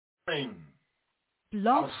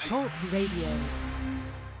Blog Talk Radio.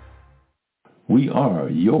 We are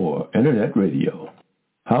your internet radio.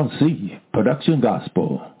 House C Production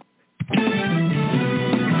Gospel.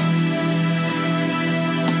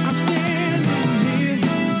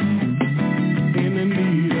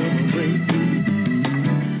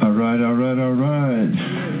 All right.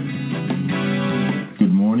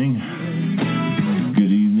 Good morning,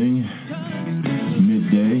 good evening,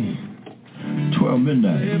 midday, 12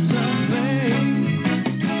 midnight.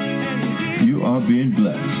 You are being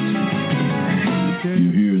blessed.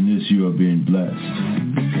 You're hearing this, you are being blessed.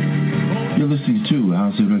 You're listening to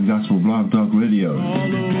House of Gospel Blog Talk Radio.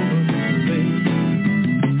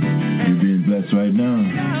 You're being blessed right now.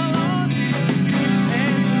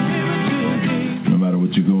 No matter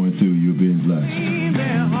what you're going through, you're being blessed.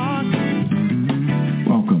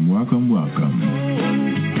 Welcome, welcome, welcome.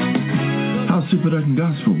 House of Production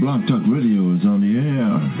Gospel Blog Talk Radio is on the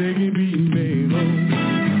air.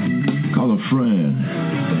 Call a friend.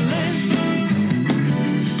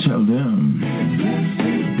 Tell them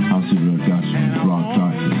House of Production Gospel Blog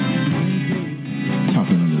Talk.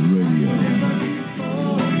 Talking on the radio.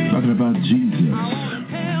 Talking about Jesus.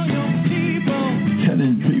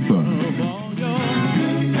 Telling people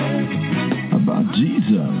about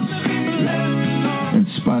Jesus. In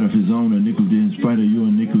spite of his own iniquity, in spite of your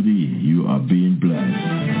iniquity, you are being blessed.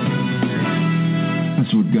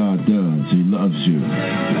 That's what God does. He loves you.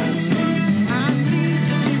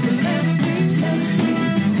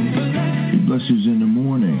 He blesses you in the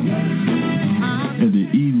morning, in the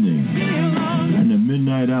evening, in the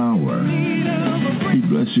midnight hour. He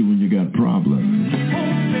blesses you when you got problems.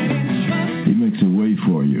 He makes a way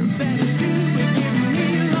for you.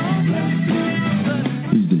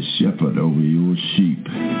 He's the shepherd over your sheep.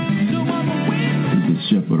 He's the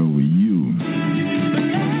shepherd over you,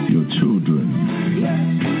 your children,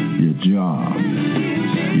 your job,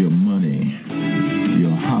 your money,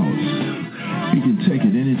 your house. He can take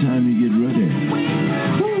it anytime you get ready.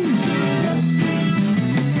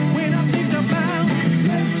 When I think about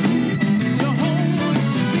the Holy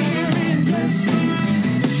Spirit,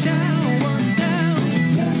 shower down,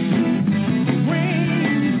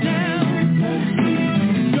 rain down.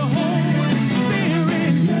 The Holy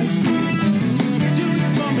Spirit, do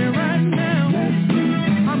it for me right now.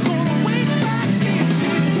 I'm gonna wake back in.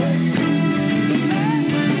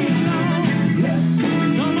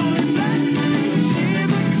 Come on, bless me,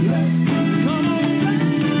 Jesus. Come on,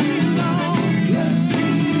 bless me, Lord.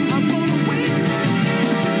 I'm gonna wake back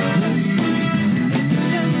in.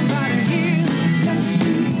 Somebody here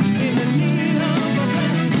in the need of a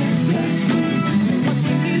blessing. What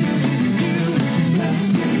you need to do.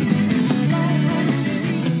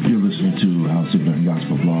 You're listening to House of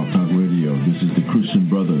Gospel Blog Talk Radio. This is the Christian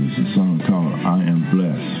Brothers, a song called I Am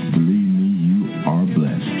Blessed. Believe me, you are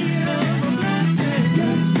blessed.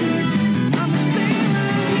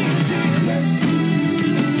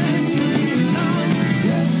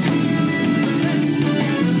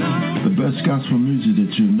 The best gospel music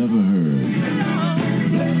that you've never heard.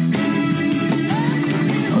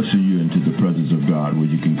 Usher you into the presence of God, where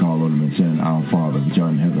you can call on him and say, Our Father, which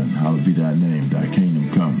art in heaven, hallowed be thy name. Thy kingdom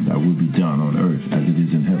come, thy will be done on earth as it is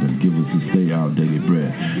in heaven. Give us this day our daily bread,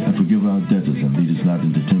 and forgive our debtors, and lead us not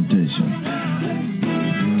into temptation.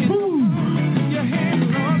 Woo.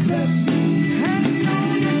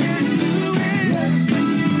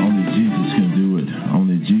 Only Jesus can do it.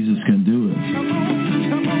 Only Jesus can do it.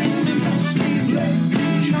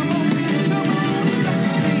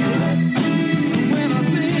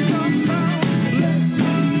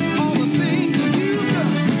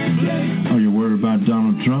 Are you worried about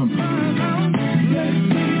Donald Trump?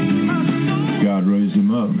 God raised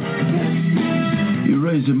him up. He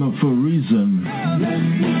raised him up for a reason,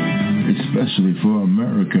 especially for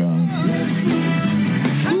America.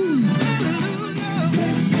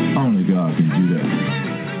 Only God can do that.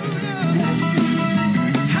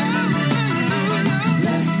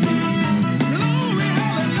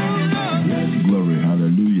 Glory,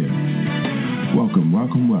 hallelujah. Welcome,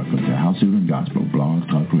 welcome, welcome to House of Gospel Blog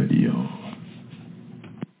Talk Radio.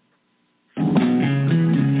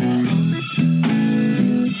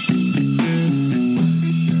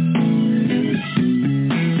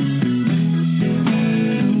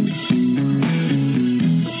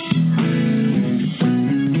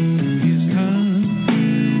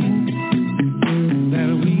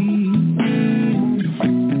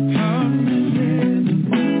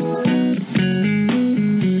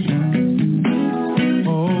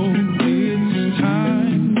 Oh, it's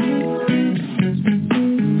time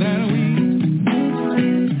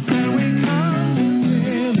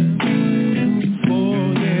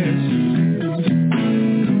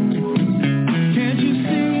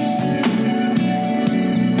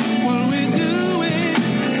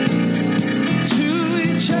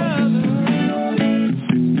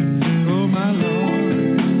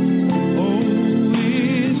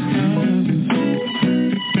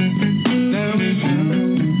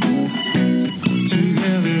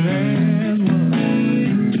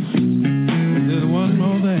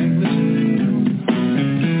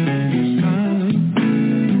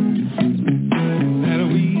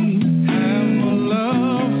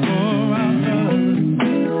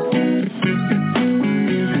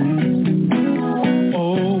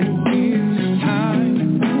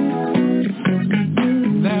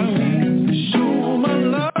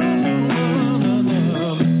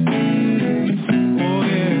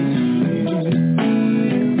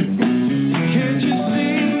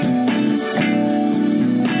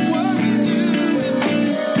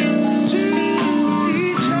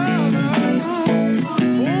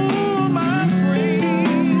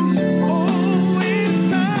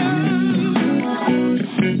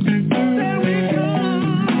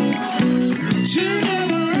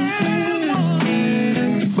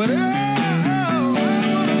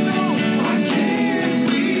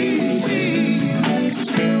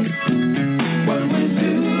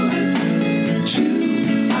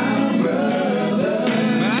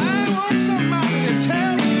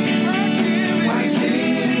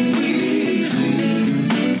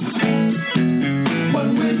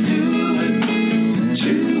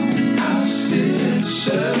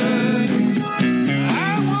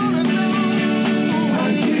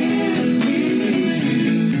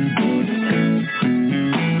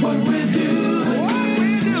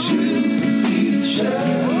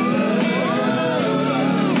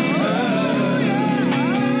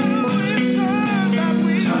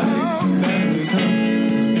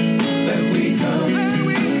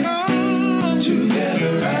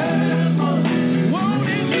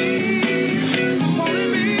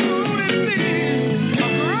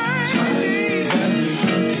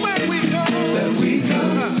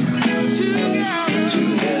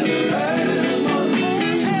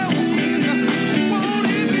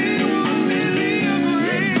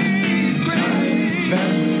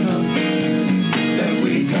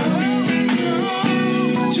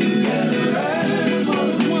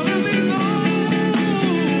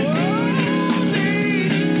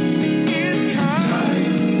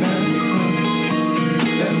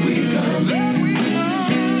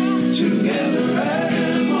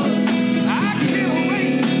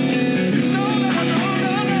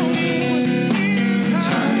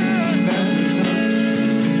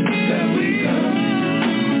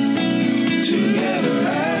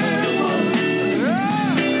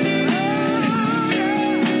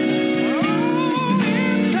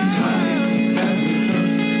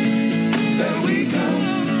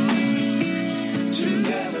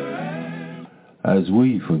as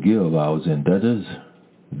we forgive our debtors,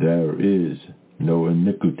 there is no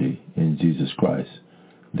iniquity in Jesus Christ.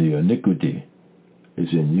 The iniquity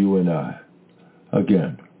is in you and I.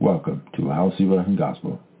 Again, welcome to House Evangelical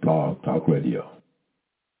Gospel Blog Talk Radio.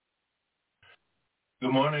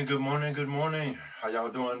 Good morning, good morning, good morning. How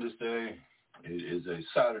y'all doing this day? It is a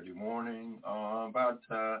Saturday morning, about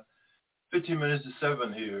 15 minutes to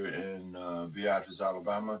 7 here in Beatrice,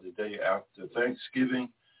 Alabama, the day after Thanksgiving.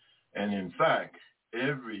 And in fact,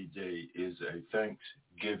 every day is a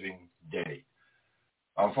Thanksgiving day.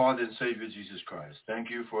 Our Father and Savior, Jesus Christ, thank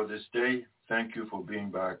you for this day. Thank you for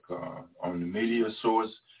being back on the media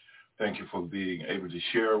source. Thank you for being able to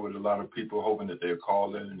share with a lot of people, hoping that they'll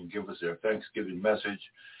call in and give us their Thanksgiving message.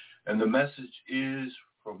 And the message is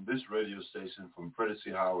from this radio station, from Freddie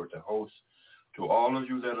C. Howard, the host, to all of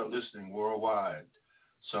you that are listening worldwide,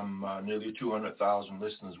 some nearly 200,000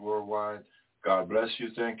 listeners worldwide. God bless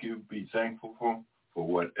you. Thank you. Be thankful for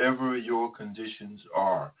whatever your conditions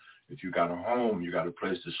are. If you got a home, you got a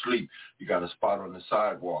place to sleep, you got a spot on the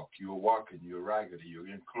sidewalk, you're walking, you're raggedy, you're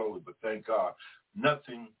in clothes, but thank God,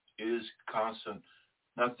 nothing is constant.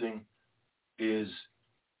 Nothing is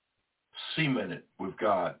cemented with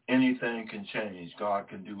God. Anything can change. God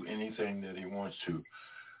can do anything that he wants to.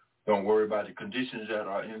 Don't worry about the conditions that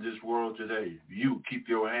are in this world today. You keep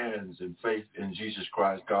your hands in faith in Jesus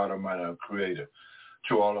Christ, God Almighty, our Creator.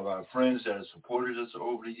 To all of our friends that have supported us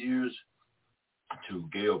over the years, to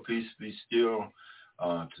Gail Peace Be Still,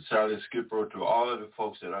 to Sally Skipper, to all of the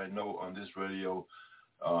folks that I know on this radio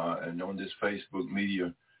and on this Facebook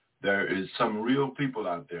media, there is some real people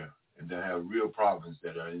out there that have real problems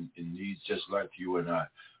that are in needs just like you and I.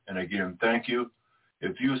 And again, thank you.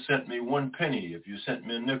 If you sent me one penny, if you sent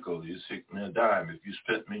me a nickel, you sent me a dime, if you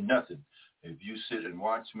spent me nothing, if you sit and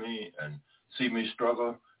watch me and see me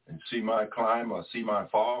struggle and see my climb or see my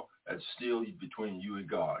fall, that's still between you and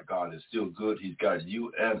God. God is still good. He's got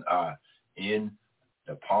you and I in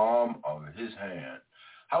the palm of his hand.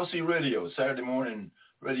 House E Radio, Saturday morning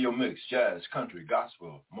radio mix, jazz, country,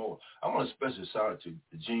 gospel, more. I want to special shout out to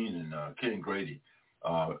Gene and Ken Grady,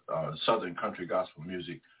 Southern Country Gospel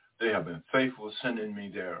Music. They have been faithful sending me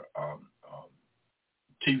their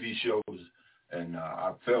TV shows, and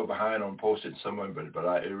I fell behind on posting some of it, but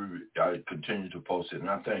I continue to post it, and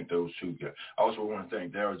I thank those two guys. I also want to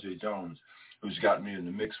thank Darryl J. Jones, who's got me in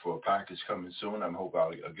the mix for a package coming soon. I hope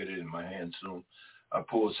I'll get it in my hand soon. I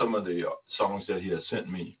pulled some of the songs that he has sent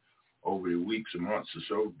me over the weeks and months or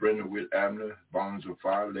so. Brenda Witt Abner, Bones of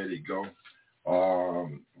Fire, Let It Go,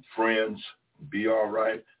 Friends, Be All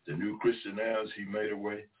Right, The New Christian Airs, He Made a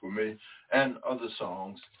Way for Me, and other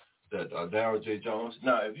songs that Darryl J. Jones.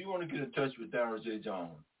 Now, if you want to get in touch with Darryl J.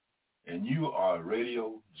 Jones and you are a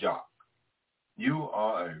radio jock,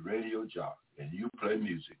 and you play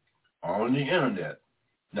music on the internet,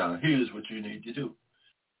 now here's what you need to do.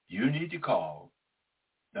 You need to call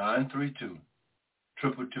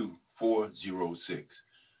 932-222-406.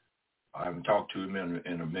 I haven't talked to him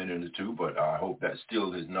in a minute or two, but I hope that's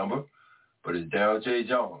still his number. But it's Darryl J.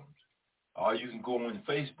 Jones. Or you can go on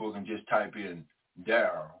Facebook and just type in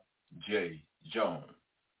Darryl J. Jones.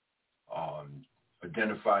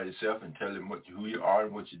 Identify yourself and tell him who you are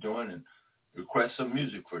and what you're doing, and request some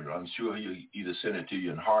music for you. I'm sure he'll either send it to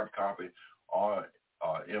you in hard copy or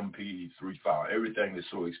MP3 file. Everything is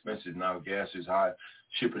so expensive now. Gas is high.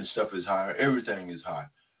 Shipping stuff is higher. Everything is high.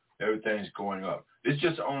 Everything's going up. It's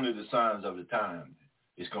just only the signs of the time.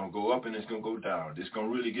 It's going to go up and it's going to go down. It's going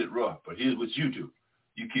to really get rough. But here's what you do.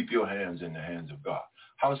 You keep your hands in the hands of God.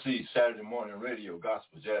 House E, Saturday morning radio,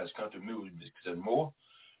 gospel, jazz, country music, and more.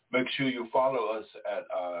 Make sure you follow us at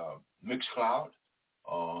Mixcloud,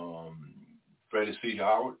 Freddie C.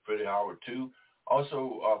 Howard, Freddie Howard 2.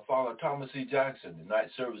 Also follow Thomas E. Jackson, the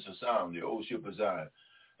Night Service of Sound, the Old Ship of Zion,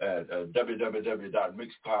 at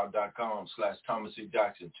www.mixcloud.com/Thomas E.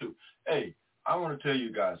 Jackson 2. Hey, I want to tell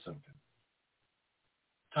you guys something.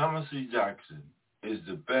 Thomas E. Jackson is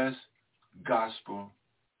the best gospel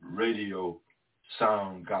radio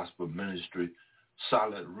sound gospel ministry,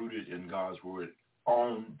 solid, rooted in God's word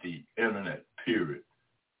on the internet, period.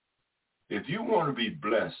 If you want to be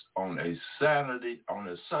blessed on a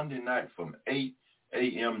Sunday night from 8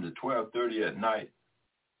 a.m. to 12:30 at night,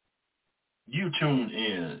 you tune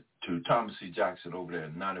in to Thomas E. Jackson over there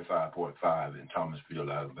at 95.5 in Thomasville,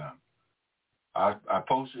 Alabama. I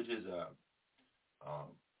posted his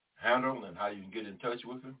handle and how you can get in touch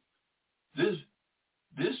with him. This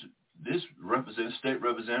represents State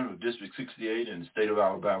Representative of District 68 in the state of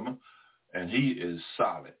Alabama, and he is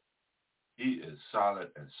solid. He is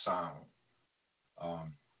solid and sound.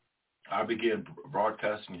 I began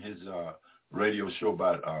broadcasting his radio show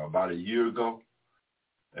about a year ago,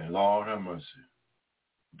 And Lord have mercy.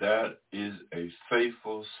 That is a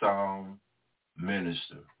faithful, sound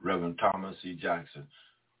minister, Reverend Thomas E. Jackson,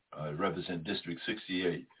 represent District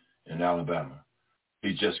 68 in Alabama.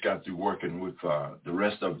 He just got through working with the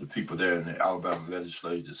rest of the people there in the Alabama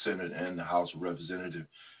legislature, the Senate, and the House of Representatives,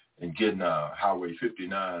 and getting Highway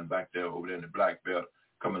 59 back there over there in the Black Belt,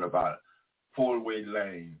 coming about a 4-way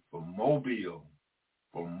lane from Mobile,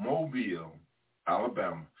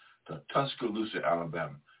 Alabama, to Tuscaloosa,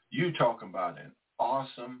 Alabama. You talking about an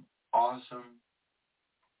awesome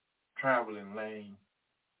traveling lane.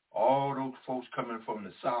 All those folks coming from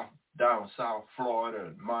the south, down South Florida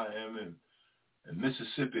and Miami and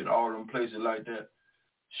Mississippi and all them places like that,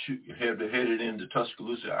 headed into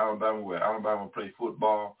Tuscaloosa, Alabama, where Alabama play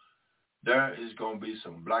football. There is going to be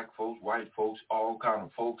some black folks, white folks, all kind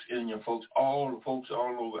of folks, Indian folks, all the folks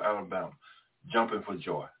all over Alabama jumping for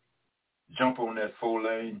joy. Jump on that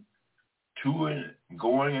 4-lane,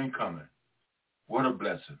 going and coming. What a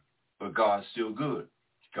blessing. But God's still good.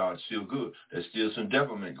 God's still good. There's still some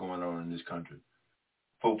devilment going on in this country.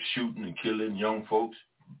 Folks shooting and killing young folks,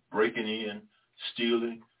 breaking in,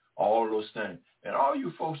 stealing, all those things. And all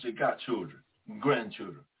you folks that got children,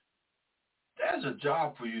 grandchildren, there's a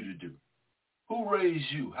job for you to do. Who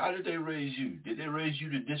raised you? How did they raise you? Did they raise you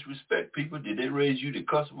to disrespect people? Did they raise you to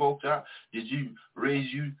cuss folks out? Did you raise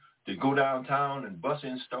you to go downtown and bust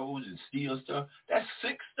in stores and steal stuff? That's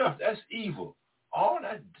sick stuff. That's evil. All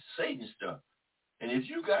that Satan stuff. And if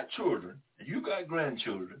you got children, and you got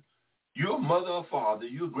grandchildren, you're a mother or father,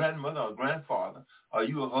 you're a grandmother or grandfather, or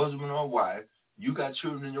you a husband or wife, you got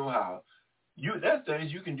children in your house, there's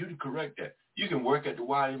things you can do to correct that. You can work at the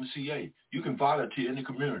YMCA. You can volunteer in the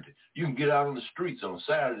community. You can get out on the streets on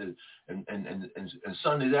Saturdays and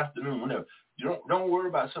Sundays afternoon, whenever. You don't worry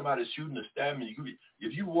about somebody shooting or stabbing you.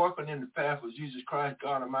 If you walking in the path of Jesus Christ,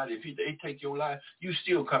 God Almighty, if they take your life, you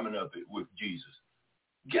still coming up with Jesus.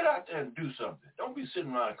 Get out there and do something. Don't be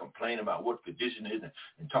sitting around and complaining about what condition is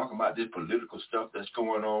and talking about this political stuff that's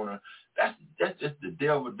going on. That's just the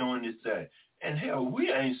devil doing this thing. And hell,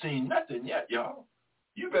 we ain't seen nothing yet, y'all.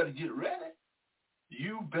 You better get ready.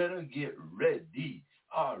 You better get ready.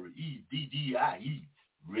 R-E-D-D-I-E.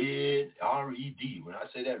 Red, R-E-D. When I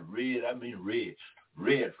say that red, I mean red.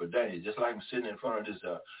 Red for danger. Just like I'm sitting in front of this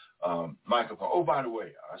microphone. Oh, by the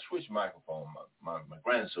way, I switched microphone. My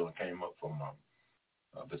grandson came up from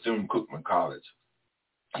Bethune-Cookman College.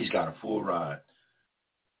 He's got a full ride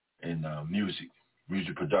in music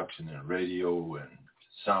production and radio and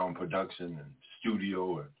sound production and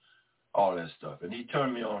studio and all that stuff. And he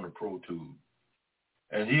turned me on to Pro Tools.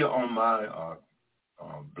 And here on my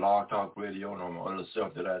Blog Talk Radio and on my other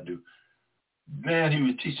stuff that I do, man, he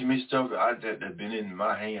was teaching me stuff that's been in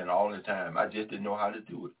my hand all the time. I just didn't know how to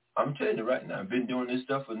do it. I'm telling you right now, I've been doing this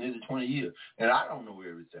stuff for nearly 20 years, and I don't know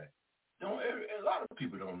everything. A lot of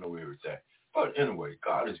people don't know everything. But anyway,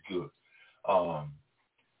 God is good.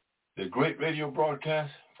 The great radio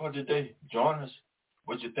broadcast for today. Join us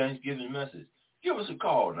with your Thanksgiving message. Give us a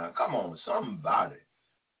call now. Come on, somebody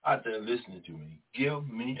out there listening to me. Give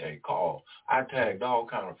me a call. I tagged all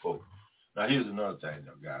kind of folks. Now, here's another thing,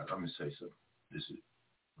 though, guys. Let me say something. This is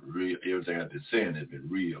real. Everything I've been saying has been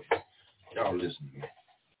real. Y'all listen to me.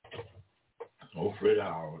 Old Fred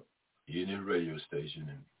Howard, here in the radio station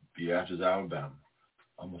in Beatrice, Alabama.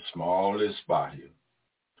 I'm a small little spot here.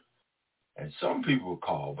 And some people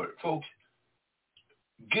call, but folks,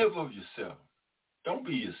 give of yourself. Don't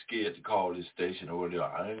be scared to call this station or whatever.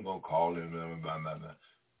 I ain't going to call them.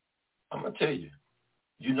 I'm going to tell you,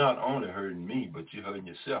 you're not only hurting me, but you're hurting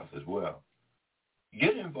yourself as well.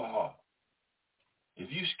 Get involved. If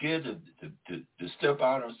you're scared to step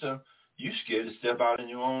out on stuff, you're scared to step out in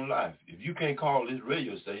your own life. If you can't call this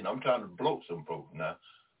radio station, I'm trying to blow some folks now.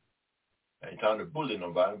 I ain't trying to bully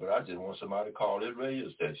nobody, but I just want somebody to call this radio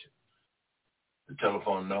station. The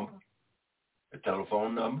telephone number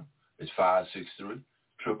is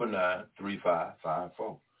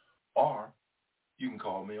 563-999-3554. Or you can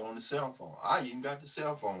call me on the cell phone. I even got the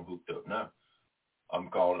cell phone hooked up now. I'm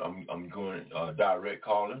going direct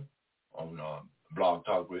calling on Blog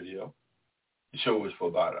Talk Radio. The show is for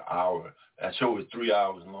about an hour. That show is 3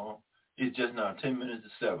 hours long. It's just now 10 minutes to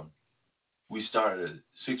 7. We started at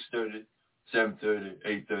 6:30, 7:30,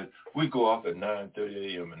 8:30. We go off at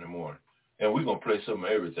 9:30 a.m. in the morning. And we're going to play some of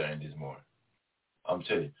everything this morning. I'm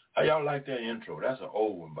telling you. How y'all like that intro? That's an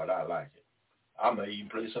old one, but I like it. I may even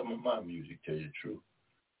play some of my music, tell you the truth.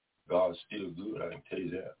 God's still good, I can tell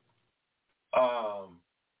you that.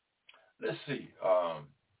 Let's see.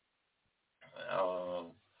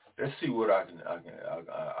 Let's see what I can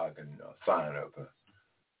find up here.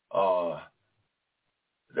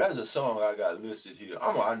 That's a song I got listed here.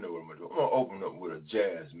 I know what I'm going to do. I'm going to open up with a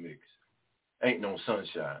jazz mix. Ain't No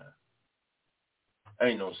Sunshine.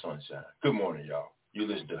 Ain't No Sunshine. Good morning, y'all. You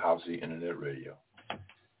listen to House C Internet Radio.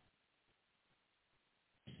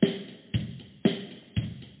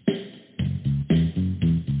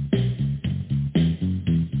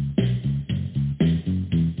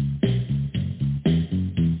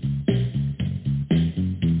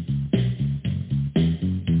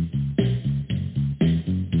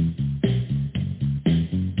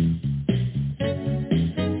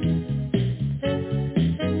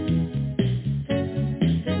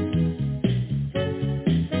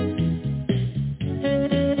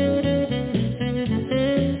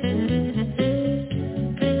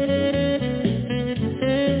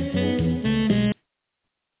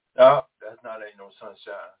 No, that's not Ain't No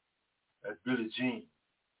Sunshine. That's Billie Jean,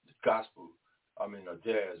 the gospel, a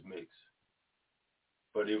jazz mix.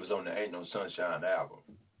 But it was on the Ain't No Sunshine album.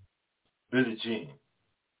 Billie Jean.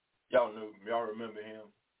 Y'all remember him?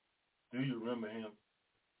 Do you remember him?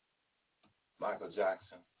 Michael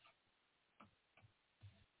Jackson.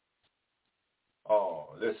 Oh,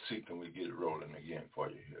 let's see, can we get it rolling again for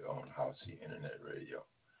you here on House C Internet Radio.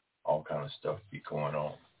 All kind of stuff be going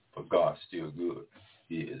on, but God's still good.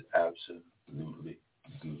 He is absolutely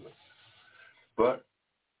good. But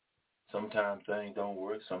sometimes things don't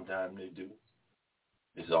work, sometimes they do.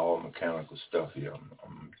 It's all mechanical stuff here.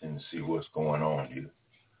 I'm trying to see what's going on here.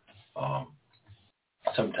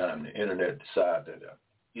 Sometimes the internet decides that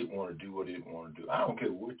it want to do what it want to do. I don't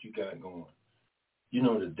care what you got going. You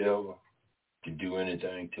know the devil can do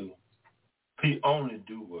anything too. He only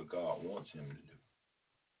do what God wants him to do.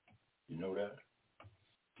 You know that?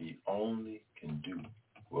 He only can do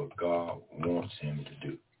what God wants him to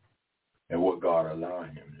do and what God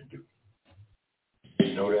allowing him to do.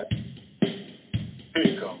 You know that? Here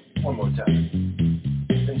you come. One more time.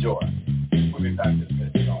 Enjoy. We'll be back in a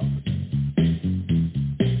minute.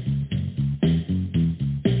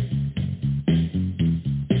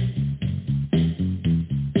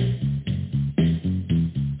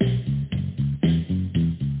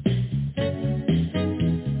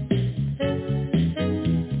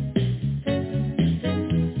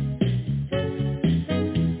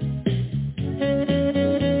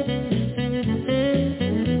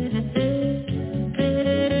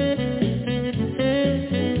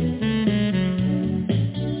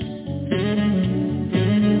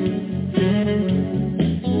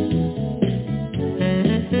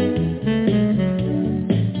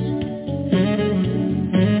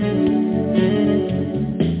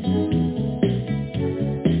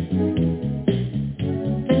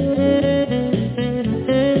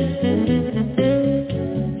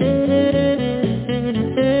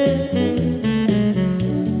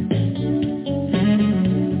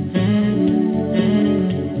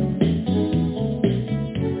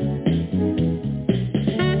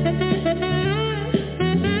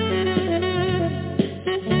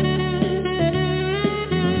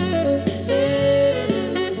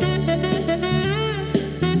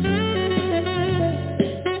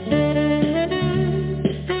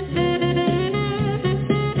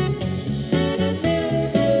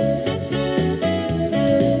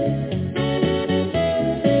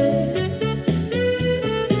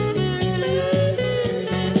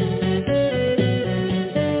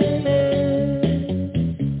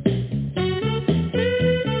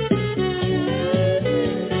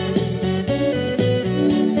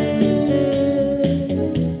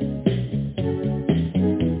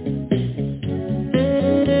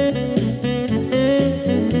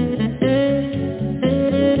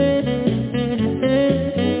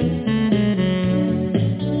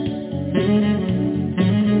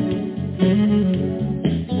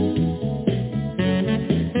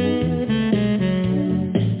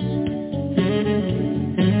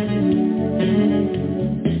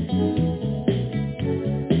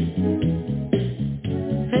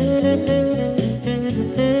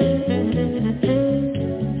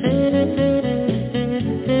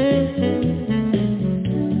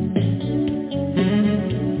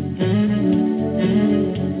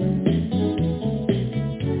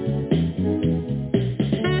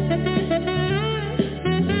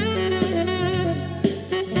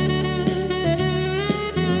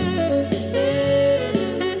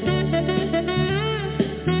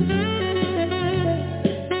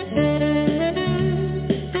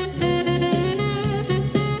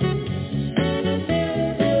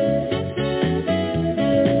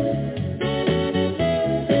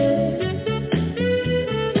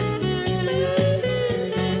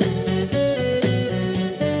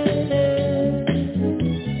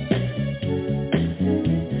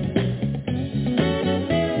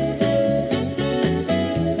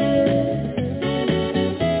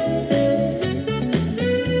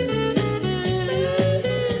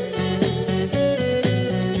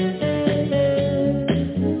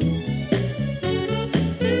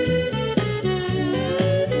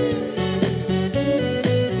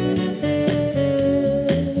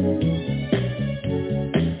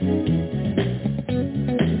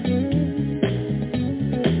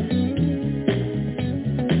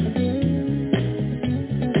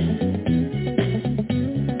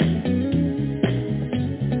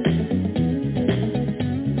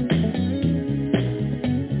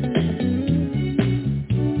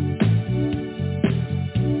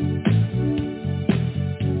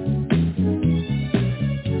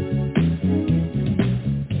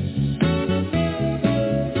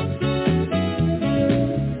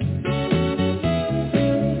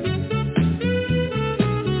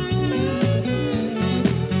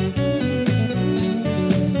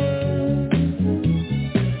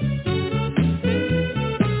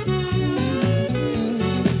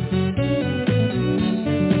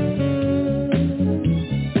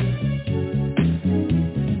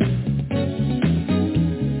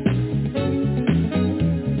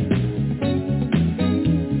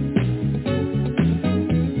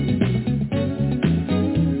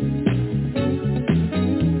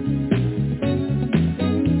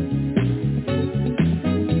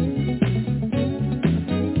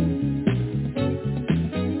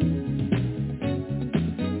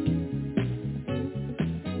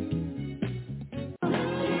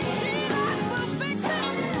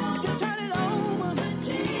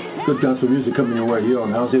 Good gospel music coming your way here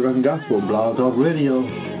on House Rock and Gospel Blog Talk Radio.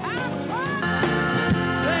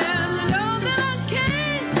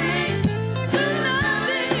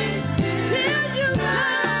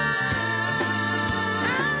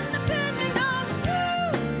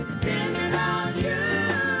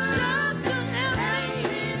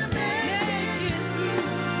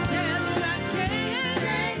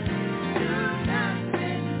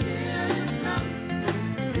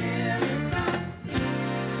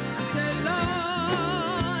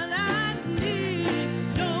 Lord, I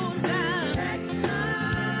need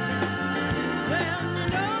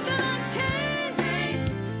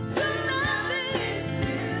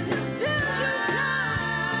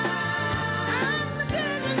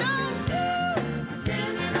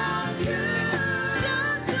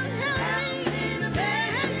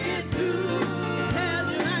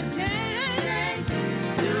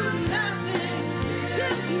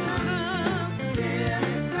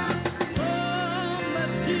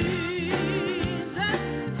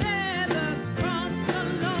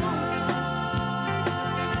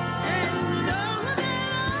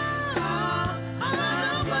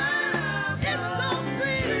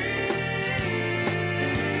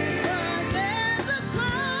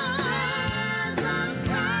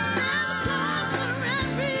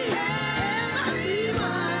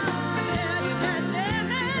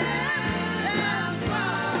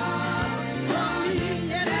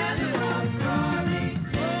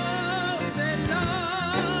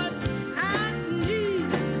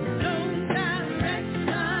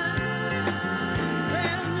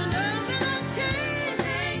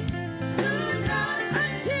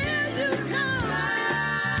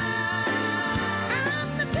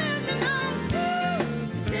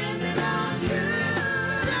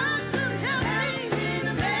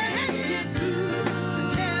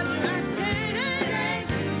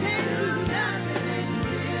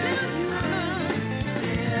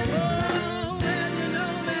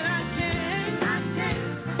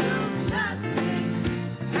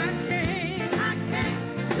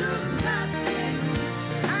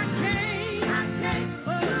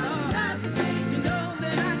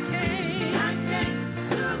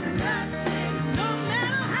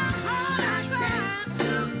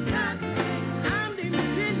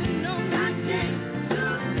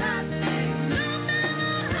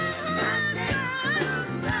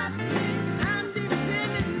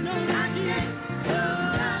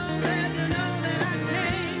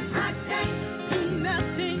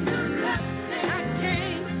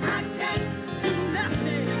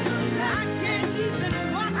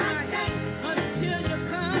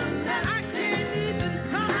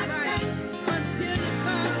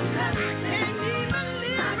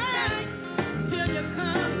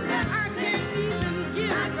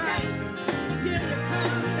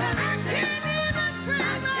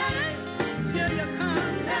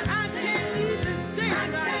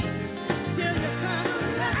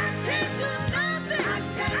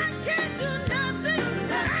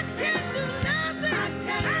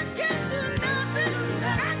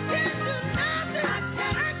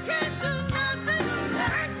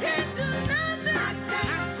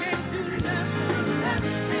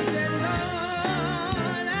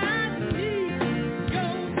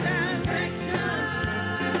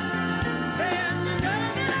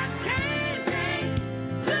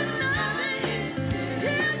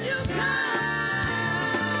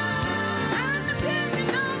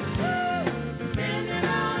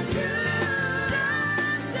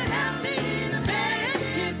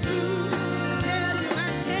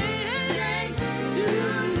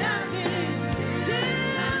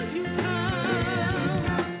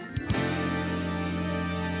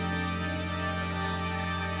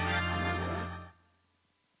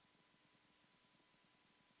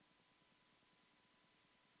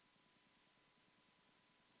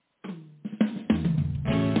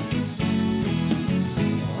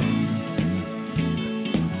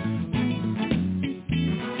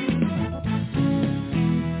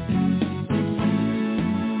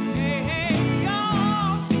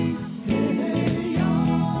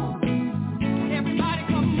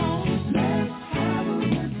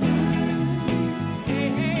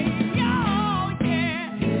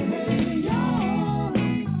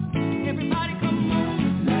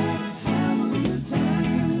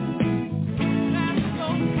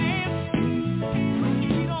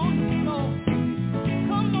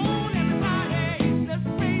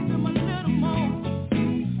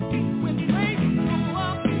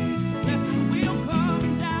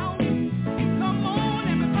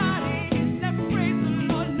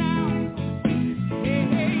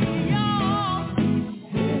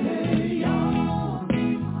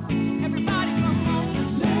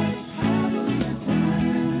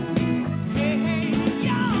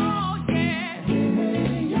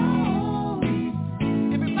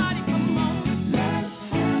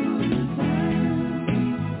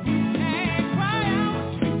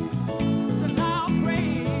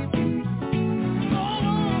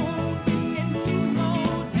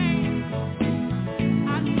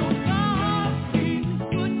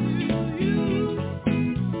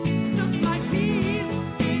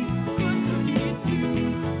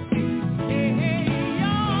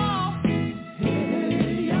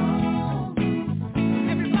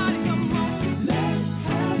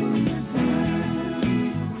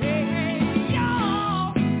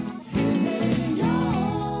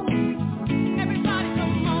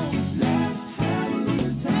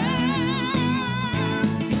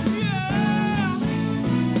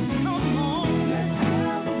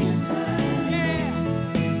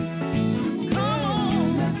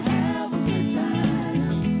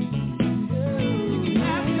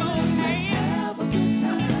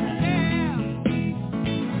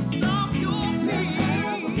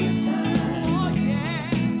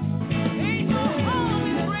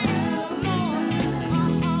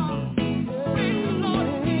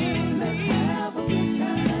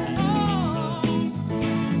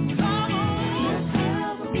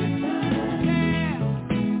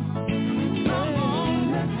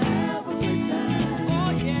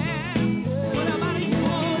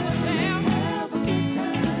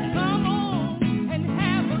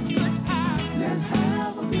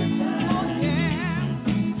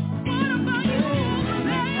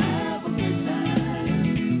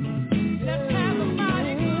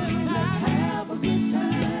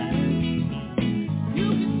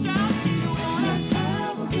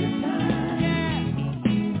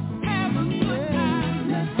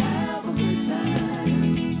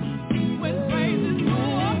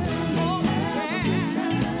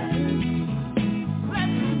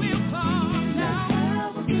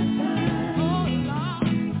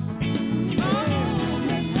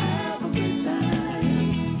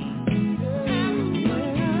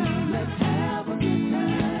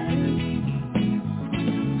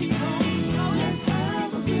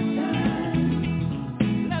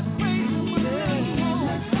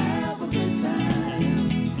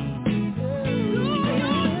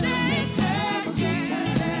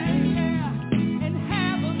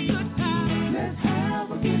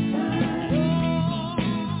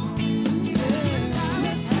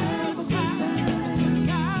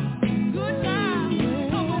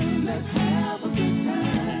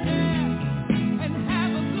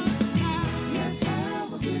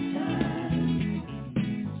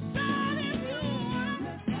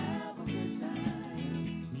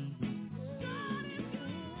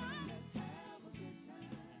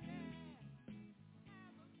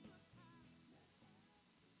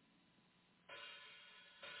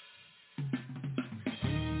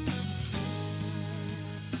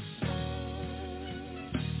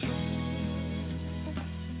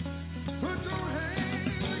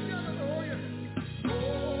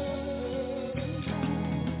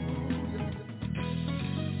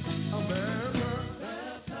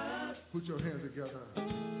together.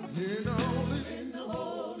 In the Holy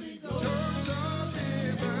Ghost. Church of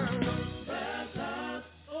Abraham. Baptized.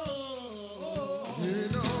 Oh.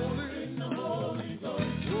 In the Holy Ghost.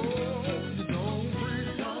 Oh, you don't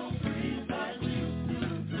breathe like you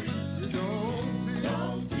breathe. You don't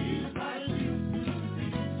breathe like you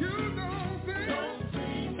breathe. You don't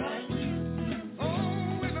breathe like you.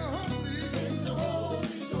 Oh, in the Holy Ghost.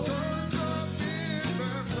 Church of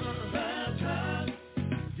Abraham. Baptized.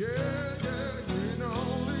 Yeah.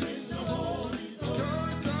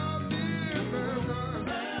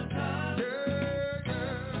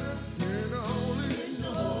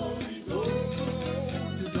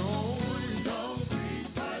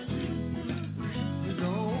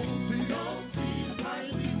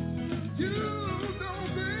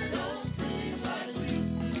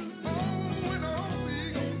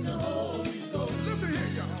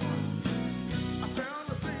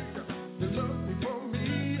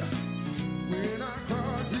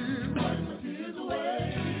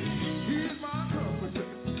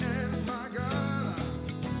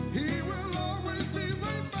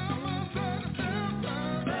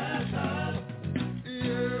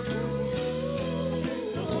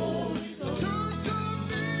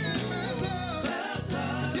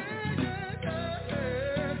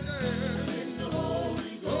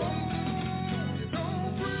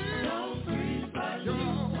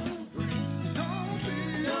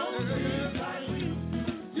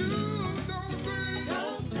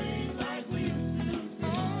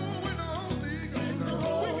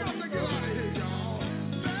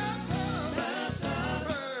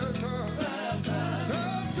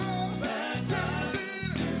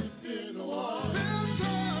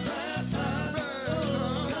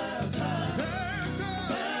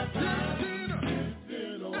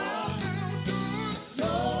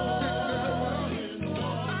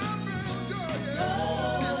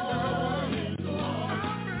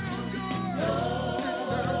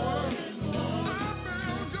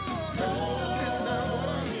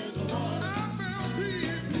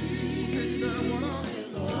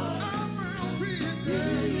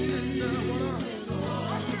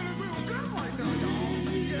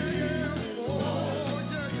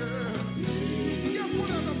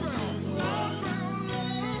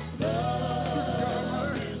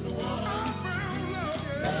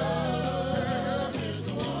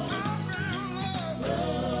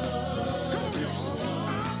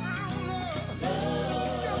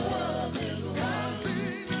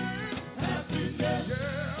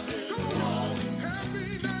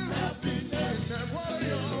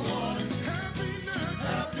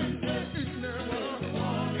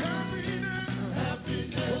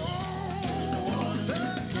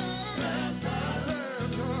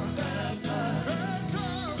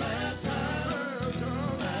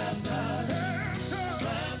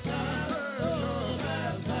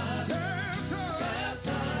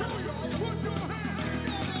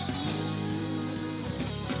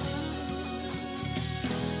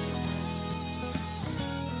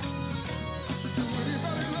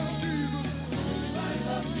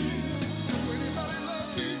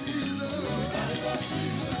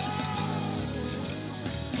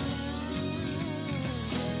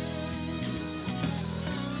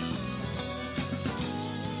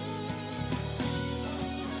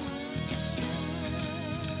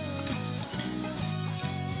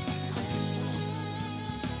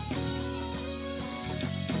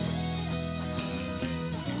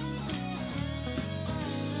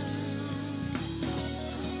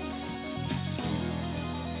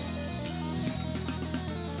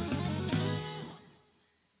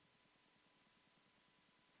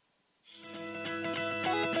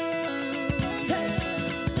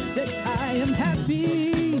 I am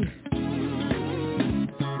happy,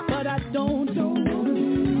 but I don't know.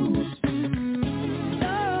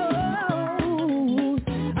 No,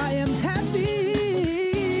 I am happy,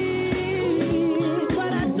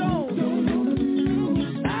 but I don't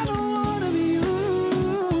want to be used.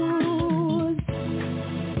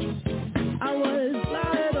 I was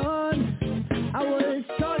lied on, I was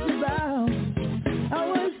talked about, I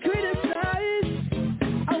was criticized,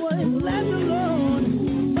 I was left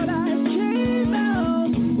alone. But I came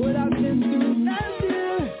out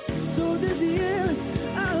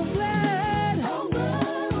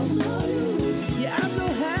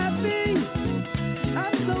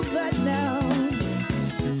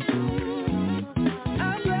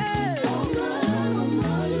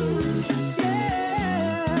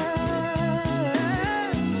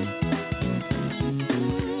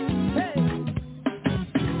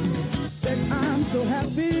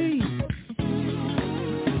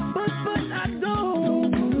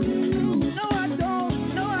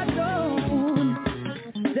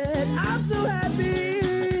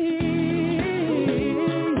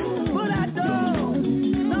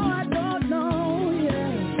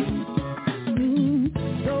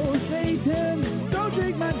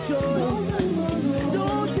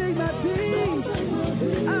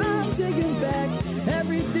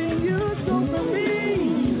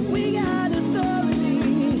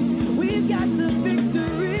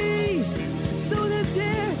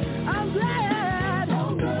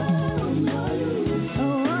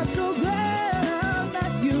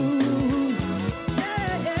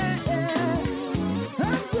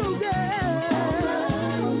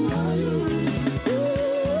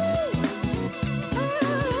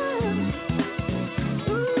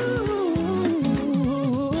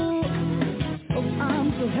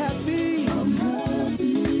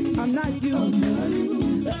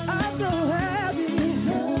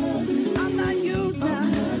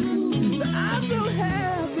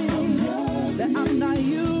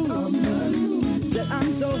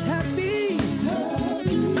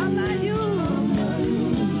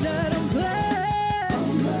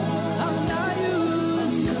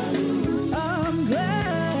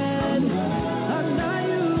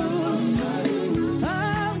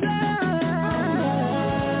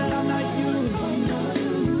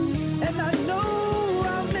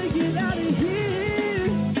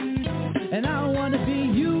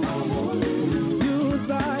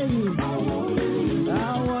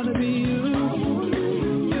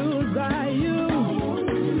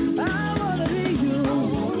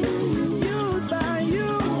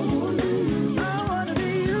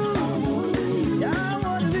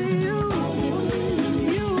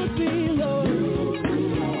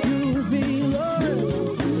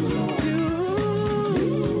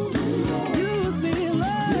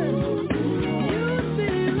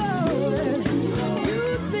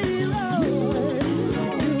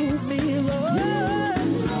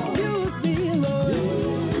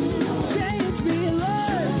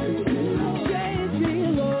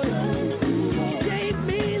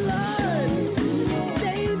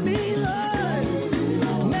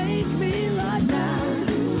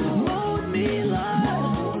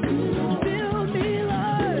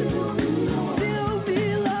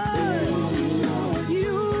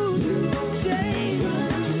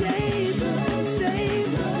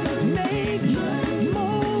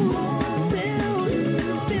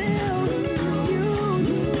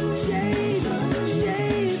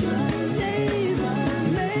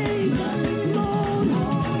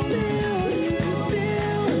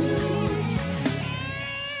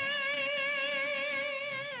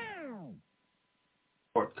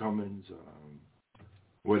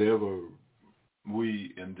whatever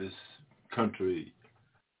we in this country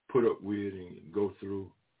put up with and go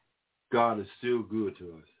through, God is still good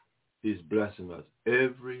to us. He's blessing us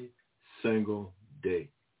every single day.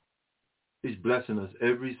 He's blessing us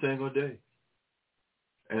every single day.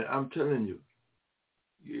 And I'm telling you,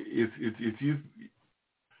 if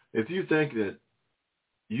you think that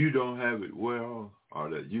you don't have it well, or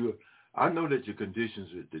that I know that your conditions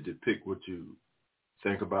to depict what you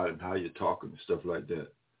think about and how you're talking and stuff like that.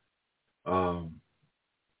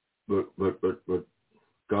 But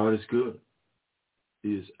God is good.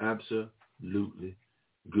 He is absolutely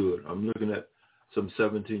good. I'm looking at some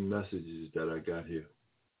 17 messages that I got here.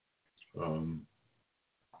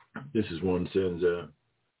 This is one that says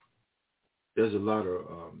there's a lot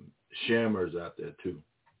of shammers out there too.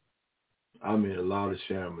 I mean, a lot of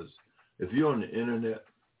shammers. If you're on the internet,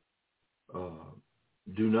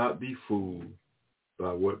 do not be fooled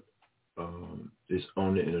by what is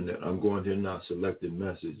on the internet. I'm going here now, selecting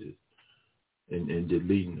messages and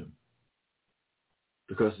deleting them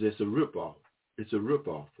because it's a ripoff. It's a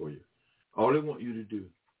ripoff for you. All they want you to do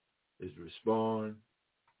is respond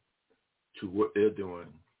to what they're doing,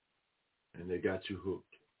 and they got you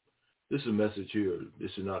hooked. This is a message here.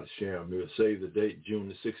 This is not a sham here. Save the date, June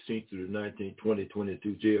the 16th through the 19th,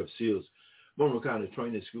 2022, J.F. Seals, Monroe County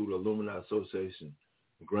Training School, Alumni Association,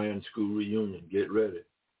 Grand School Reunion. Get ready.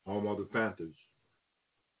 Home of the Panthers.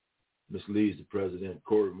 Miss Lee's the president.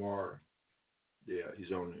 Corey Marr, yeah,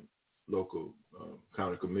 he's on the local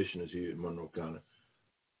county commissioners here in Monroe County.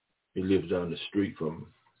 He lives down the street from,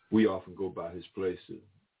 we often go by his place to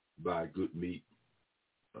buy good meat.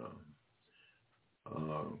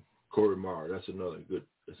 Corey Marr, that's a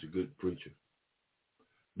good preacher.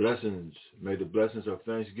 Blessings, may the blessings of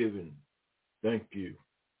Thanksgiving thank you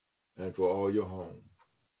and for all your home.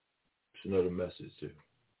 It's another message too.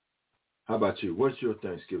 How about you? What's your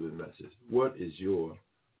Thanksgiving message? What is your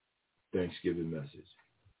Thanksgiving message?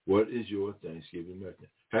 What is your Thanksgiving message?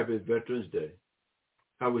 Happy Veterans Day.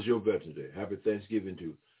 How was your Veterans Day? Happy Thanksgiving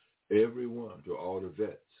to everyone, to all the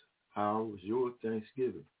vets. How was your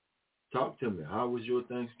Thanksgiving? Talk to me. How was your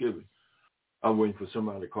Thanksgiving? I'm waiting for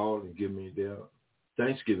somebody to call and give me their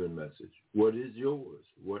Thanksgiving message. What is yours?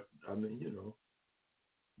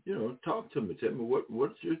 Talk to me. Tell me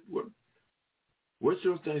what's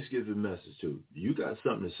your Thanksgiving message to? You got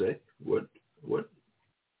something to say? What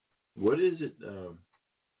is it?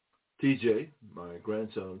 TJ, my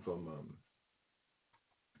grandson from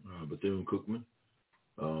Bethune-Cookman,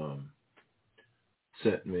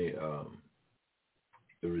 sent me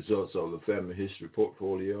the results of the family history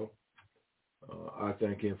portfolio. I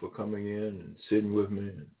thank him for coming in and sitting with me.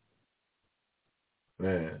 And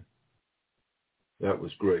man, that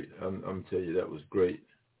was great. I'm telling you, that was great.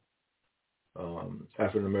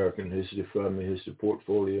 African American history, family history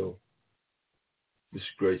portfolio. This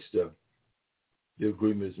is great stuff. The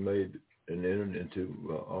agreement is made and entered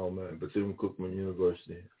into Bethune-Cookman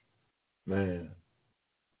University. Man,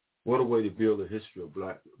 what a way to build a history of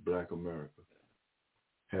Black America.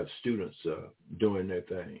 Have students doing their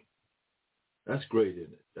thing. That's great,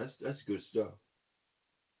 isn't it? That's good stuff.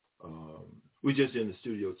 We just in the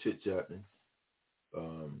studio chit-chatting.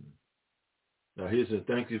 Now here's a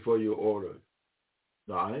thank you for your order.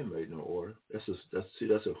 No, I ain't made no order. That's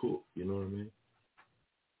a hook. You know what I mean?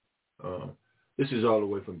 This is all the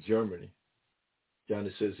way from Germany.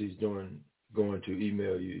 Johnny says he's going to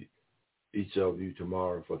email you, each of you,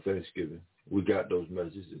 tomorrow for Thanksgiving. We got those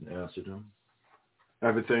messages and answered them.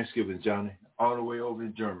 Happy Thanksgiving, Johnny, all the way over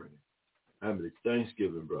in Germany. Happy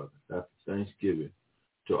Thanksgiving, brother. Happy Thanksgiving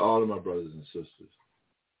to all of my brothers and sisters.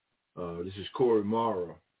 This is Corey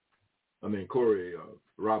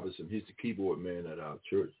Robertson. He's the keyboard man at our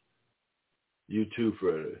church. You too,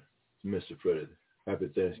 Freddie, Mr. Freddie. Happy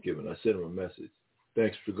Thanksgiving. I sent him a message.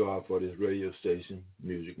 Thanks to God for this radio station,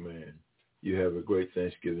 Music Man. You have a great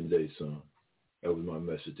Thanksgiving day, son. That was my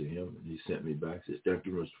message to him, and he sent me back. Says, thank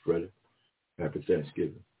you, Mr. Freddie. Happy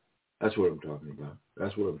Thanksgiving. That's what I'm talking about.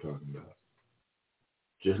 That's what I'm talking about.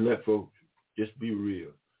 Just let folks, just be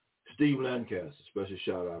real. Steve Lancaster, special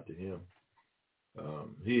shout out to him.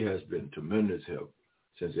 He has been tremendous help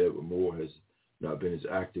since Edward Moore has not been as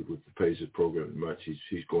active with the Pacers program as much.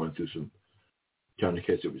 He's going through trying to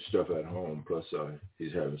catch up with stuff at home. Plus,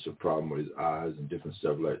 he's having some problem with his eyes and different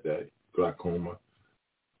stuff like that, glaucoma.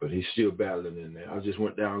 But he's still battling in there. I just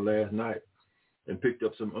went down last night and picked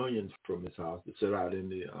up some onions from his house to set out in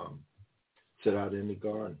the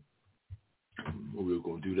garden. We were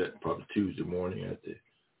going to do that probably Tuesday morning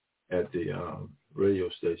at the radio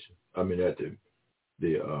station. I mean at the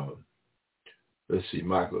let's see.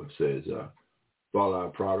 Michael says, Ball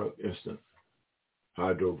Out product instant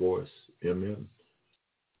Hydro Voice MM.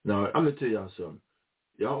 Now I'm gonna tell y'all something.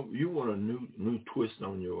 Y'all, you want a new twist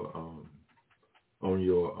on your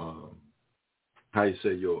how you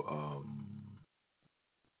say your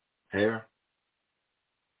hair?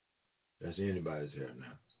 That's anybody's hair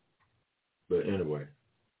now. But anyway,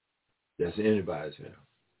 that's anybody's hair.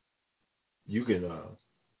 You can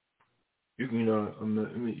you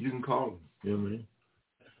can call him. You know what I mean?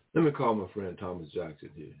 Let me call my friend Thomas Jackson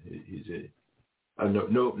here. He's in. I know.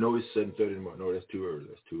 No, it's 7:30 in the morning. No, that's too early.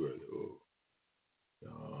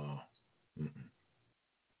 Oh,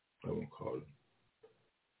 I won't call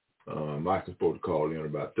him. Michael's supposed to call in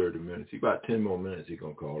about 30 minutes. About 10 more minutes he's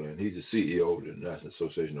going to call in. He's the CEO of the National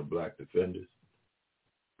Association of Black Defenders.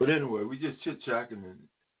 But anyway, we just chit-chatting and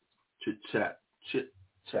chit-chat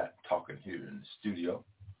talking here in the studio.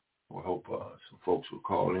 We hope some folks will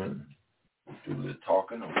call in, do a little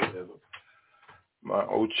talking or whatever. My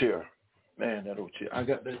old chair. Man, that old chair. I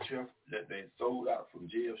got that chair that they sold out from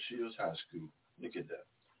J.F. Shields High School. Look at that.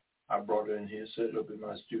 I brought it in here, set it up in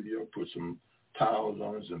my studio, put some towels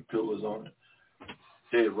on it, some pillows on it.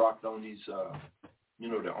 They rocked on these, the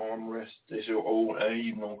armrests. They so old, I ain't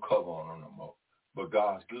even no cover on them no more. But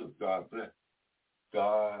God's good. God bless.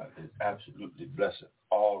 God is absolutely blessing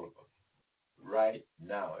all of us right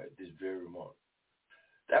now at this very moment.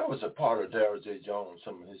 That was a part of Darryl J. Jones,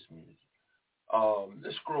 some of his music.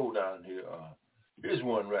 Let's scroll down here. Here's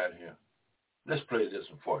one right here. Let's play this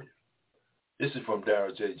one for you. This is from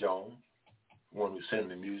Darryl J. Jones, one who sent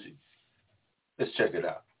me music. Let's check it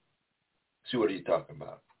out. See what he's talking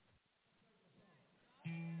about.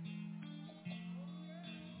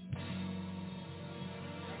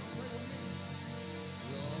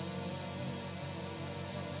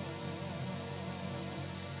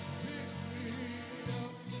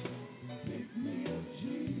 Pick me up,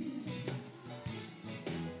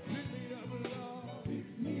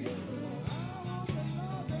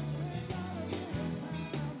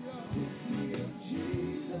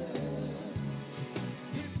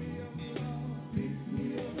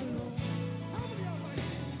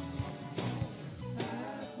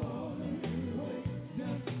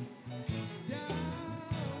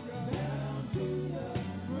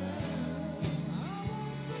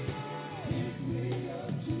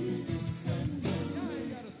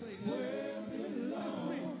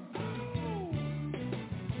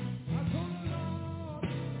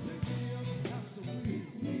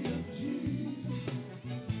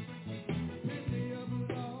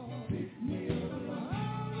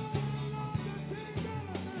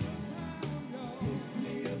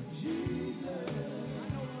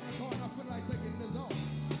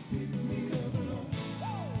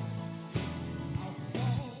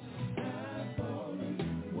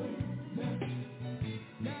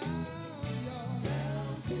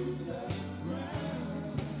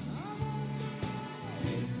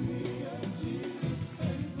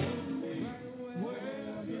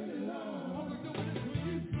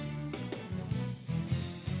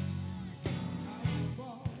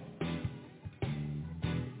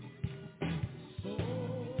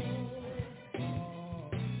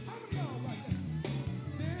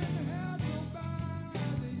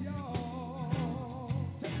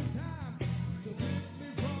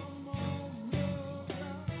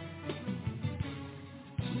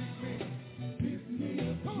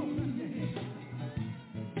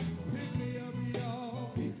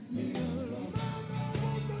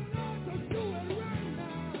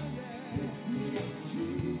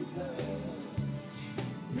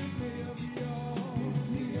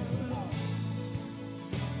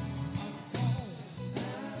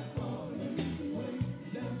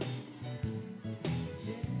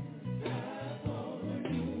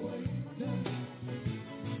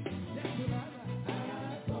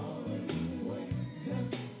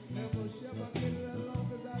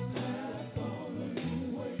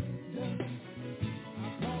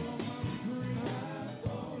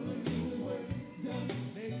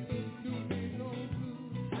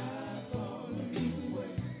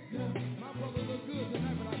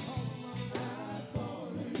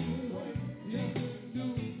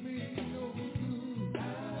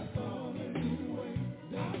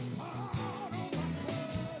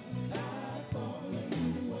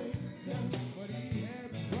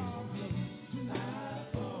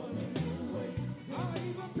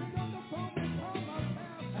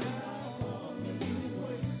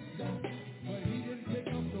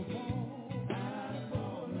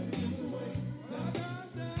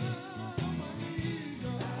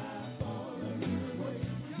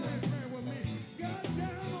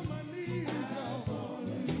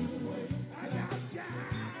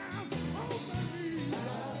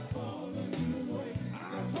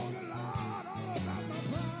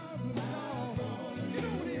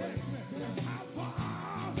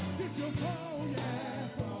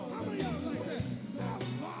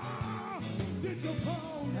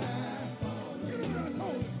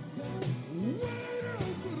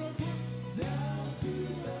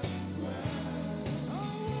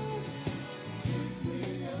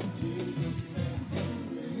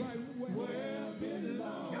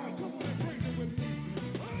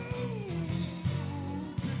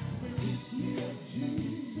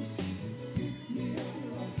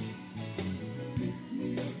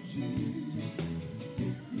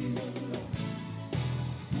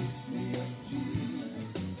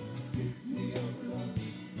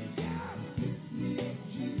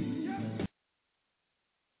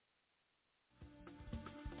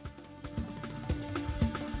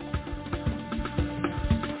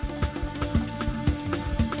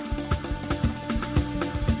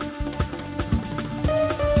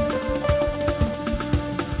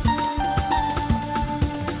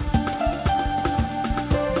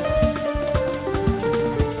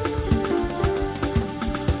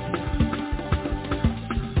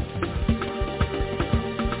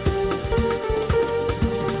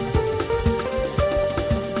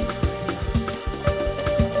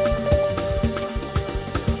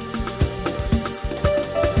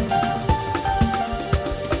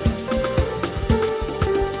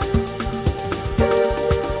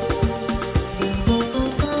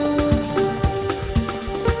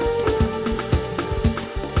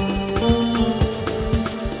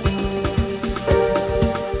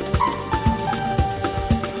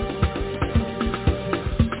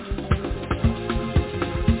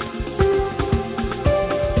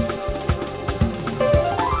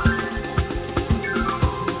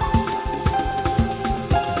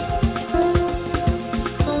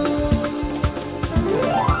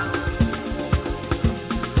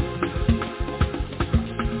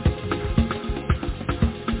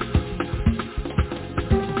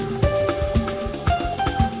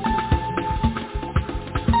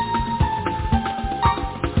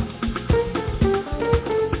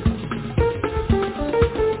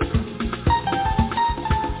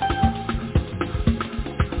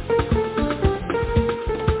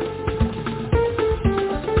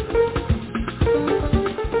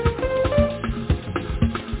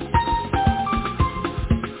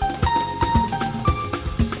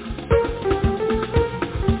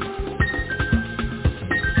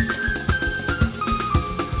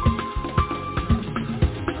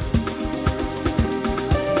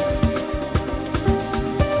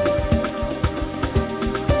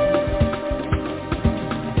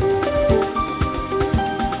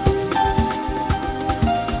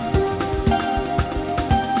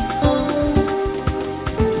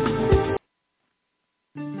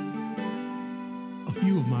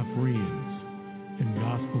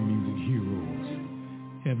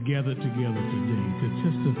 gathered together today to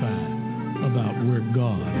testify about where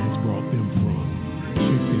God has brought them from.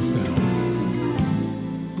 Check this out.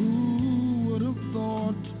 Who would have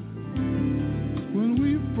thought when we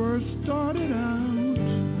first started out,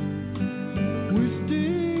 we'd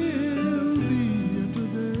still be here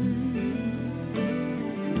today?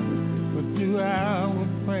 But through our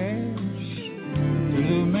prayers, through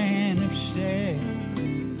the man of said,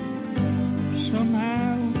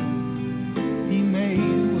 somehow he made a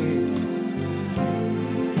way.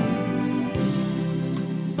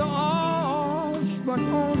 The odds were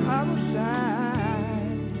on our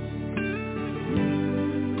side,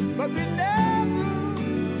 but we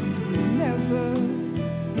never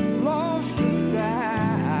lost a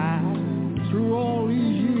sight. Through all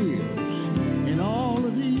these years and all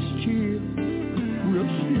of these cheers, we're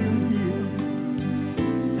still here,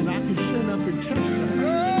 and I can sit up and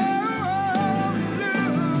testify.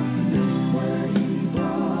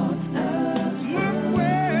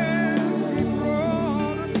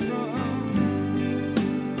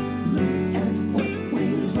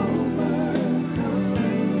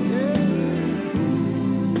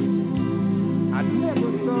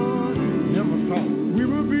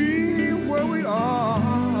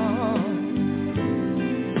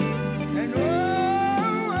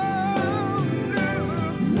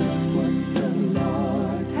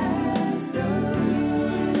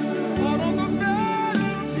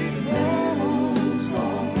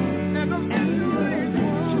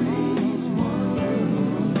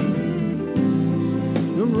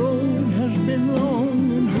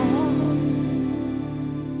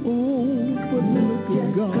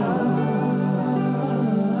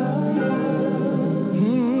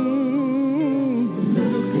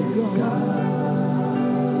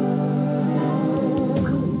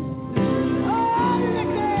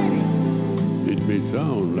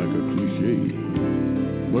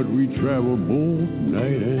 Travel both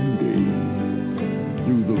night and day,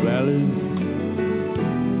 through the valleys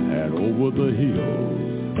and over the hills.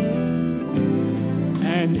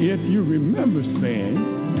 And if you remember, Span,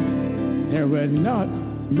 there were not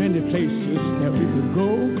many places that we could go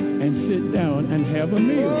and sit down and have a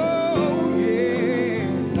meal. Oh, yeah.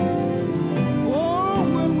 Oh,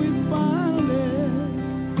 when we finally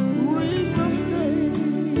reached the stage,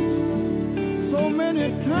 so many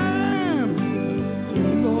times,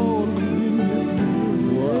 Lord,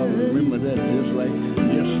 I remember that just like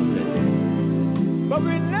yesterday. But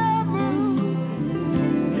we never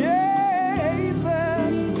gave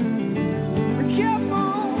up. We kept on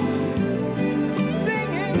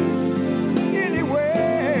singing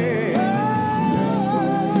anyway.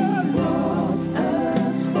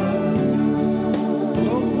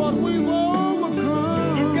 So what we've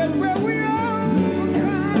overcome, and guess where we are?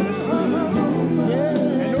 And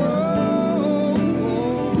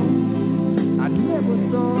I never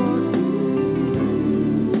thought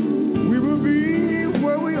we would be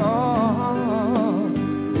where we are.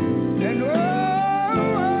 And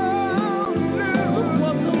look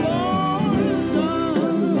what the Lord has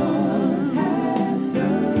done.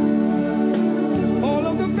 All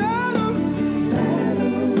of the battles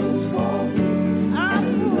I'm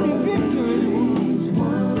the victory.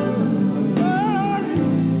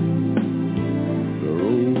 The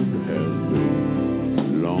road has been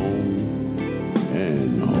long and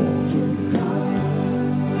hard.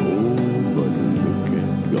 Oh, but look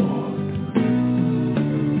at God.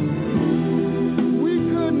 We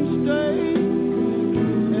couldn't stay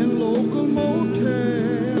in local motels.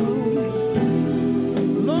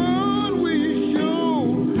 Lord, we sure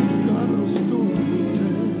got a story to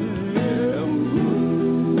tell.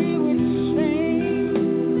 We would sing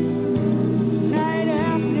night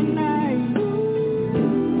after night.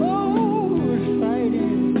 Oh, we're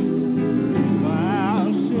fighting for our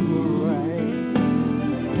civil rights.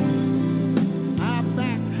 Our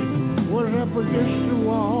back was up against the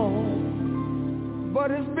wall, but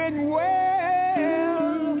it's been well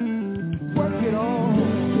worth it all.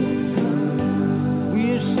 We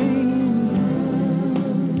have seen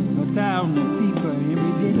 1,000 people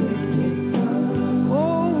every day.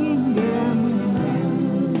 Oh, we gamble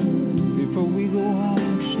before we go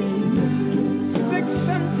home safe. 6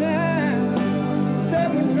 sometimes,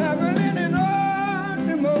 7 traveling in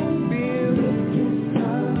automobile.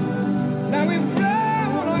 Now we fly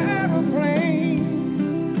on an aeroplane.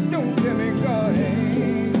 Don't tell me God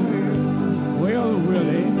ain't real. Well,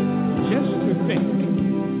 really, just to think,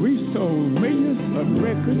 we sold millions of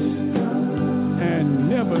records and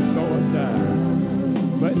never saw a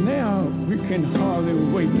dime. But now we can hardly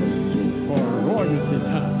wait for a royalty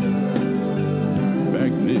time.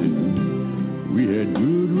 Back then, we had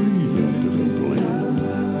good reason to complain.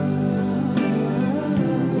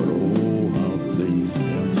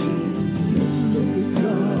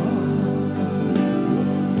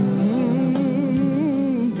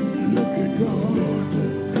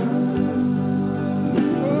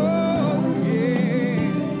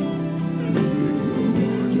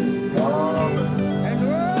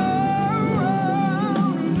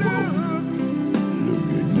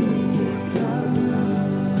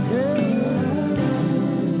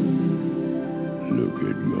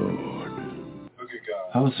 Good Lord. Look at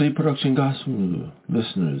God. Howard Say Production Gospel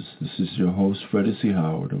listeners, this is your host, Freddie C.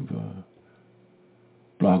 Howard of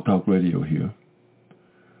Blog Talk Radio here,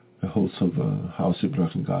 the host of Howard Say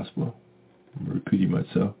Production Gospel. I'm repeating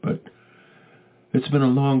myself, but it's been a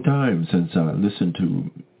long time since I listened to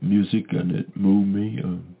music, and it moved me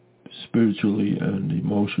spiritually and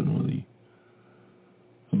emotionally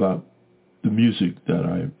about the music that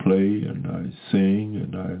I play and I sing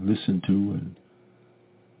and I listen to, and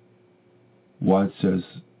watch as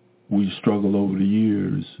we struggle over the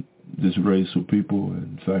years, this race of people,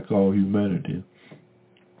 in fact all humanity,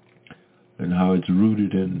 and how it's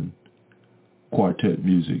rooted in quartet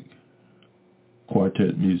music.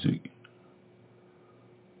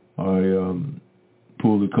 I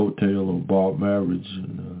pulled the coattail of Bob Marriage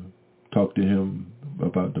and talked to him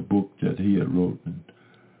about the book that he had wrote, and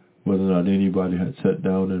whether or not anybody had sat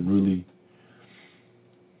down and really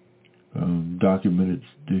documented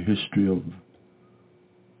the history of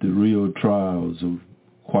the real trials of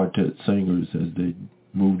quartet singers as they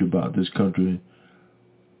moved about this country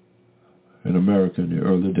in America in the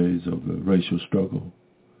early days of the racial struggle,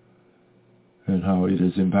 and how it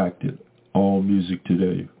has impacted all music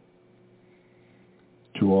today,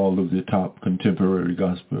 to all of the top contemporary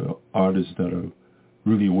gospel artists that are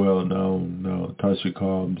really well known now, Tasha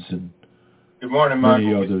Cobbs and Good morning, many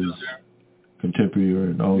Michael. others, contemporary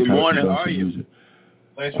and all Good types morning, of how gospel are you? music.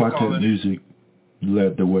 Thanks for Quartet calling music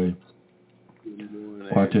led the way.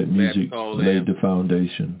 Quartet music laid the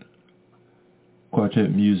foundation.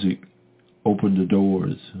 Quartet music opened the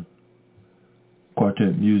doors.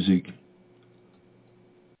 Quartet music.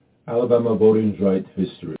 Alabama Voting Rights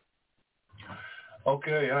History.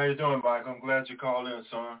 Okay, how you doing, Mike? I'm glad you called in,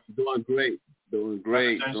 son. Doing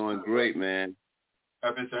great, man.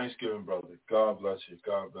 Happy Thanksgiving, brother. God bless you.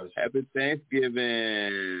 God bless you. Happy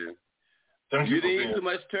Thanksgiving. Thank You you for didn't being. eat too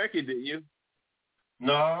much turkey, did you?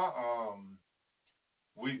 No,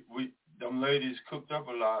 we them ladies cooked up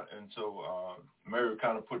a lot, and so Mary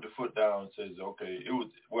kind of put the foot down and says, okay, it was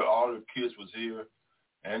all the kids was here,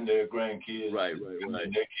 and their grandkids, Right. and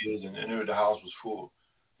their kids, and the house was full,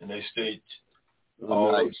 and they stayed.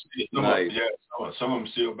 Nice. Some of them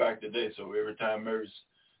still back today. So every time Mary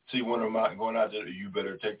see one of them out going out there, you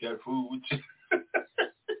better take that food with you.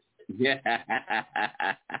 Yeah.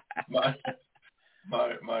 My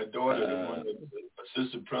daughter, the one the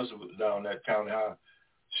assistant principal down that county high,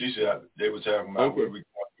 she said they was talking about where we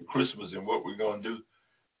going for Christmas and what we're gonna do.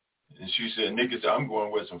 And she said, Nikki said, I'm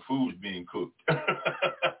going where some food's being cooked.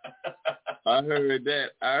 I heard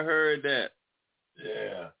that.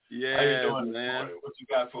 Yeah. Yeah, how you doing, man? What you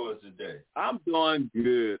got for us today? I'm doing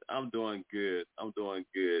good.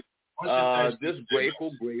 Just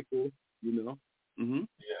grateful, you know. Mhm.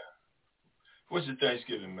 Yeah. What's your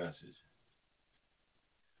Thanksgiving message?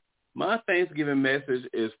 My Thanksgiving message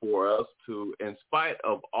is for us to, in spite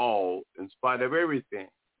of everything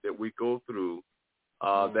that we go through,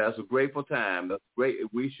 that's a grateful time. That's great.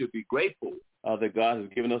 We should be grateful that God has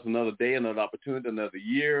given us another day, another opportunity, another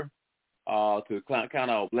year to count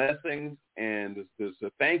our blessings and to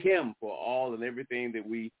thank Him for all and everything that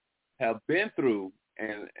we have been through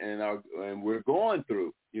and we're going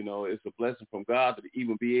through. You know, it's a blessing from God to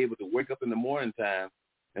even be able to wake up in the morning time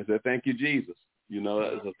and say, thank you, Jesus. You know,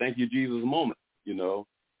 it's a thank you, Jesus moment, you know.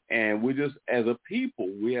 And we just, as a people,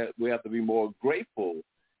 we have to be more grateful.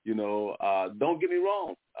 You know, don't get me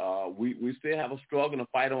wrong. We still have a struggle and a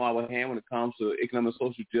fight on our hand when it comes to economic and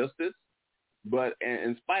social justice. But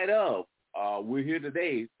in spite of, we're here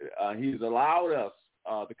today. He's allowed us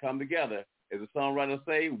to come together, as the songwriter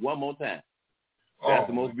say, one more time. That's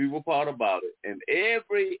the most beautiful part about it. And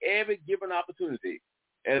every given opportunity,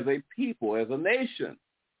 as a people, as a nation,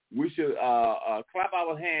 we should clap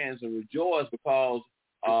our hands and rejoice because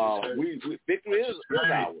victory is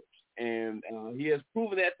ours. And he has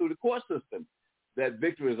proven that through the court system, that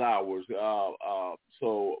victory is ours.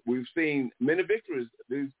 So we've seen many victories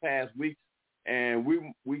these past weeks, and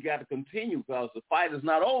we got to continue because the fight is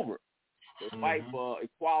not over. The fight for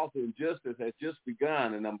equality and justice has just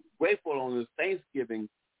begun, and I'm grateful on this Thanksgiving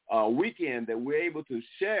weekend that we're able to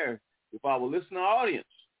share with our listener audience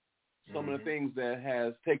some of the things that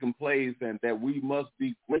has taken place and that we must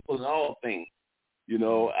be grateful in all things. You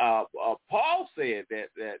know, Paul said that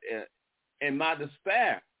in my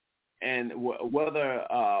despair, and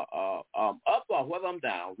whether I'm up or whether I'm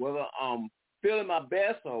down, whether I'm feeling my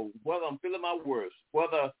best or whether I'm feeling my worst,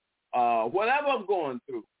 whether whatever I'm going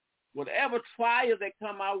through, whatever trials that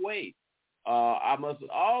come my way, I must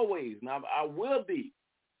always, now I will be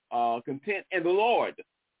content in the Lord.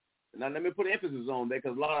 Now let me put emphasis on that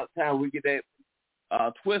because a lot of times we get that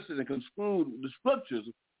twisted and construed the scriptures.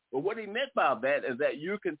 But what he meant by that is that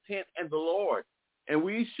you're content in the Lord. And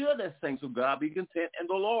we should, as saints of God, be content in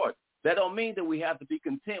the Lord. That don't mean that we have to be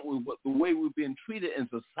content with the way we've been treated in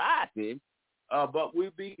society, but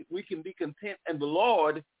we can be content in the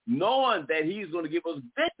Lord, knowing that he's going to give us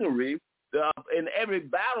victory in every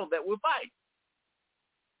battle that we fight.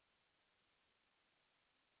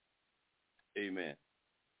 Amen.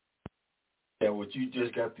 And what you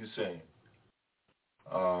just got through saying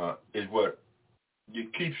is what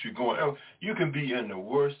it keeps you going. You can be in the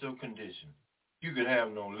worst of conditions. You can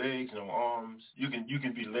have no legs, no arms. You can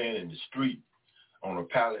be laying in the street on a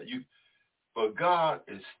pallet. But God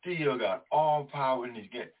is still got all power in his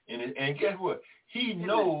hand. And guess what? He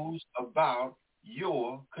knows about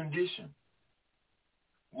your condition.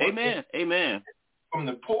 Amen. Amen. From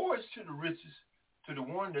the poorest to the richest, to the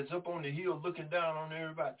one that's up on the hill looking down on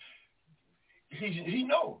everybody, he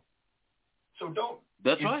knows. So don't.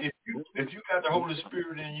 That's right. If you got the Holy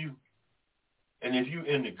Spirit in you, and if you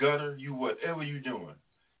in the gutter, you whatever you doing,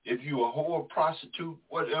 if you a whore, prostitute,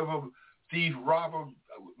 whatever, thief, robber,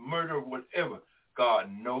 murder, whatever, God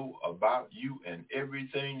know about you and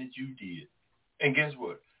everything that you did. And guess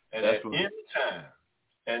what? And at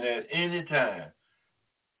any time,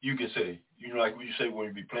 you can say, like when you say when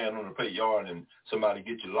you be playing on the play yard and somebody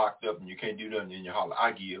get you locked up and you can't do nothing, and you holler,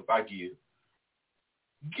 I give.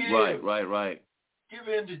 Give. Right. Give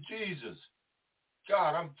in to Jesus.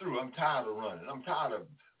 God, I'm through. I'm tired of running. I'm tired of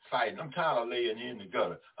fighting. I'm tired of laying in the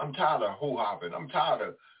gutter. I'm tired of hoe-hopping. I'm tired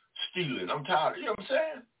of stealing. I'm tired of, you know what I'm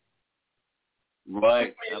saying?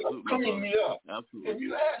 Right. Clean me up. Absolutely. And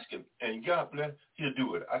you ask him, and God bless, he'll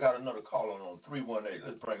do it. I got another caller on 318.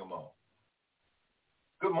 Let's bring him on.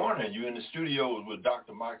 Good morning. You're in the studios with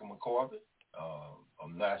Dr. Michael McCorvey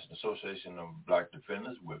of National Association of Black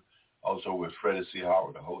Defenders, also with Freddie C.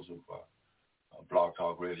 Howard, the host of Blog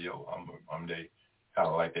Talk Radio. I'm kind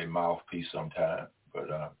of like their mouthpiece sometime, but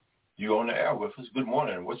you on the air with us. Good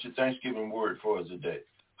morning. What's your Thanksgiving word for us today?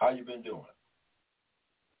 How you been doing?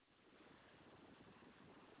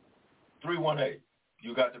 318.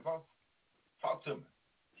 You got the phone? Talk to me.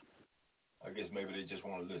 I guess maybe they just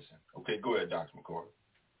want to listen. Okay, go ahead, Dr. McCoy.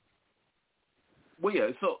 Well,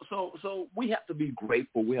 yeah. So we have to be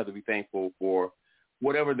grateful. We have to be thankful for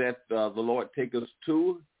whatever that the Lord take us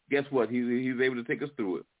to. Guess what? He's able to take us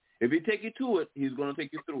through it. If he take you to it, he's going to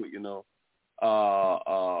take you through it.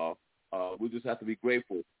 We just have to be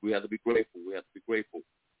grateful. We have to be grateful.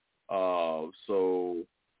 So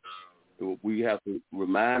we have to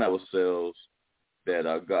remind ourselves that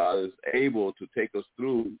God is able to take us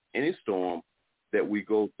through any storm that we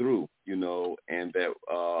go through, and that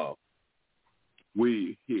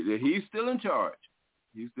he's still in charge.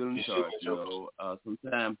 He's still in charge.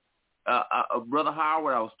 Sometimes, Brother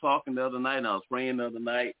Howard, I was talking the other night, and I was praying the other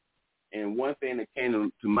night, and one thing that came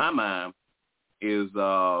to my mind is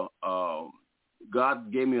God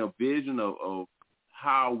gave me a vision of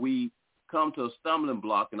how we come to a stumbling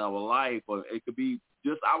block in our life, or it could be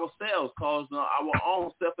just ourselves causing our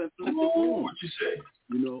own self-inflicted wounds. What you say?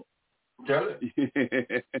 Tell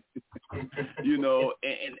it.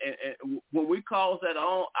 And when we cause that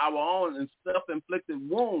our own self-inflicted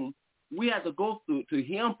wound, we have to go to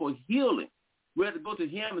him for healing. We have to go to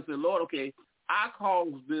him and say, Lord, okay, I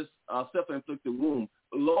caused this self-inflicted wound.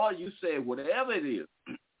 Lord, you said whatever it is,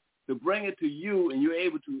 to bring it to you, and you're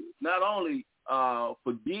able to not only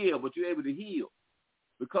forgive, but you're able to heal,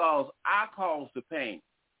 because I caused the pain.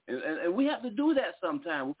 And we have to do that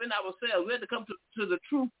sometime within ourselves. We have to come to the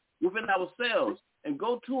truth within ourselves and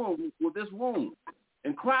go to him with this wound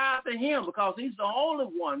and cry out to him, because he's the only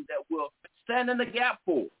one that will stand in the gap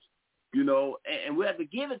for us, and we have to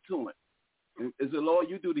give it to him. And say, Lord,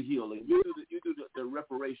 you do the healing. You do the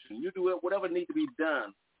reparation. You do it, whatever needs to be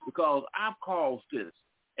done, because I've caused this.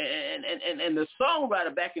 And the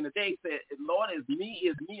songwriter back in the day said, Lord, is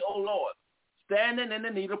me, oh Lord, standing in the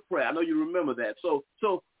need of prayer. I know you remember that.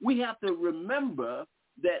 So we have to remember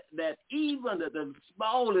that even the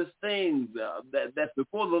smallest things that's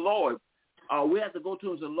before the Lord, we have to go to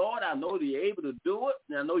him and say, Lord, I know you're able to do it,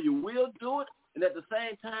 and I know you will do it, and at the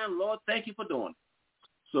same time, Lord, thank you for doing it.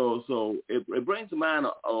 So it brings to mind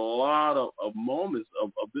a lot of moments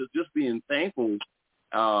of just being thankful.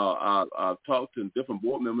 I've talked to different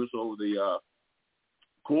board members over the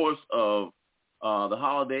course of the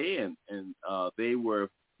holiday, and they were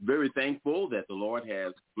very thankful that the Lord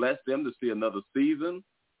has blessed them to see another season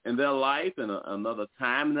in their life and another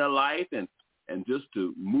time in their life, and just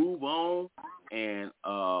to move on and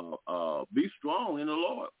be strong in the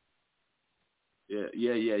Lord.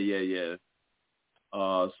 Yeah.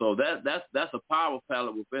 So that's a power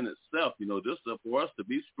palette within itself, just for us to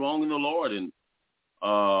be strong in the Lord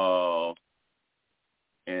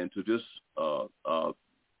and to just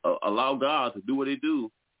allow God to do what He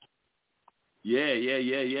do.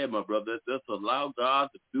 Yeah, my brother. Just allow God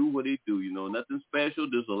to do what He do. Nothing special.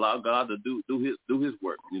 Just allow God to do His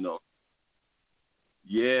work.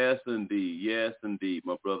 Yes, indeed,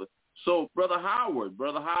 my brother. So, Brother Howard, we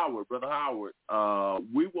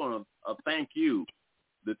want to thank you,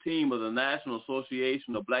 the team of the National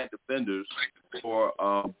Association of Black Defenders, for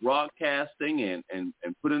broadcasting and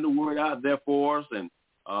putting the word out there for us, and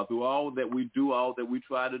through all that we do, all that we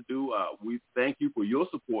try to do. We thank you for your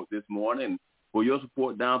support this morning, for your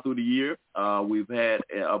support down through the year. We've had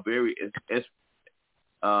a very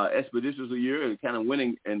expeditious year and kind of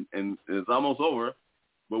winning, and it's almost over.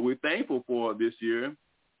 But we're thankful for this year.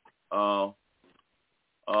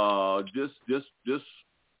 Just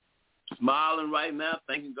smiling right now,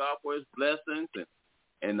 thanking God for His blessings,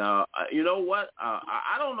 and you know what?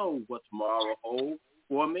 I don't know what tomorrow holds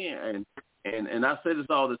for me, and I say this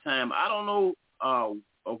all the time. I don't know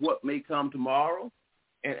of what may come tomorrow,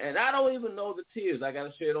 and I don't even know the tears I got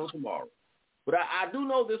to shed on tomorrow. But I do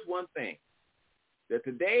know this one thing: that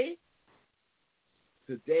today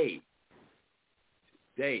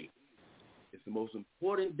is the most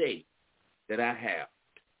important day that I have,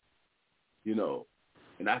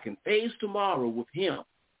 and I can face tomorrow with Him.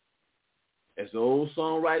 As the old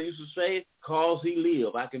songwriter used to say, "'Cause He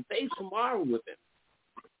live." I can face tomorrow with Him.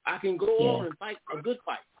 I can go on and fight a good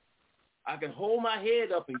fight. I can hold my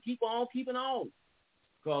head up and keep on keeping on,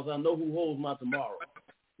 because I know who holds my tomorrow.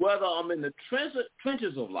 Whether I'm in the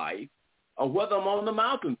trenches of life or whether I'm on the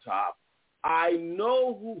mountaintop, I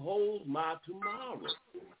know who holds my tomorrow.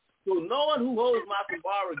 So knowing who holds my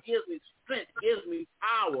tomorrow gives me strength, gives me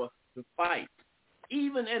power to fight.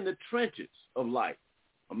 Even in the trenches of life,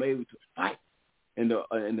 I'm able to fight and to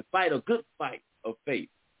fight a good fight of faith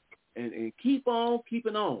and keep on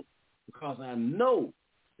keeping on, because I know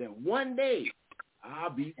that one day I'll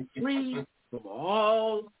be free from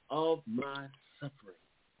all of my suffering,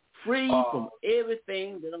 free from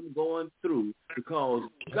everything that I'm going through, because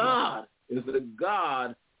God is the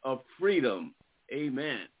God of freedom.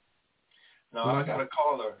 Amen. Now, I got a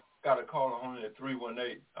caller on at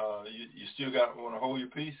 318. You still want to hold your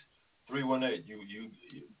peace? 318.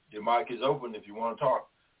 Your mic is open if you want to talk.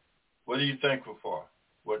 What are you thankful for?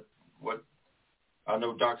 What? I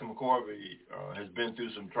know Dr. McCorvey has been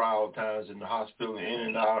through some trial times in the hospital, in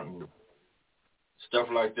and out, and stuff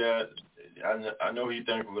like that. I know he's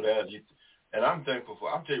thankful for that. And I'm thankful for.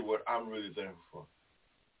 I'll tell you what I'm really thankful for.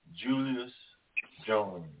 Julius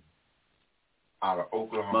Jones out of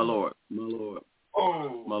Oklahoma. My Lord.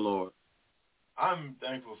 Oh, my Lord. I'm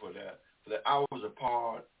thankful for that. That I was a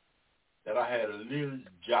part. That I had a little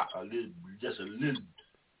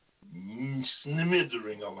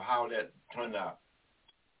snimmering of how that turned out.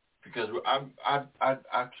 Because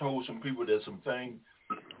I told some people there's some things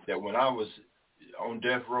that when I was on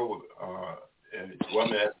death row, as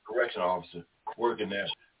a correction officer working there,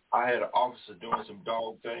 I had an officer doing some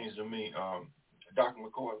dog things to me, Dr.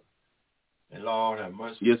 McCoy. And Lord have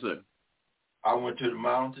mercy. Yes, sir. I went to the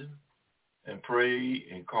mountain and prayed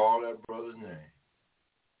and called that brother's name.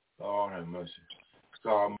 Lord have mercy.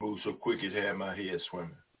 God moved so quick it had my head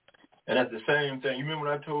swimming. And at the same thing, you remember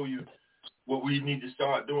when I told you what we need to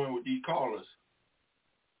start doing with these callers?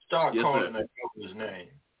 Start calling that brother's name.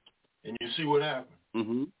 And you see what happened.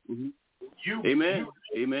 Amen.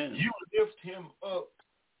 Amen. You lift him up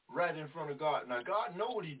right in front of God. Now, God know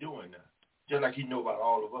what he's doing now, just like he know about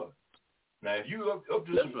all of us. Now, if you up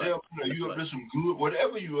to some devil, you up to some good,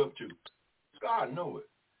 whatever you up to, God know it.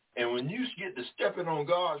 And when you get to stepping on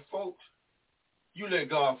God's folks, you let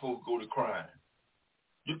God folks go to crying.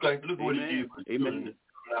 Look what he did for the children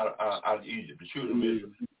out of Egypt, the children of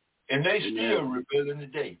Israel. And they still rebelling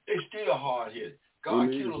today. They still hard-headed. God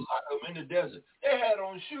killed a lot of them in the desert. They had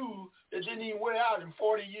on shoes that didn't even wear out in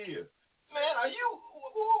 40 years. Man, are you...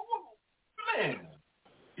 Man.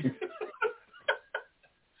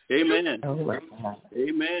 Amen.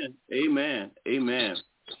 Amen. Amen. Amen.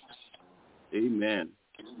 Amen.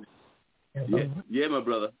 Yeah, my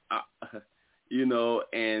brother.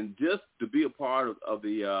 And just to be a part of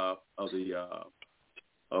the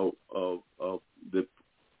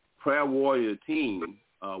prayer warrior team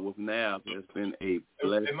with NAB has been a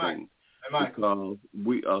blessing. Because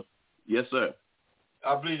we are. Yes, sir.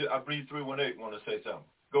 I believe 318 want to say something.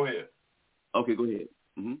 Go ahead. Okay, go ahead.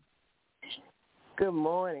 Mm-hmm. Good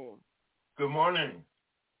morning. Good morning.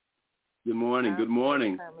 Good morning. Good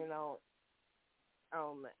morning. Coming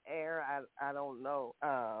on the air, I don't know.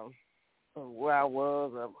 where I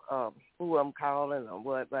was, who I'm calling or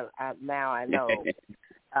what, but now I know.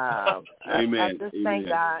 Amen. I just thank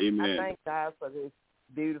God. Amen. I thank God for this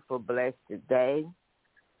beautiful, blessed day.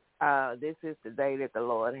 This is the day that the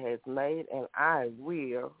Lord has made, and I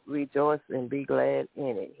will rejoice and be glad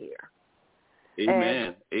in it here.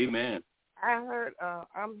 Amen. And Amen. I heard,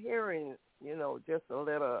 I'm hearing, just a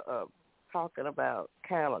little talking about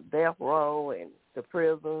kind of death row and the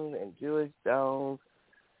prison and Jewish Jones.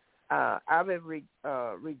 I've been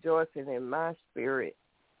rejoicing in my spirit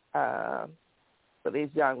for this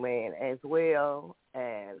young man as well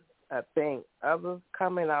as I think others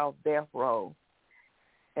coming off death row.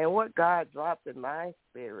 And what God dropped in my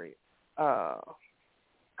spirit a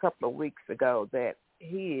couple of weeks ago, that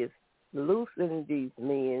he is loosening these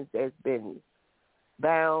men that's been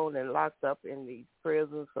bound and locked up in these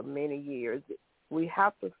prisons for many years. We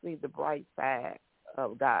have to see the bright side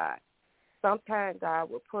of God. Sometimes God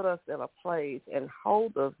will put us in a place and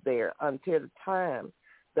hold us there until the time,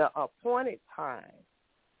 the appointed time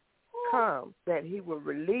comes, that he will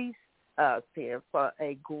release us here for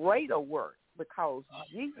a greater work, because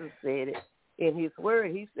Jesus said it in his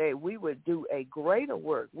word. He said we would do a greater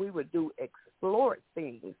work. We would do exploit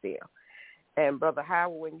things there. And Brother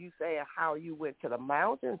Howard, when you say how you went to the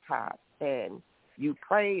mountaintop and you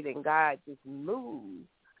prayed and God just moved,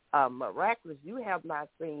 miraculous, you have not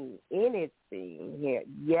seen anything here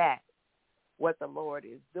yet what the Lord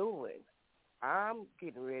is doing. I'm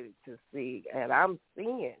getting ready to see, and I'm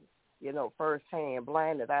seeing, firsthand,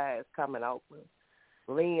 blinded eyes coming open.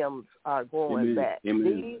 Limbs are going back.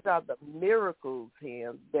 Amen. These are the miracles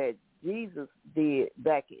here that Jesus did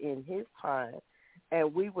back in his time,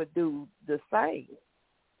 and we would do the same.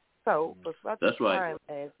 So for such a time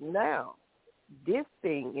as now, this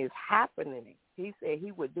thing is happening. He said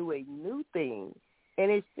he would do a new thing,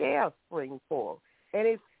 and it shall spring forth, and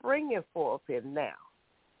it's springing forth here now.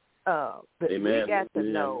 But we got to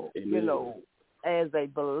know, as a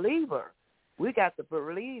believer, we got to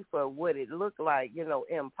believe for what it looked like,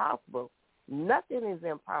 impossible. Nothing is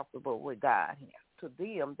impossible with God here. To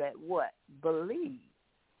them that what? Believe.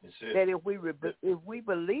 That if we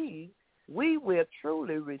believe, we will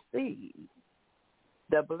truly receive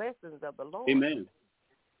the blessings of the Lord. Amen.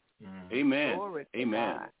 Mm-hmm. Amen. Glory to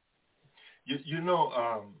Amen.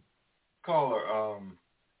 God. Caller,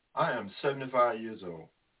 I am 75 years old,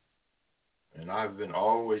 and I've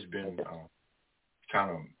always been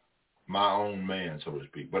kind of my own man, so to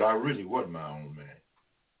speak. But I really wasn't my own man.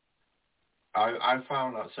 I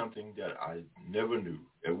found out something that I never knew.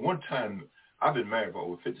 At one time, I've been married for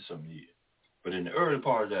over 50-something years, but in the early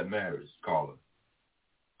part of that marriage, caller,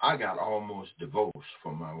 I got almost divorced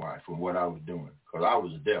from my wife from what I was doing, because I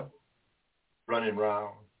was a devil, running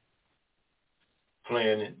around,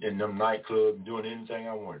 playing in them nightclubs, doing anything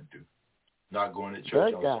I wanted to do, not going to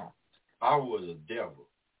church. I was a devil.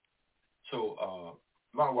 So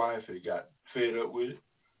my wife had got fed up with it,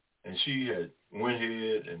 and she had went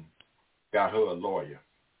ahead and got her a lawyer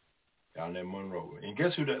down there in Monroe. And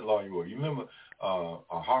guess who that lawyer was? You remember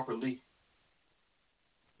Harper Lee?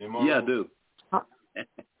 Yeah, I do.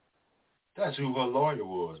 That's who her lawyer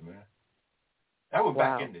was, man. That was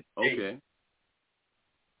back in the day. Okay.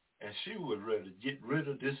 And she was ready to get rid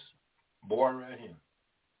of this boy right here.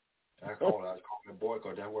 I called him boy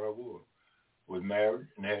because that's what I was. Was married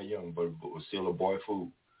and had young, but was still a boy fool.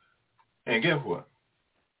 And guess what?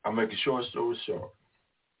 I'll make a short story short.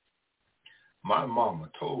 My mama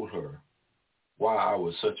told her why I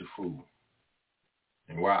was such a fool.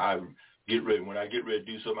 And why I get ready. When I get ready to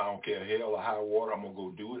do something, I don't care hell or high water, I'm going to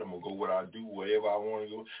go do it. I'm going to go what I do, wherever I want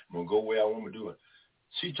to go. I'm going to go where I want to do it.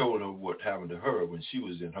 She told her what happened to her when she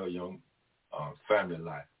was in her young family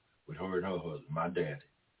life with her and her husband, my daddy.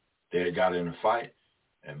 They had got in a fight,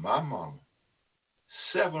 and my mama,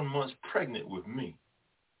 7 months pregnant with me,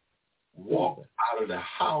 walked out of the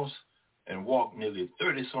house and walked nearly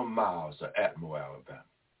 30-some miles to Atmore, Alabama,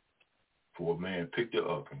 for a man picked her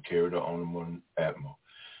up and carried her on Atmore.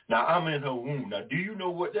 Now, I'm in her womb. Now, do you know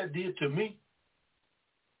what that did to me?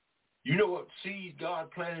 You know what seed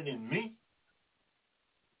God planted in me?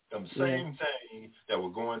 Them same things that were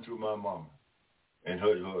going through my mama and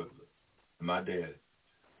her husband and my dad.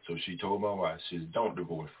 So she told my wife, she said, don't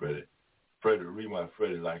divorce Freddie. Freddie, the reason why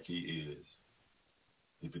Freddie like he is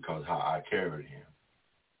because how I carried him.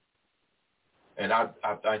 And I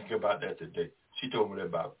think about that today. She told me that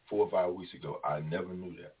about 4 or 5 weeks ago. I never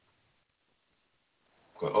knew that.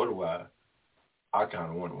 Because otherwise, I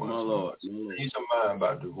kind of wonder why he's a mind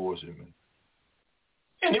about divorcing me.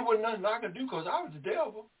 And it wasn't nothing I could do because I was the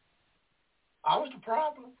devil. I was the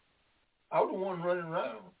problem. I was the one running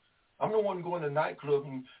around. I'm the one going to the nightclub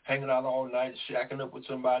and hanging out all night, shacking up with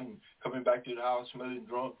somebody and coming back to the house smelling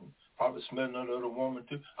drunk and probably smelling another woman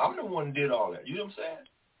too. I'm the one who did all that. You know what I'm saying?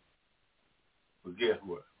 But guess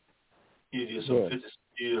what? Here it is, some 50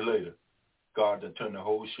 years later, God done turned the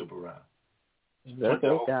whole ship around. Look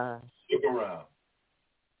at God. Ship around.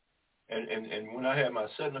 And when I had my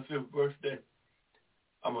 75th birthday,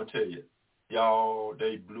 I'm going to tell you, y'all,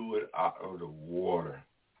 they blew it out of the water.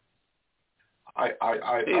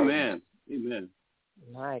 Amen. Amen.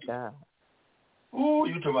 My God. Oh,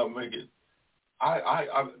 you talking about make it.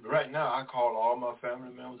 I right now, I call all my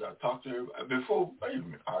family members. I talk to everybody. Before, wait a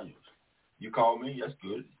minute, you call me, that's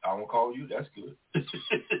good. I won't call you, that's good.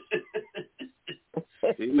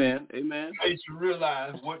 Amen. Amen. Makes you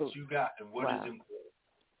realize what you got and what is important.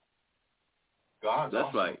 God's That's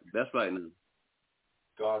awesome. right. That's right now.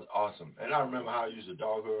 God's awesome. And I remember how I used to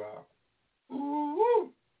dog her out.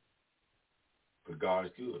 Ooh. But God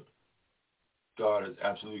is good. God is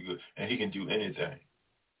absolutely good. And he can do anything.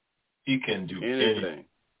 He can do anything.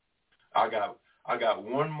 I got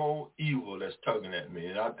one more evil that's tugging at me.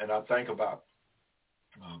 And I think about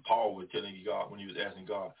Paul was telling God when he was asking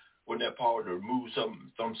God, wasn't that Paul to remove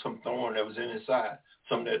some thorn that was in his side?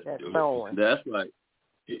 That thorn. That's right.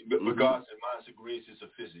 But God said, mine's the grace is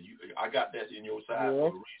sufficient. I got that in your side for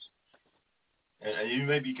a reason. And you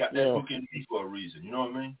maybe got that hook in me for a reason. You know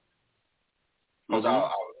what I mean?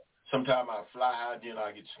 Because sometimes I fly high, then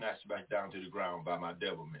I get snatched back down to the ground by my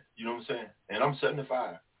devilment. You know what I'm saying? And I'm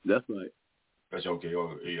 75. That's right. That's okay.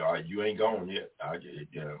 Oh, you ain't gone yet. I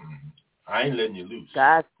ain't letting you loose.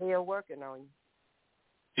 God's still working on you.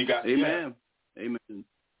 He got Amen. Amen.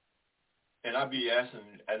 And I be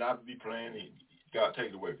asking, and I be praying. God, take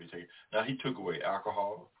it away. Now, he took away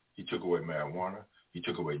alcohol. He took away marijuana. He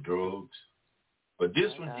took away drugs. But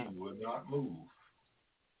this one, he would not move.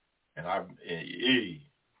 And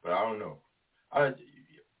but I don't know. I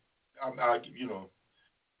you know,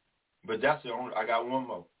 but that's the only, I got one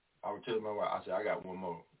more. I would tell my wife, I said, I got one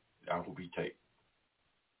more. I hope he take.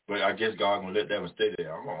 But I guess God going to let that one stay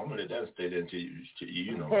there. I'm going to let that one stay there until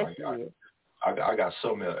you know, I got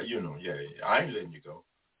some, you know, I ain't letting you go.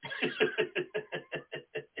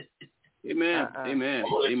 Amen. Amen.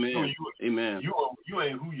 Amen. Amen. You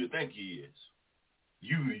ain't who you think he is.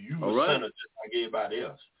 You all a right. sinner just like everybody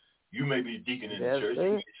else. You may be deacon in the church, you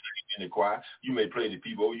may sing in the choir, you may play the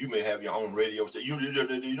people, you may have your own radio station. You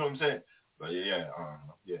know what I'm saying? But okay.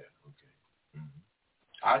 Mm-hmm.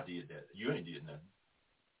 I did that. You ain't did nothing.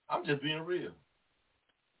 I'm just being real.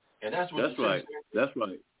 And that's what. That's right. That's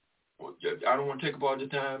right. I don't want to take up all the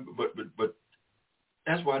time, but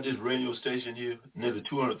that's why this radio station here, nearly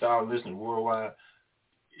 200,000 listeners worldwide,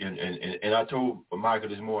 and I told Michael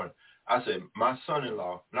this morning, I said, my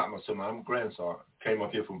son-in-law, not my son, my grandson, came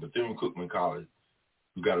up here from Bethune-Cookman College,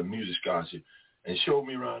 who got a music scholarship, and showed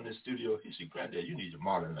me around this studio. He said, Granddad, you need to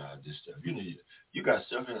modernize this stuff. You got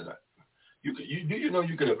stuff in it. You could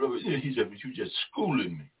have, he said, but you just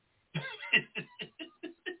schooling me.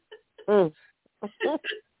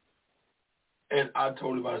 And I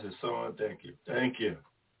told him, I said, son, thank you.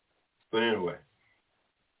 But anyway,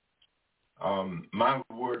 my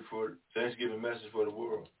word for Thanksgiving message for the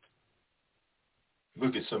world,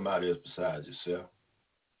 look at somebody else besides yourself.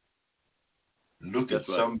 Look at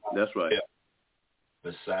somebody else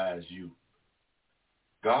besides you.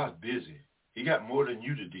 God's busy. He got more than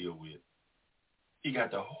you to deal with. He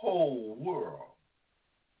got the whole world.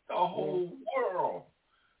 The whole world.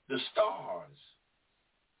 The stars.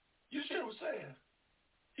 You see what I'm saying?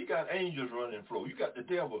 He got angels running flow. You got the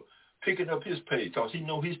devil picking up his pace because he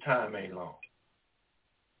know his time ain't long.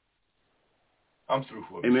 I'm through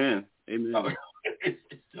for it. Amen. Amen.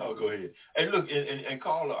 Y'all go ahead. Hey, look, and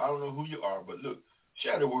caller, I don't know who you are, but look,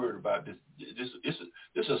 share the word about this. This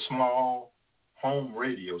is a small home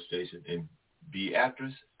radio station in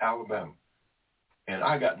Beatrice, Alabama. And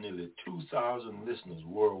I got nearly 2,000 listeners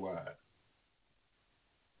worldwide.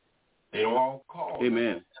 They don't all call.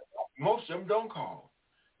 Amen. Most of them don't call.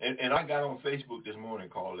 And I got on Facebook this morning,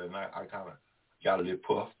 called, and I kind of got a little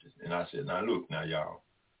puffed. And I said, now, look, now, y'all.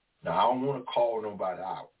 Now, I don't want to call nobody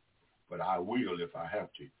out, but I will if I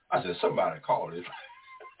have to. I said, somebody call it.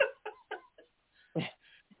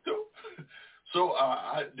 So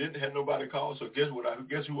I didn't have nobody call, so guess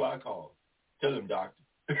who I called? Tell him, doctor.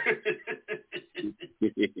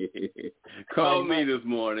 Called me this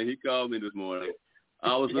morning. He called me this morning.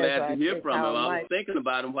 I was glad to hear from him. I was thinking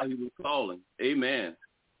about him while he was calling. Amen.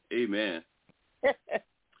 Amen.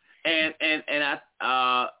 and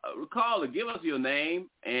I recall to give us your name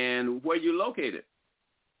and where you're located.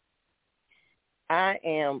 I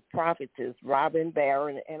am Prophetess Robin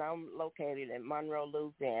Barron, and I'm located in Monroe,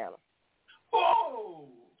 Louisiana. Whoa!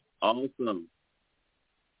 Awesome.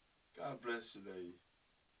 God bless you, lady.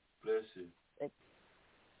 Bless you.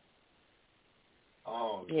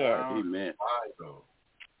 Oh, Yeah. down Amen. Ohio,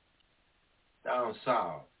 down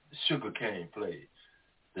south, the sugar cane played,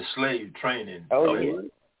 the slave training played. Yeah.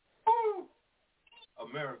 Woo!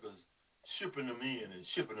 America's shipping them in and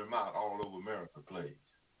shipping them out all over America played.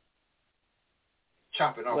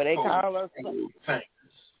 Chopping off What they call us. fingers.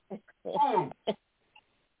 Boom!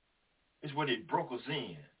 It's where they broke us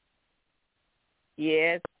in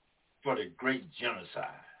Yes. for the great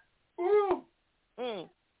genocide. Woo! Mm.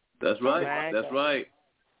 That's right. Right. That's right.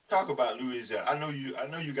 Talk about Louisiana. I know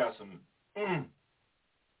you got some.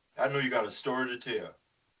 I know you got a story to tell.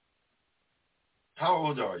 How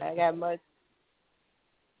old are you? I got much.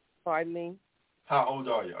 Pardon me? How old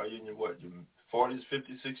are you? Are you in your what? Your 40s,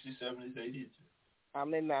 50s, 60s, 70s, 80s?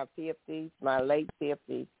 I'm in my 50s, my late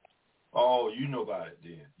 50s. Oh, you know about it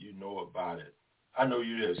then. You know about it. I know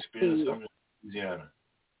you have experienced something in Louisiana.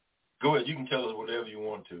 Go ahead. You can tell us whatever you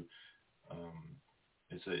want to.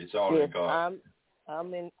 It's all in God.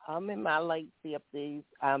 I'm in my late 50s.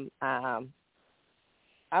 I'm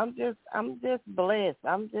just blessed.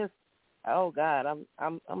 Oh God,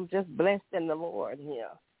 I'm just blessed in the Lord here.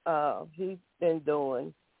 He's been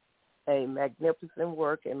doing a magnificent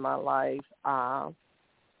work in my life. I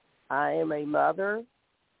am a mother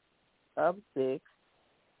of 6.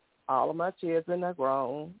 All of my children are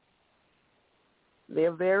grown.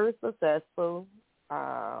 They're very successful.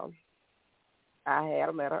 I had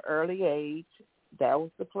them at an early age. That was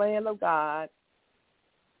the plan of God.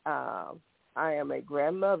 I am a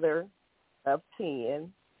grandmother of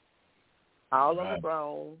 10. All of them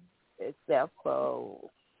grown, except for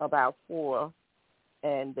about 4.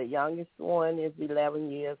 And the youngest one is 11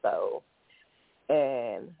 years old.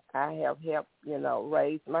 And I have helped,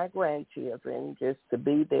 raise my grandchildren just to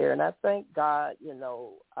be there. And I thank God,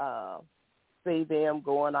 see them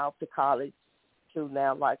going off to college too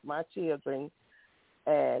now, like my children.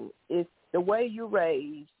 And it's the way you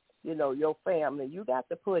raise, your family, you got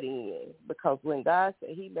to put in. Because when God said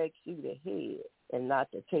he makes you the head and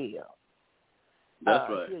not the tail. That's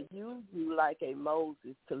right. He'll use you like a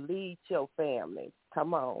Moses to lead your family.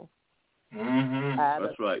 Come on. Mm-hmm.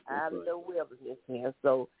 That's right. Out of the wilderness. And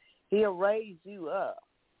so he'll raise you up,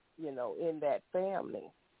 in that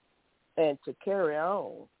family and to carry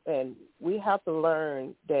on. And we have to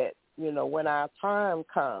learn that, when our time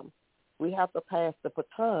comes, we have to pass the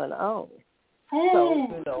baton on.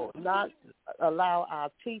 So, not allow our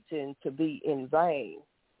teaching to be in vain.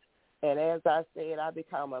 And as I said, I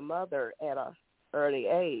become a mother at an early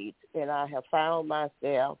age, and I have found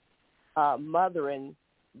myself mothering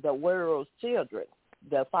the world's children,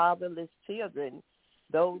 the fatherless children.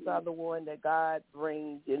 Those are the ones that God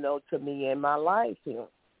brings, to me in my life here,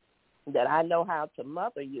 that I know how to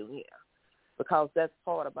mother you here, because that's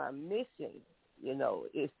part of my mission,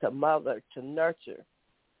 is to mother, to nurture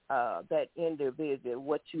that individual,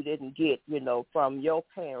 what you didn't get, from your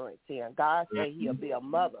parents here. And God said he'll be a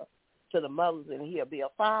mother to the mothers, and he'll be a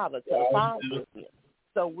father to the fathers here.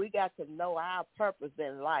 So we got to know our purpose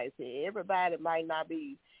in life. Everybody might not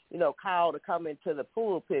be, called to come into the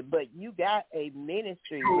pulpit, but you got a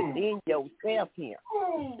ministry within yourself here.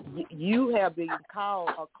 You have been called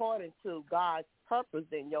according to God's purpose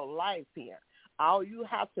in your life here. All you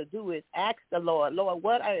have to do is ask the Lord,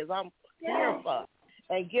 what is I'm here for?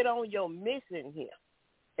 And get on your mission here.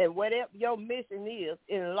 And whatever your mission is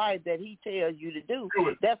in life that he tells you to do,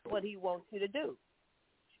 that's what he wants you to do.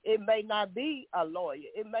 It may not be a lawyer.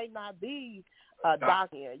 It may not be a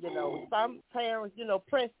doctor. Some parents,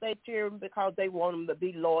 press their children because they want them to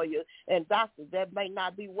be lawyers and doctors. That may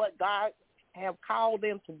not be what God have called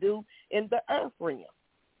them to do in the earth realm.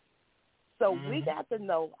 So we got to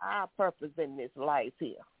know our purpose in this life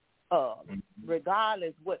here,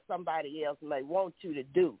 regardless what somebody else may want you to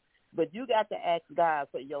do. But you got to ask God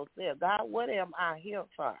for yourself. God, what am I here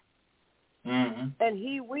for? Mm-hmm. And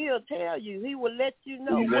he will tell you. He will let you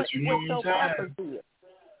know what your purpose is.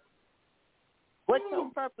 What your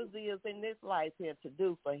purpose is in this life here to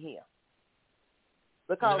do for him.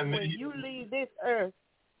 Because when you leave this earth,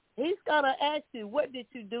 he's going to ask you, what did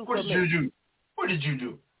you do for me? What did you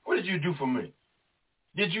do? What did you do for me?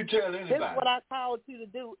 Did you tell anybody? This is what I called you to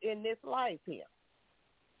do in this life here.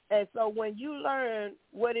 And so when you learn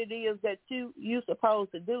what it is that you're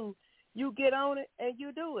supposed to do, you get on it and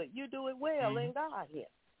you do it. You do it well in God here.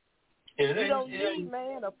 You don't need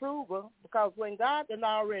man approval, because when God done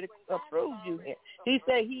already approved you here, he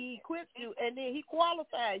said he equipped you, and then he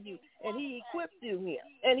qualified you, and he equipped you here.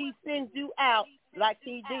 And he sends you out like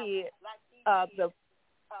he did the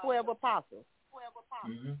 12 apostles.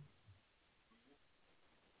 Mm-hmm.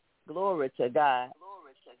 Glory to God.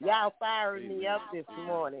 Y'all firing me up this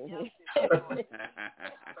morning.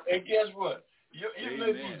 And guess what? It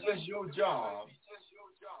may be just your job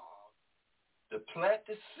to plant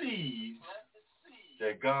the seeds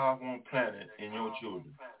that God wants planted in your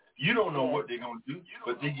children. You don't know what they're going to do,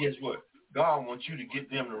 but then guess what? God wants you to get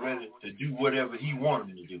them ready to do whatever he wants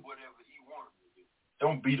them to do.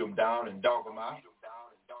 Don't beat them down and dog them out.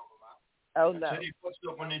 Oh, no. Tell they fucked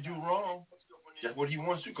up when they do wrong. That's what he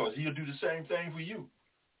wants to, because he'll do the same thing for you.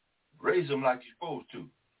 Raise them like you're supposed to.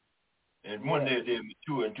 And one day they'll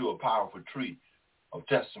mature into a powerful tree of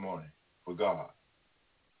testimony for God.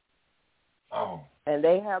 Oh. And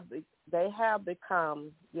they have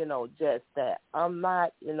become, just that. I'm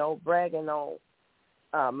not, bragging on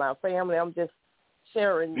my family. I'm just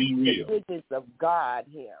sharing the goodness of God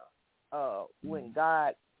here. When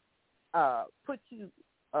God puts you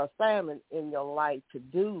assignment in your life to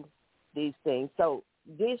do these things. So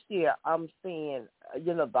this year I'm seeing,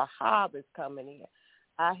 the harvest coming in.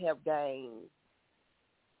 I have gained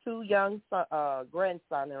 2 young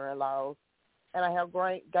grandson-in-laws, and I have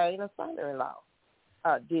gained a son-in-law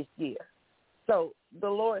this year. So the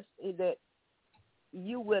Lord said that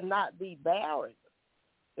you will not be barren,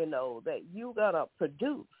 that you're going to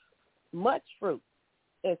produce much fruit.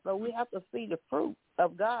 And so we have to see the fruit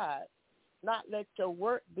of God, not let your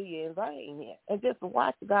work be in vain here. And just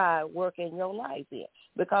watch God work in your life here,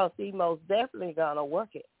 because he most definitely going to work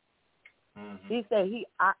it. Mm-hmm. He said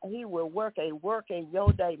he will work a work in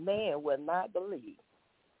your day man will not believe.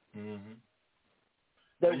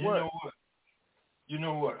 Mm-hmm. Work. You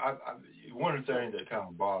know what? I one of the things that kind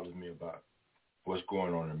of bothers me about what's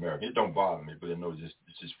going on in America, it don't bother me, but I know it's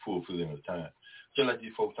just fulfilling of time. Just like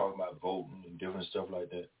these folks talking about voting and different stuff like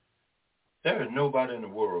that. There is nobody in the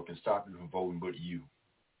world can stop you from voting but you.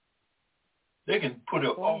 They can put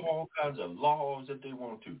up all kinds of laws that they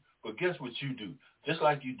want to. But guess what you do? Just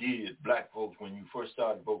like you did, black folks, when you first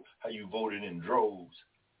started voting, how you voted in droves.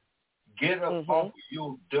 Get up off of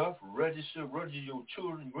your duff, register your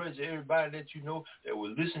children, register everybody that you know that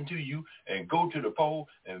will listen to you, and go to the poll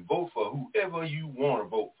and vote for whoever you want to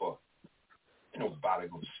vote for. Ain't nobody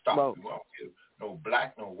going to stop you. I don't care. No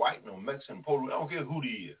black, no white, no Mexican, Puerto Rican. I don't care who they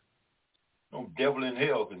is. No devil in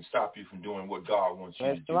hell can stop you from doing what God wants you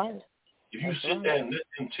to do. Right. If you sit there and let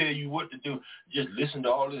them tell you what to do, just listen to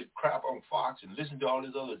all this crap on Fox and listen to all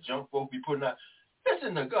this other junk folk be putting out.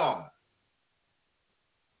 Listen to God.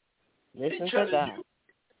 Listen to God.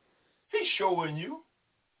 He's showing you.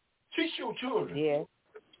 Teach your children. Yeah.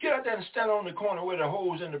 Get out there and stand on the corner where the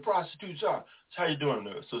hoes and the prostitutes are. How you doing,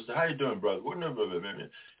 sister? How you doing, brother?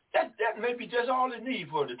 That may be just all they need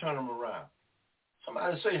for it to turn them around.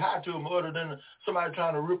 Somebody say hi to them other than somebody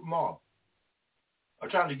trying to rip them off. Or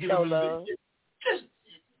trying to get them love.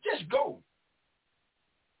 Just go.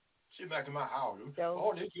 Sit back in my house.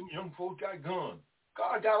 All these young folks got guns.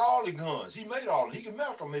 God got all the guns. He made all. He can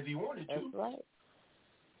melt them if he wanted to. That's right.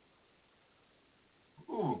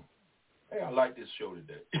 Ooh. Hey, I like this show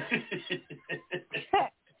today.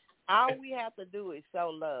 All we have to do is show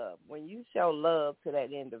love. When you show love to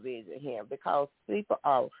that individual here, because people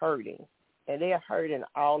are hurting, and they're hurting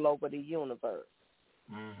all over the universe.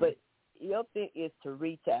 Mm-hmm. But your thing is to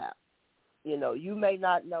reach out. You may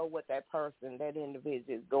not know what that individual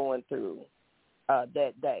is going through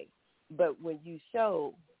that day. But when you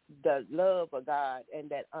show the love of God and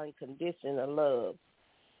that unconditional love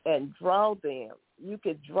and draw them, you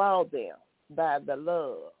could draw them by the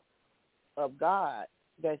love of God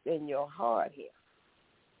that's in your heart here.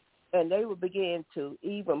 And they will begin to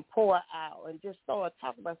even pour out and just start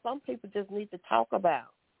talking about. Some people just need to talk about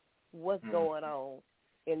what's going on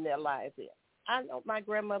in their lives here. I know my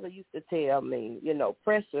grandmother used to tell me,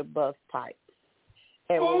 pressure bust pipes.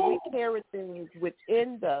 And when we carry things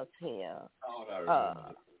within us here,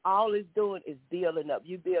 all it's doing is building up.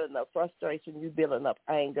 You building up frustration. You building up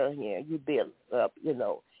anger here. You building up,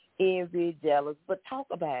 envy, jealous. But talk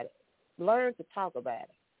about it. Learn to talk about it.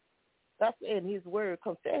 That's in his word.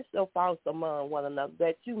 Confess your faults among one another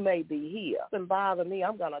that you may be healed. Doesn't bother me.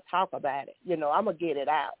 I'm going to talk about it. I'm going to get it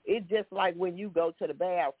out. It's just like when you go to the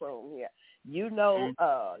bathroom here. You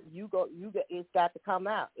go. It's got to come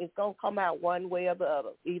out. It's going to come out one way or the other,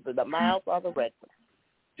 either the mouth or the rectum.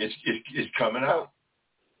 It's coming out.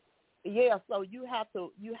 Yeah. So you have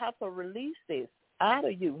to release this out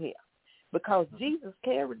of you here, because Jesus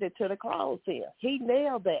carried it to the cross here. He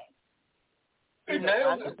nailed that. He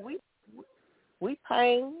nailed it. We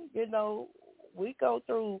pain. We go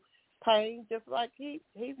through pain just like he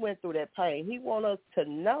went through that pain. He wants us to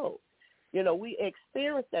know. We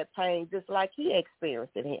experience that pain just like he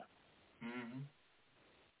experienced it here. Mm-hmm.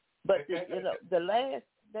 But the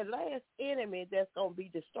the last enemy that's going to be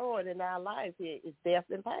destroyed in our lives here is death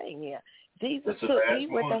and pain here. Jesus he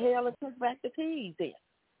went to hell and took back the keys there.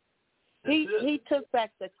 He took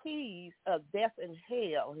back the keys of death and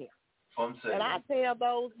hell here. And I tell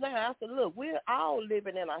those now, I said, look, we're all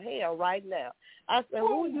living in a hell right now. I said,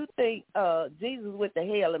 who you think Jesus went to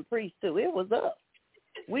hell and preached to? It was us.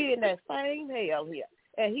 We're in that same hell here.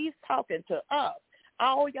 And he's talking to us.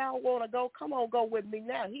 All y'all want to go, come on, go with me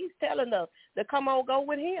now. He's telling us to come on, go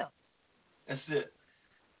with him. That's it.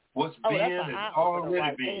 What's been is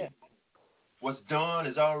already been. What's done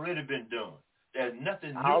has already been done. There's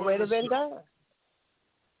nothing new. Already been done.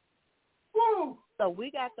 Woo! So we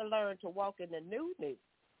got to learn to walk in the newness.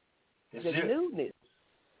 Newness.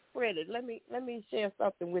 Freddie, let me share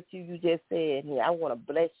something with you. You just said here. I want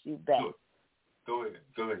to bless you back. Go ahead.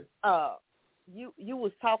 You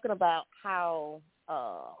was talking about how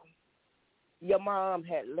your mom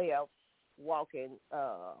had left walking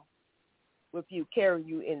with you, carrying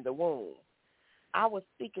you in the womb. I was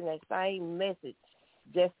speaking that same message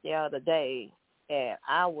just the other day, and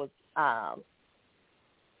I was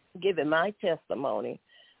giving my testimony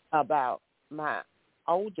about my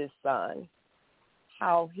oldest son,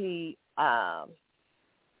 how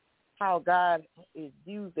God is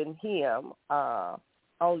using him on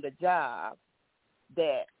the job,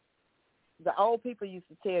 that the old people used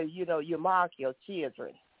to tell you, you mark your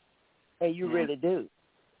children, and you really do.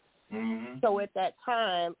 Mm-hmm. So at that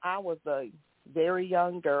time, I was a very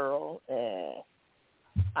young girl, and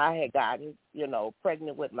I had gotten,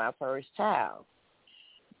 pregnant with my first child.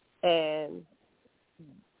 And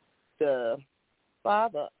the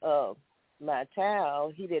father of my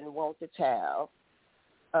child, he didn't want the child.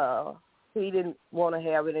 He didn't want to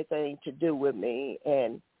have anything to do with me.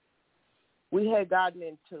 And we had gotten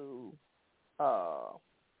into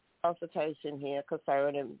consultation here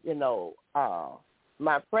concerning,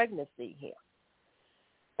 my pregnancy here.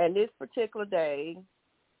 And this particular day,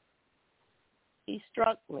 he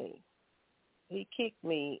struck me. He kicked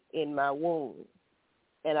me in my womb.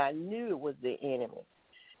 And I knew it was the enemy.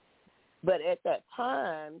 But at that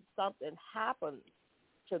time, something happened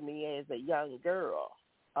to me as a young girl.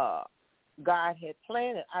 I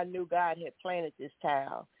knew God had planted this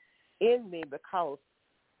child in me because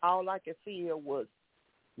all I could feel was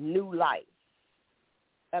new life.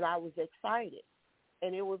 And I was excited.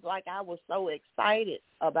 And it was like I was so excited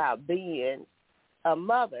about being a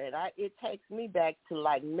mother. And it takes me back to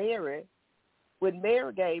like Mary, when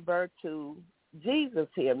Mary gave birth to Jesus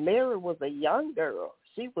here. Mary was a young girl.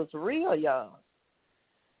 She was real young.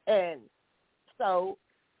 And so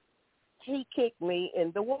he kicked me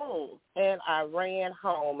in the womb, and I ran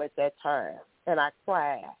home at that time, and I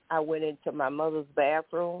cried. I went into my mother's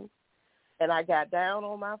bathroom, and I got down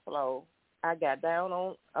on my floor. I got down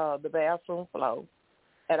on the bathroom floor,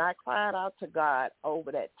 and I cried out to God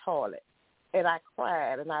over that toilet. And I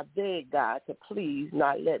cried, and I begged God to please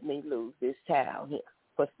not let me lose this child here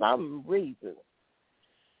for some reason.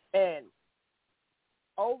 And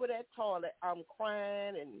over that toilet, I'm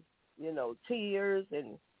crying and, tears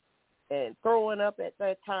and throwing up at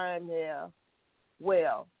that time here.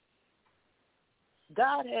 Well,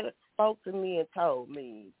 God had spoke to me and told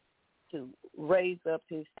me to raise up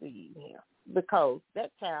his seed here because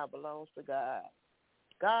that child belongs to God.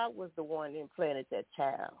 God was the one that implanted that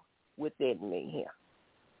child within me here.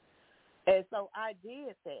 And so I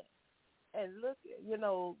did that. And look,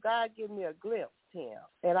 God gave me a glimpse here.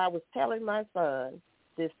 And I was telling my son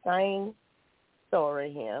this same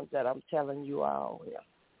story here that I'm telling you all here.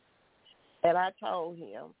 And I told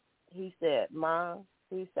him, he said, Mom,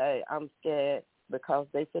 he said, I'm scared because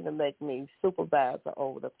they finna make me supervisor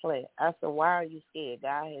over the plant. I said, why are you scared?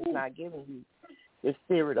 God has not given you the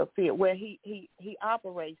spirit of fear. Well, he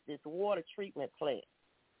operates this water treatment plant.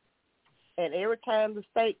 And every time the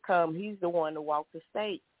state come, he's the one to walk the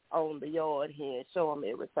state on the yard here and show them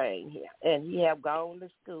everything here. And he have gone to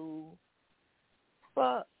school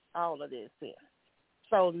for all of this here.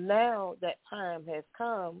 So now that time has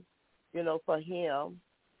come, for him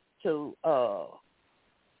to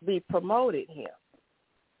be promoted here.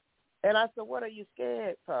 And I said, what are you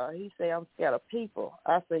scared for? He said, I'm scared of people.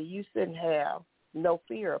 I said, you shouldn't have no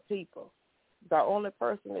fear of people. The only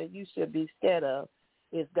person that you should be scared of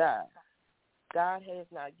is God. God has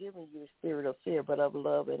not given you the spirit of fear, but of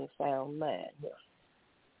love and a sound mind.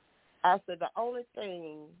 I said, the only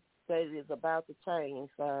thing that is about to change,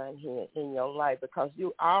 son, here in your life, because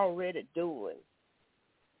you're already doing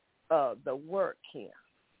the work here.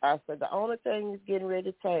 I said, the only thing that's getting ready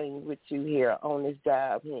to change with you here on this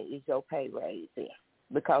job here is your pay raise here,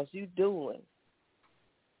 because you're doing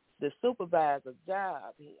the supervisor's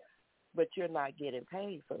job here. but you're not getting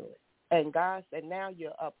paid for it. And God said, now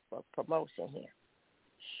you're up for promotion here.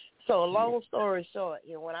 So a long story short,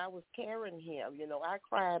 when I was carrying him, I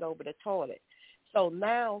cried over the toilet. So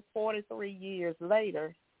now, 43 years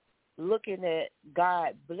later, looking at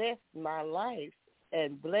God bless my life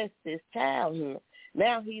and bless this child here,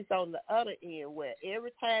 now he's on the other end where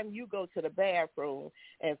every time you go to the bathroom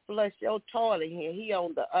and flush your toilet here, he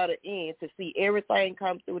on the other end to see everything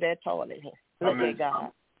come through that toilet here. Look at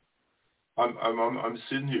God. I'm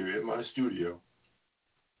sitting here in my studio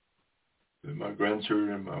with my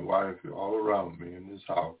grandchildren and my wife all around me in this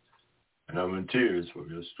house, and I'm in tears for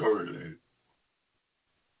your story, lady.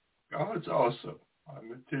 God's awesome.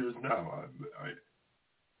 I'm in tears now.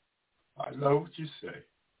 I love what you say,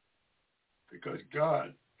 because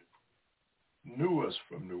God knew us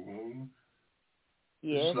from the womb.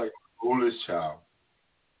 Yes. It's like the oldest child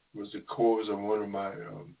was the cause of one of my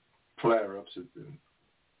flare-ups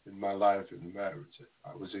in my life in marriage.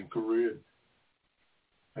 I was in Korea.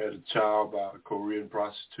 I had a child by a Korean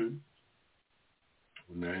prostitute.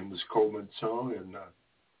 Her name was Coleman Chung, and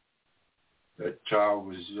that child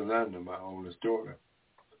was Yolanda, my oldest daughter.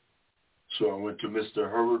 So I went to Mr.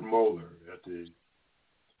 Herbert Moeller at the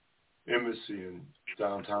embassy in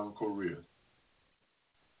downtown Korea.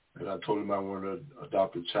 And I told him I wanted to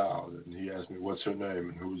adopt a child. And he asked me, what's her name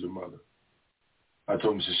and who's her mother? I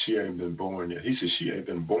told him, he said, she ain't been born yet. He said, she ain't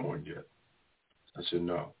been born yet. I said,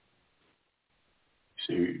 no.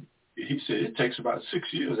 See, he said, it takes about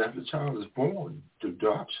 6 years after the child is born to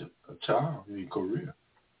adopt a child in Korea.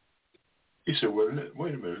 He said, well,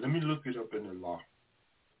 wait a minute. Let me look it up in the law.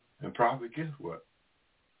 And probably guess what?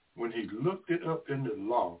 When he looked it up in the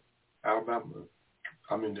law, Alabama,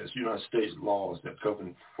 there's United States laws that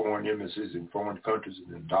govern foreign embassies in foreign countries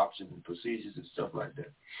and adoption and procedures and stuff like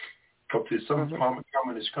that. Because some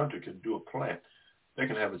communist country can do a plant. They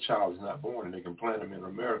can have a child who's not born, and they can plant them in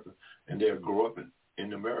America, and they'll grow up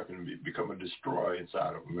in America and become a destroyer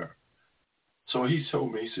inside of America. So he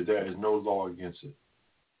told me, he said, there is no law against it.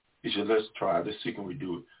 He said, let's try it. Let's see, can we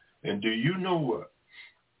do it? And do you know what?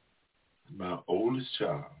 My oldest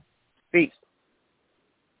child, Speak.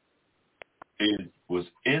 It was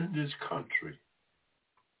in this country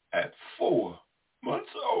at 4 months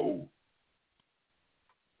old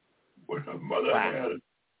when her mother had it.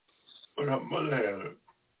 When her mother had it,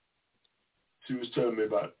 she was telling me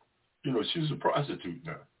about, she's a prostitute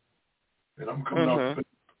now. And I'm coming off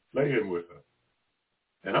playing with her.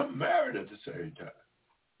 And I'm married at the same time.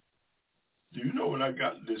 Do you know when I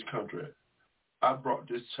got to this country, I brought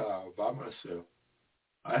this child by myself.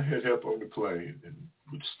 I had help on the plane and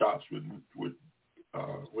with stops with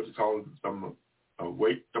what they call them,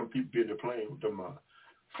 wait, them people in the plane with them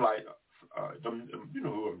flight, you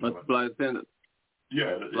know who I'm talking about. Flight attendant.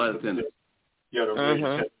 Yeah. Flight attendant. Yeah,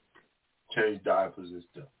 them change diapers and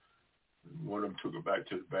stuff. And one of them took her back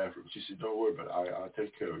to the bathroom. She said, don't worry about it. I'll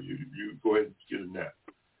take care of you. You go ahead and get a nap.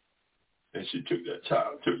 And she took that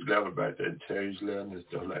child, took Lella back there and changed Lella and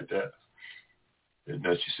stuff like that. And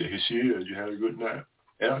then she said, here she is. You had a good nap.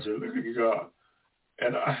 And I said, look at God.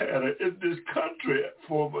 And I had her in this country at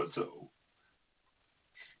 4 months old.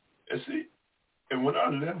 And see, and when I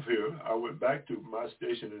left here, I went back to my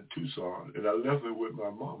station in Tucson, and I left her with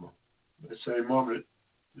my mama. The same mama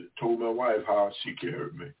that told my wife how she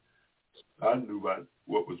carried me. I knew about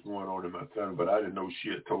what was going on in my family, but I didn't know she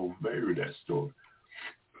had told Mary that story.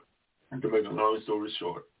 And to make a long story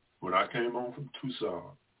short, when I came home from Tucson,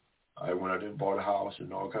 when I didn't buy a house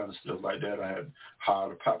and all kind of stuff like that, I had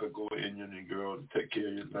hired a Papago Indian and girl to take care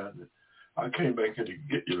of Yolanda. I came back here to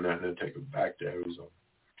get Yolanda and take her back to Arizona.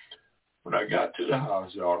 When I got to the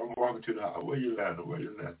house, y'all, I'm walking to the house. Where Yolanda? Where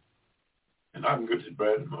Yolanda? And I can go to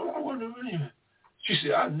Brad. Mom, I wonder where you at. She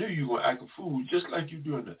said, I knew you were going to act a fool just like you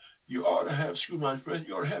doing that. You ought to have, excuse my friend,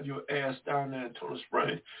 you ought to have your ass down there in Tunnel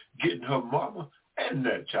Springs getting her mama and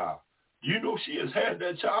that child. Do you know she has had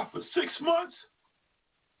that child for 6 months?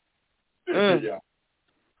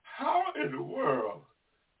 How in the world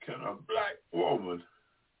can a black woman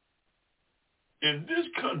in this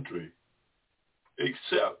country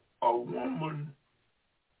accept a woman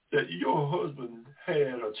that your husband had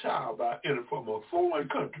a child by in from a foreign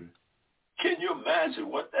country? Can you imagine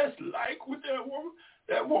what that's like with that woman?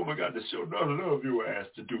 That woman got to show no love your ass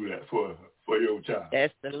to do that for your child.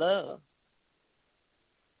 That's the love.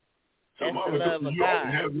 So that's mama, the love of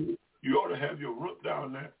God. You ought to have your rump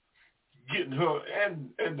down there, getting her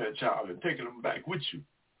and that child and taking them back with you.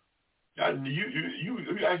 And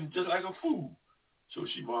you acting just like a fool. So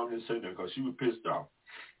mom didn't say that because she was pissed off.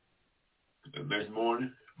 The next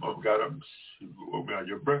morning, mom got up. She woke me out.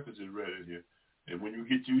 Your breakfast is ready here. And when you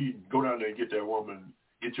get to eating, go down there and get that woman,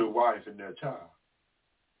 Get your wife and that child.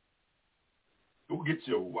 Go get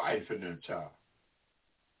your wife and that child.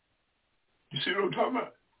 You see what I'm talking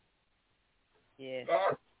about? Yeah.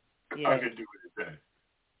 God, Yeah. I can do anything.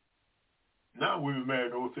 Now we've been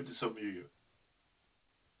married over 50-some years.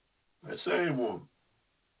 That same woman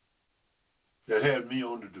that had me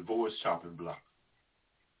on the divorce chopping block.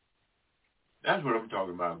 That's what I'm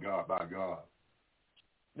talking about, God, by God.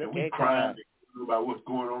 And we crying about what's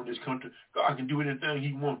going on in this country. God can do anything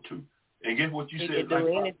he wants to. And guess what you said? He can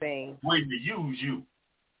do anything. Waiting to use you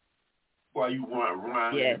while you want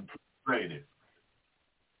running and praying.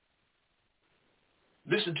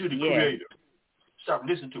 Listen to the Creator. Stop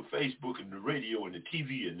listening to Facebook and the radio and the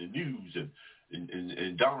TV and the news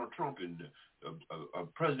and Donald Trump and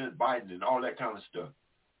President Biden and all that kind of stuff.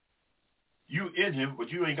 You in him, but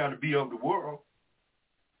you ain't got to be of the world.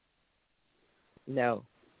 No.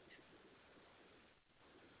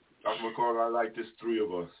 Dr. McCall, I like this three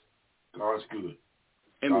of us. God's good.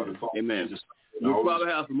 Amen. Amen. We'll probably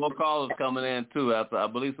have some more callers coming in, too. I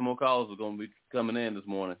believe some more callers are going to be coming in this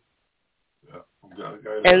morning. Yeah.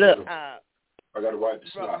 And look, I got to wipe the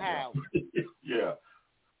slide. Yeah.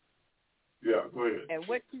 Yeah, go ahead. And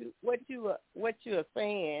what you are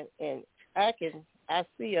saying, and I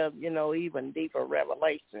see a even deeper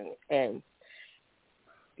revelation, and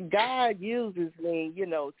God uses me,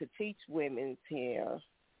 to teach women here,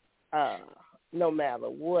 no matter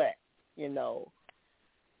what,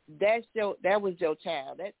 that was your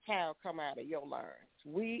child. That child come out of your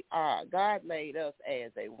loins. God made us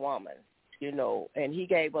as a woman, and he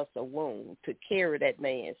gave us a womb to carry that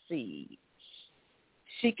man's seed.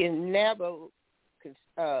 She can never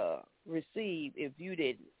receive if you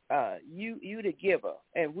didn't. You the giver,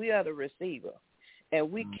 and we are the receiver.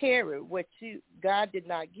 And we carry what God did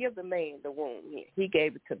not give the man the womb. He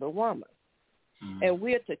gave it to the woman. And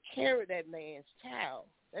we're to carry that man's child.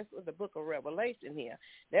 That's what the book of Revelation here.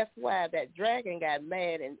 That's why that dragon got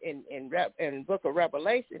mad in book of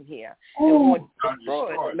Revelation here. And wanted to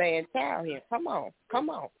destroy the man's child here. Come on.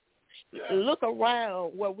 Yeah. Look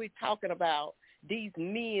around where we're talking about. These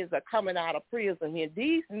men are coming out of prison here.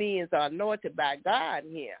 These men are anointed by God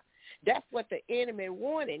here. That's what the enemy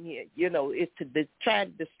wanted here, is to try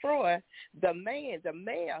to destroy the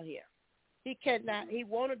male here. He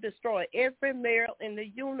want to destroy every male in the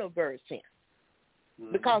universe here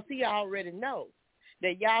because he already knows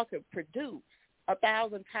that y'all can produce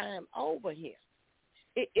 1,000 times over here.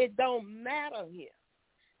 It don't matter here.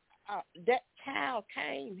 That child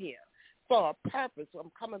came here for a purpose.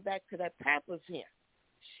 I'm coming back to that purpose here.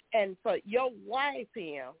 And for your wife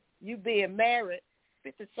here, you being married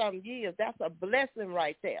 50-some years, that's a blessing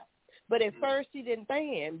right there. But at first she didn't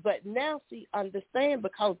think, but now she understands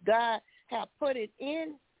because God have put it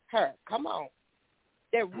in her. Come on.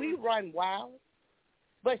 That we run wild,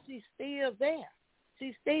 but she's still there.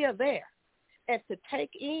 She's still there. And to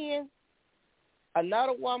take in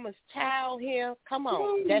another woman's child here, come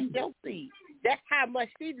on, that's your seed. That's how much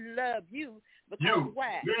she loved you because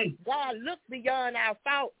why? God looks beyond our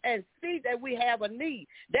thought and see that we have a need.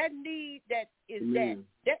 That need that is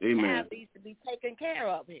that child needs to be taken care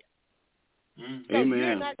of here. So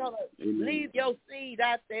you're not going to leave your seed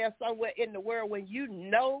out there somewhere in the world when you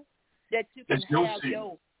know that you can have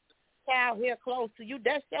your child here close to you.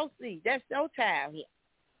 That's your seed. That's your child here.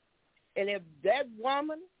 And if that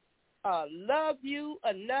woman love you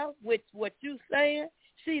enough with what you saying,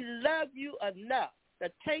 she loved you enough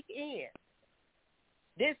to take in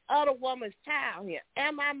this other woman's child here.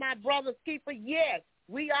 Am I my brother's keeper? Yes,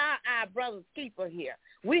 we are our brother's keeper here.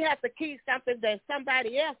 We have to keep something that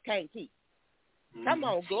somebody else can't keep. Come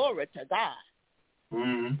on, glory to God.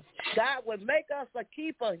 God would make us a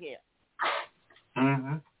keeper here.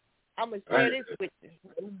 I'm going to share this with you.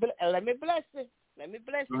 Let me bless you. Let me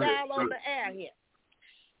bless y'all on the air here.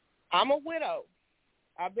 I'm a widow.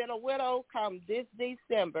 I've been a widow come this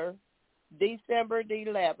December the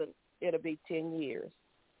 11th, it'll be 10 years.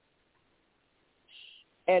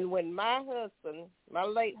 And when my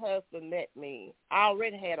late husband met me, I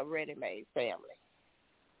already had a ready-made family.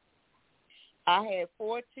 I had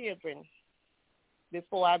 4 children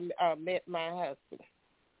before I met my husband.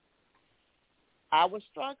 I was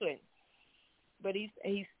struggling, but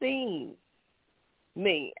he seen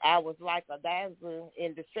me. I was like a damsel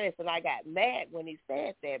in distress, and I got mad when he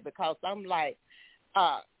said that because I'm like,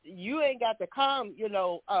 you ain't got to come,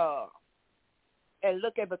 and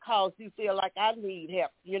look at because you feel like I need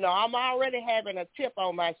help. I'm already having a chip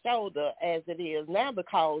on my shoulder as it is now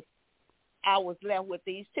because I was left with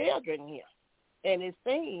these children here. And it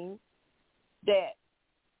seems that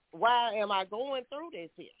why am I going through this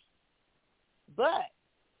here? But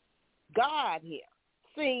God here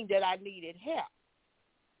seen that I needed help.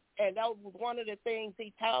 And that was one of the things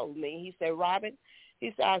he told me. He said, Robin,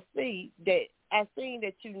 he said, I seen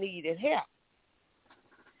that you needed help.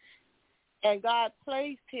 And God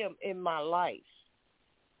placed him in my life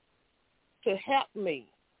to help me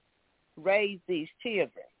raise these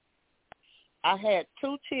children. I had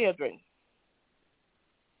 2 children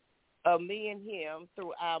of me and him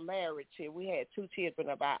through our marriage here. We had 2 children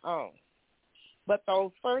of our own. But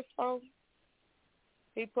those first 4,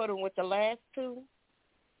 he put them with the last 2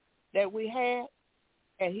 that we had,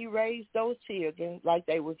 and he raised those children like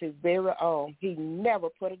they was his very own. He never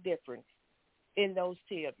put a difference in those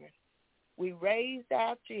children. We raised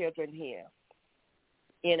our children here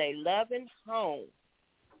in a loving home.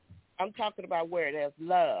 I'm talking about where there's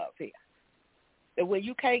love here. And when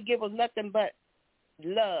you can't give them nothing but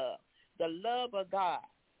love, the love of God,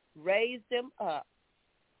 raised them up,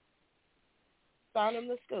 sent them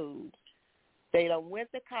to school. They done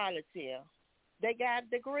went to college here. They got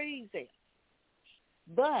degrees here.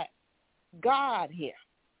 But God here,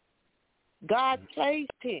 God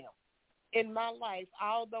placed him in my life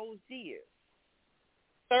all those years.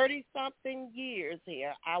 30-something years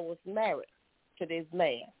here, I was married to this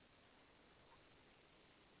man.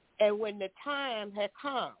 And when the time had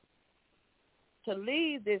come to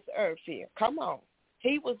leave this earth here, come on,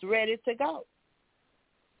 he was ready to go.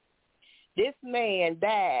 This man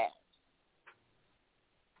died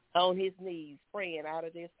on his knees praying out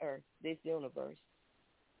of this earth, this universe.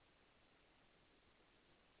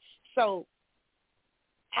 So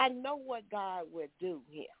I know what God would do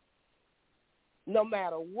here, no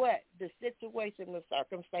matter what the situation or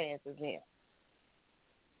circumstances here.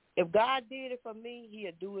 If God did it for me,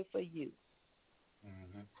 he'll do it for you.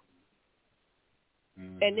 Mm-hmm.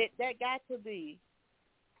 Mm-hmm. And that got to be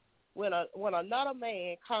when another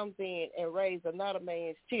man comes in and raises another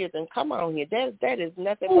man's children. Come on here. That is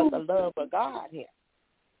nothing but the love of God here.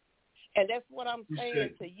 And that's what I'm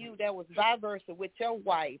saying to you. That was vice versa with your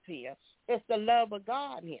wife here. It's the love of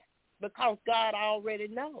God here because God already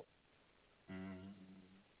knows. Mm-hmm.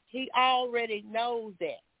 He already knows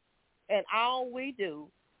that. And all we do,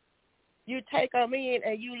 you take them in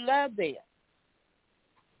and you love them.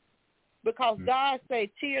 Because God said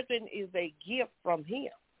children is a gift from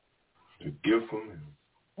him. A gift from him.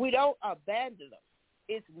 We don't abandon them.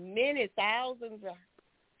 It's many thousands,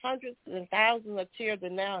 hundreds and thousands of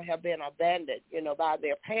children now have been abandoned, by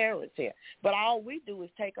their parents here. But all we do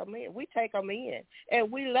is take them in. We take them in,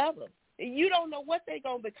 and we love them. You don't know what they're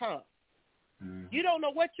going to become. Mm-hmm. You don't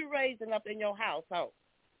know what you're raising up in your household.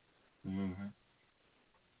 Mm-hmm.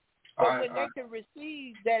 But when they can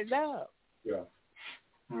receive that love, yeah.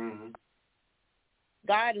 Mm-hmm.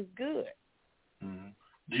 God is good. Mm-hmm.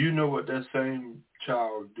 Do you know what that same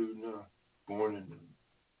child do now, born in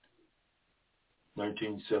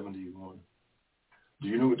 1971? Do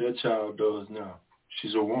you know what that child does now?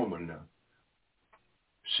 She's a woman now.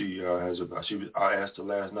 She I asked her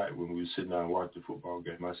last night when we were sitting down and watching the football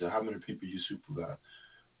game. I said, how many people you supervise?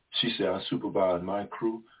 She said, I supervise my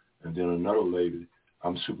crew, and then another lady,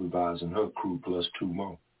 I'm supervising her crew plus 2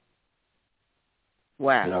 more.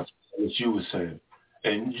 Wow. And that's what you were saying.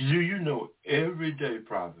 And do you know, every day,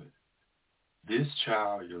 Prophet, this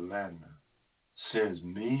child, Yolanda, sends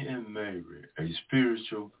me and Mary a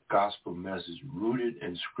spiritual gospel message rooted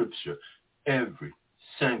in Scripture every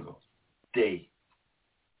single day.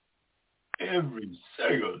 Every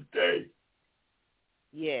single day.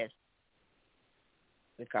 Yes.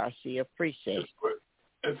 Because she appreciates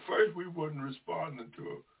it. At first, we wasn't responding to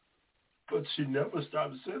her, but she never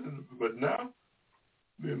stopped sending them. But now,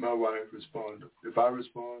 me and my wife respond. If I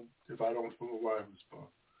respond, if I don't respond, my wife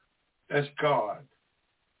responds. That's God.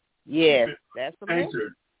 Yes, that's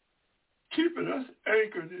anchored. Keeping us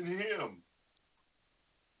anchored in him.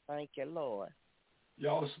 Thank you, Lord.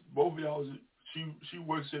 Y'all, both of y'all, she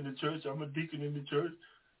works in the church. I'm a deacon in the church.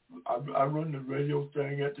 I run the radio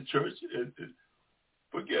thing at the church.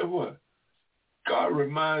 But guess what? God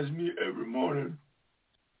reminds me every morning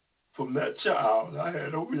from that child I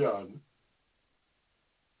had over yonder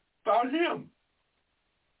about him.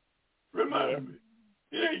 Remind me.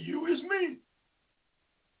 It ain't you, it's me.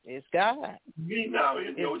 It's God. Me now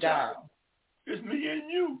in your child. It's me and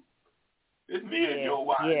you. It's me and your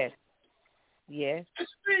wife. Yes. Yes.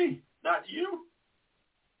 It's me, not you.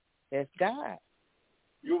 It's God.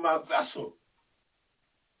 You're my vessel.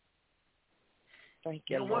 Thank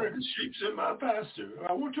you, You're Lord. one of the sheep in my pasture.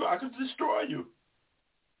 I could destroy you.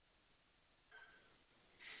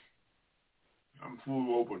 I'm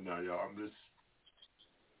full open now, y'all.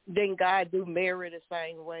 Didn't God do Mary the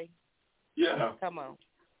same way? Yeah. Come on.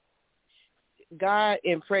 God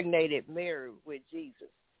impregnated Mary with Jesus.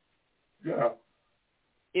 Yeah.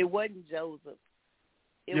 It wasn't Joseph.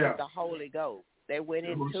 It was the Holy Ghost that went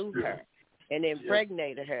into her and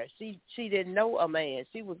impregnated her. She didn't know a man.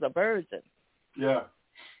 She was a virgin. Yeah.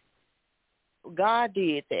 God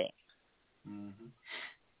did that. Mm-hmm.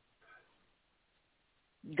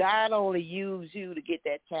 God only used you to get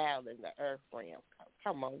that child in the earth realm.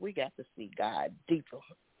 Come on, we got to see God deeper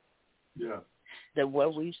than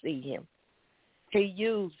what we see him. He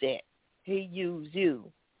used that. He used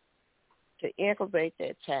you to incubate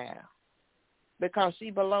that child because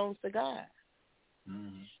she belongs to God.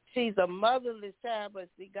 Mm-hmm. She's a motherless child, but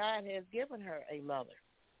see, God has given her a mother.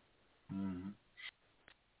 Mm-hmm.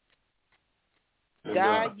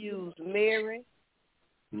 God used Mary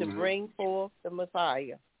to bring forth the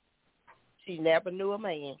Messiah. She never knew a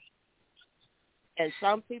man. And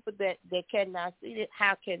some people that cannot see it,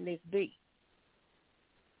 how can this be?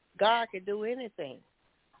 God can do anything.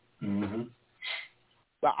 Mm-hmm.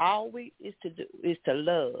 But all we is to do is to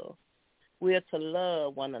love. We're to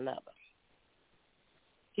love one another.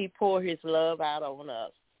 He poured his love out on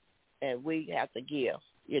us, and we have to give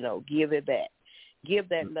it back. Give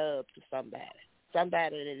that love to somebody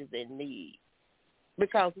that is in need,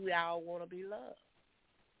 because we all want to be loved.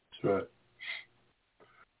 That's right.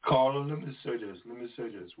 Carla, let me say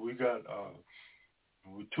this. We got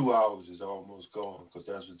 2 hours is almost gone because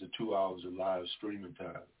that's the 2 hours of live streaming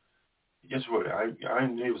time. Guess what? I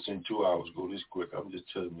ain't never seen 2 hours go this quick. I'm just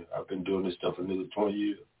telling you. I've been doing this stuff for nearly 20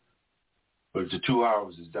 years. But the 2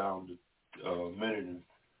 hours is down to a minute and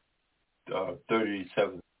 90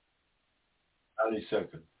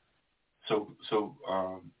 seconds. So,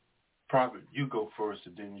 Prophet, you go first,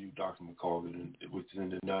 and then you, Dr. McCall, within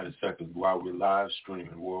the 90 seconds while we're live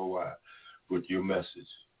streaming worldwide with your message,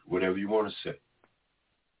 whatever you want to say.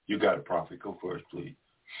 You got it, Prophet. Go first, please.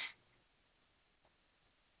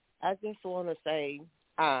 I just want to say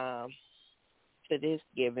to this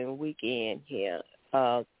giving weekend here,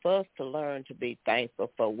 for us to learn to be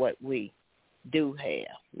thankful for what we do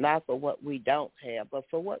have, not for what we don't have, but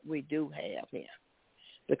for what we do have here.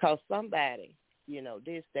 Because somebody,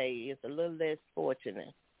 this day is a little less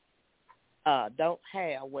fortunate, don't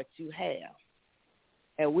have what you have.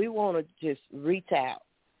 And we want to just reach out,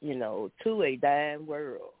 to a dying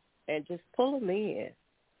world and just pull them in,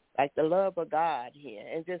 like the love of God here,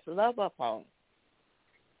 and just love up on them.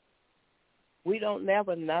 We don't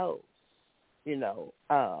never know,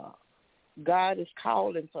 God is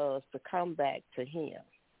calling for us to come back to him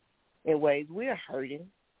in ways. We're hurting.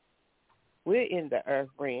 We're in the earth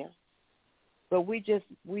realm. But we just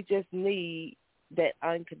need that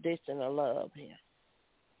unconditional love here.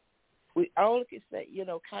 We only can say,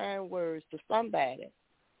 kind words to somebody.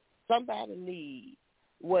 Somebody needs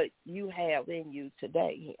what you have in you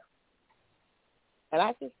today here. And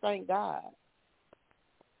I just thank God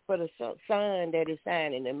for the sun that is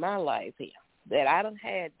shining in my life here, that I done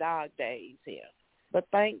had dark days here. But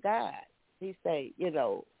thank God. He say,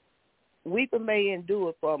 weeping may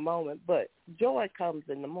endure for a moment, but joy comes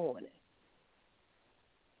in the morning.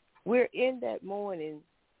 We're in that morning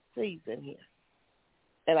season here.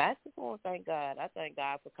 And I just want to thank God. I thank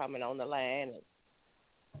God for coming on the line and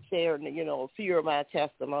sharing, a few of my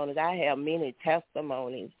testimonies. I have many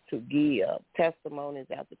testimonies to give, testimonies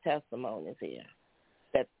after testimonies here,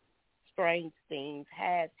 that strange things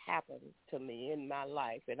has happened to me in my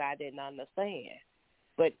life and I didn't understand.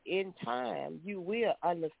 But in time, you will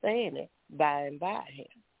understand it by and by here.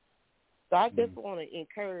 So I just want to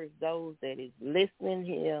encourage those that is listening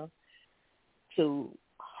here to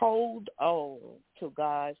hold on to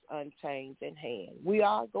God's unchanging hand. We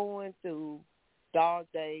are going through dark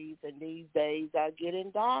days, and these days are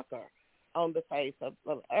getting darker on the face of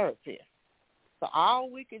earth here. So all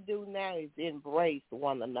we can do now is embrace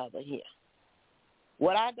one another here.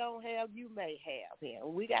 What I don't have, you may have here.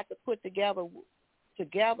 We got to put together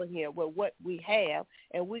here with what we have,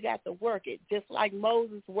 and we got to work it, just like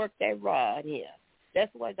Moses worked that rod here.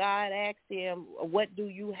 That's what God asked him, what do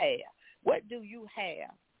you have? What do you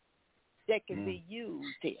have that can be used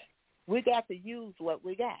here? We got to use what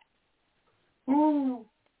we got. Ooh.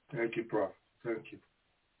 Thank you, Prophet. Thank you.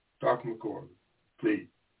 Dr. McCall, please.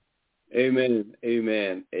 Amen.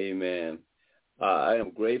 I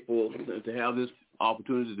am grateful to have this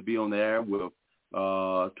opportunity to be on the air with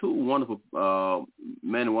two wonderful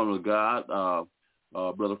men and women of God,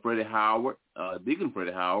 Brother Freddie Howard, Deacon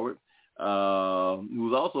Freddie Howard, who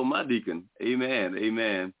was also my deacon.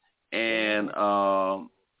 Amen. And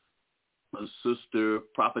Sister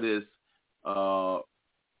Prophetess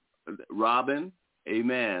Robin,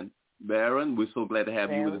 amen. Baron, we're so glad to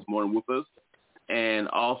have you this morning with us. and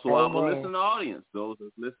also our listening audience, those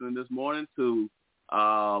that's listening this morning to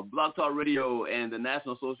Blog Talk Radio and the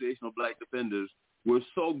National Association of Black Defenders. We're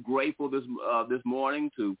so grateful this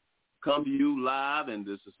morning to come to you live and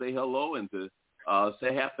just to say hello and to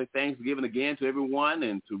say happy Thanksgiving again to everyone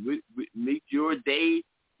and to meet your day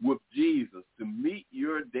with Jesus, to meet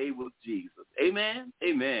your day with Jesus. Amen?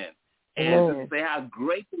 Amen. And to say how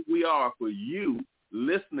grateful we are for you,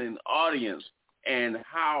 listening audience, and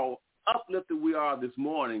how uplifted we are this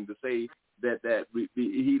morning to say that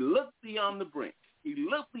he looked beyond the brink. He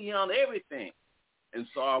looked beyond everything and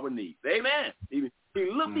saw our needs. Amen. He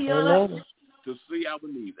looked beyond us to see our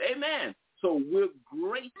needs. Amen. So we're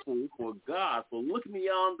grateful for God for looking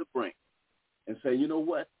beyond the brink and saying, you know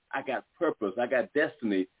what? I got purpose. I got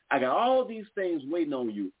destiny. I got all these things waiting on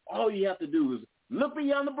you. All you have to do is look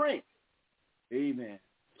beyond the brink. Amen.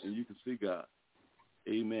 And you can see God.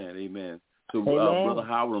 Amen. Amen. So, Brother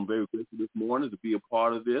Howard, I'm very grateful this morning to be a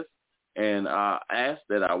part of this. And I ask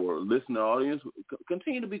that our listener audience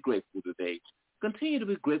continue to be grateful today. Continue to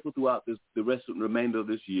be grateful throughout the remainder of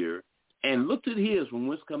this year. And look to the hills from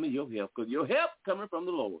whence coming your help, because your help coming from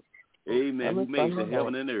the Lord. Amen. Who made the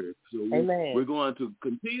heaven and earth. So we're going to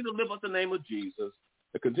continue to lift up the name of Jesus,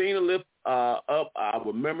 to continue to lift up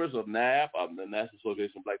our members of NAB, the National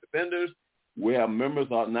Association of Black Defenders. We have members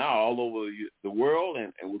now all over the world,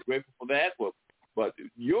 and we're grateful for that. But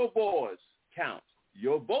your voice counts.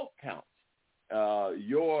 Your vote counts.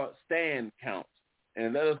 Your stand counts.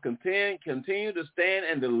 And let us continue to stand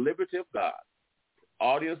in the liberty of God.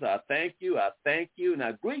 Audience, I thank you, and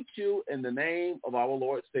I greet you in the name of our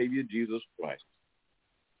Lord Savior, Jesus Christ.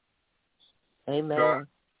 Amen.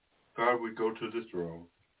 God, we go to the throne,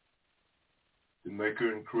 the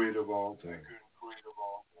maker and creator of all things.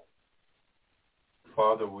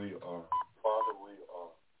 Father, we are.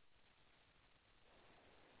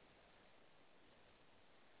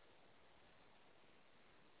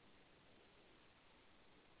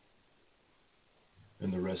 In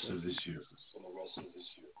the rest of this year.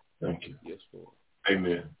 Thank you. Yes, Lord.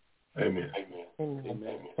 Amen.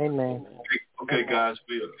 Okay, guys,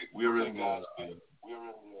 we're in the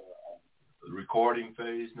recording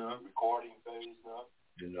phase now.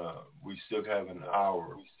 And we still have an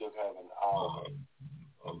hour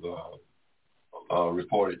of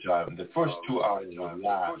reported time. The first 2 hours were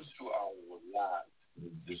live.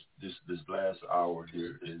 This last hour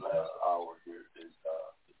here is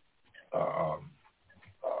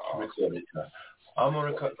recorded time. I'm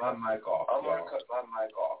gonna cut my mic off,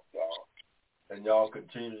 y'all. And y'all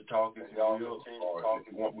continue to talk if you will, or if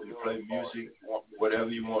you want me to play music, whatever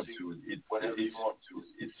you want to.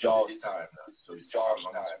 It's y'all's time now. So it's y'all's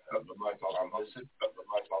time. Cut the mic off and listen.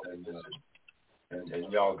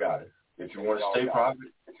 And y'all got it. If you want to stay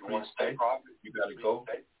private, you got to go.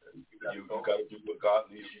 You got to do what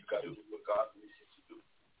God leads you to do.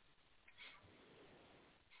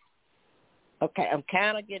 Okay, I'm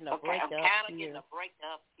kind of getting a breakup here.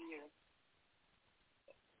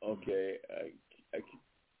 Okay,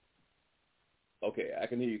 I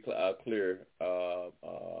can hear you clear,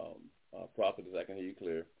 Prophetess. I can hear you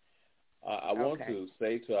clear. I want to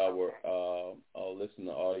say to our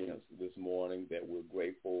listener audience this morning that we're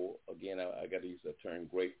grateful. Again, I got to use the term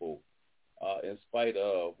grateful. In spite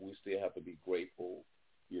of, we still have to be grateful.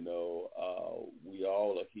 You know, we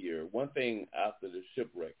all are here. One thing after the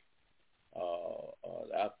shipwreck,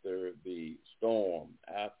 after the storm,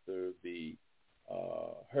 after the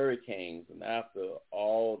hurricanes, and after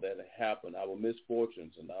all that happened, our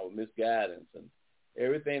misfortunes and our misguidance and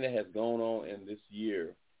everything that has gone on in this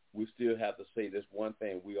year, we still have to say this one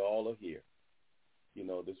thing: we all are here. You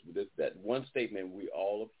know, that one statement: we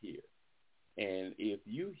all are here. And if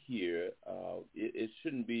you hear, it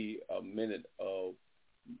shouldn't be a minute of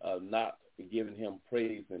not giving him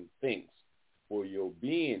praise and thanks for your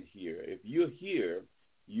being here. If you're here,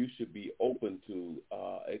 you should be open to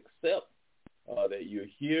accept that you're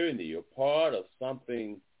here and that you're part of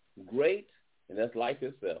something great, and that's life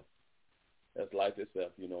itself. That's life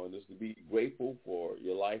itself, you know, and just to be grateful for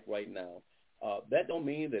your life right now. That don't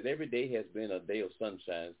mean that every day has been a day of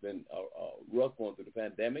sunshine. It's been rough going through the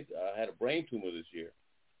pandemic. I had a brain tumor this year,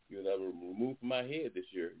 you know, that was removed from my head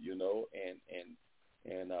this year, you know,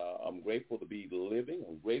 and I'm grateful to be living.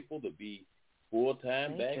 I'm grateful to be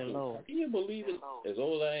full-time back. Can you believe it? As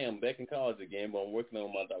old as I am, back in college again, but I'm working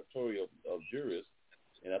on my doctorate of juris,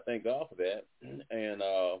 and I thank God for that. And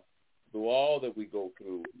through all that we go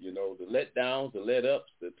through, you know, the letdowns, the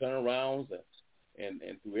let-ups, the turnarounds, and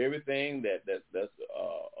through everything that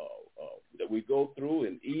we go through,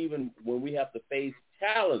 and even when we have to face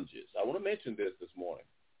challenges. I want to mention this morning.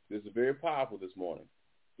 This is very powerful this morning.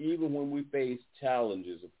 even when we face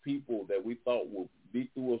challenges of people that we thought would be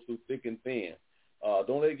through us through thick and thin,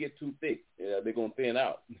 don't let it get too thick. They're going to thin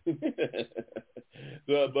out.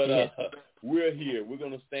 But we're here. We're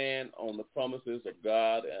going to stand on the promises of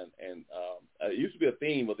God. And it used to be a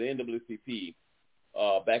theme of the NAACP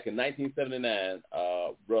back in 1979.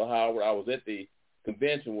 Brother Howard, I was at the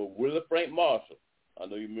convention with Willie Frank Marshall. I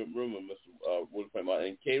know you remember Mr. Willie Frank Marshall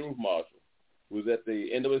and K. Ruth Marshall. Who was at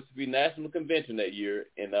the NAACP National Convention that year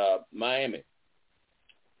in Miami.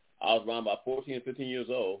 I was around about 14 or 15 years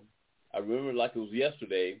old. I remember it like it was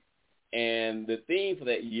yesterday. And the theme for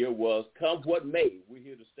that year was, come what may, we're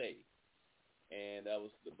here to stay. And that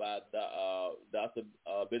was by Dr.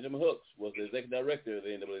 Benjamin Hooks, was the executive director of the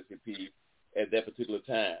NAACP at that particular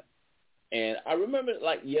time. And I remember it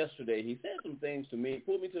like yesterday. He said some things to me,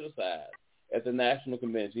 pulled me to the side at the National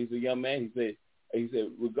Convention. He's a young man. He said,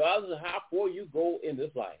 regardless of how far you go in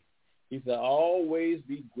this life, he said, always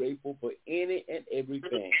be grateful for any and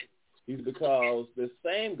everything. He said, because the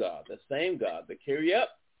same God that carry you up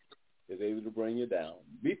is able to bring you down.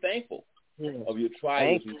 Be thankful of your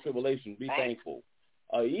trials and tribulations. Be thankful.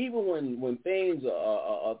 Even when things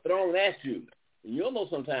are thrown at you, you'll know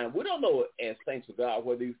sometimes, we don't know as thanks to God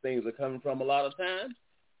where these things are coming from a lot of times.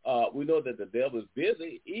 We know that the devil is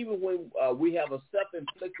busy. Even when we have a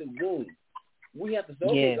self-inflicted wound, we have to say,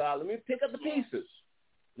 okay, God, let me pick up the pieces.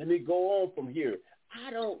 Let me go on from here.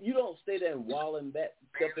 You don't stay there and wallow in that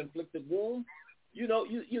self-inflicted wound. You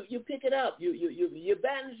pick it up. You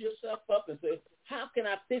bandage yourself up and say, how can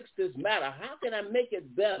I fix this matter? How can I make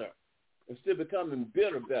it better instead of becoming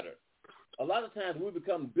bitter better? A lot of times we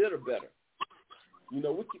become bitter better.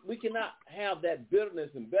 We cannot have that bitterness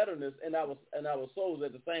and betterness in our souls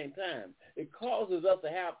at the same time. It causes us to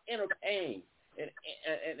have inner pain.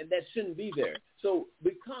 And that shouldn't be there. So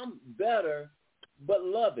become better but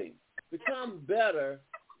loving. Become better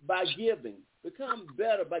by giving. Become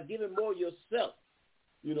better by giving more yourself.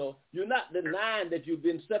 You're not denying that you've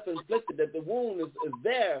been self-inflicted, that the wound is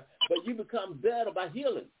there, but you become better by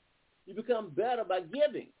healing. You become better by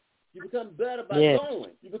giving. You become better by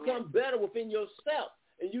knowing. You become better within yourself.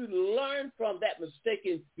 And you learn from that mistake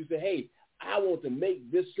and you say, hey, I want to make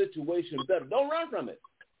this situation better. Don't run from it.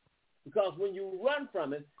 Because when you run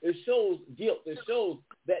from it, it shows guilt. It shows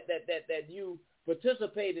that you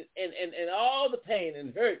participated in all the pain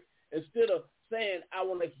and hurt instead of saying, I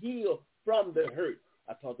want to heal from the hurt.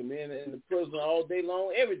 I talk to men in the prison all day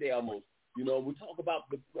long, every day almost. We talk about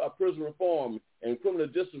the prison reform and criminal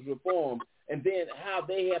justice reform and then how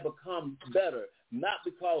they have become better, not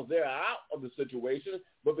because they're out of the situation,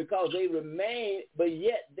 but because they remain, but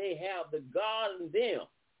yet they have the God in them,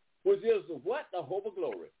 which is what? The hope of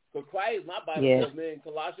glory. Because Christ, my Bible tells me in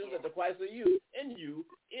Colossians that the Christ in you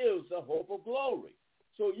is the hope of glory.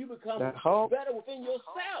 So you become better within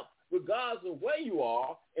yourself, regardless of where you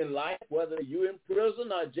are in life, whether you're in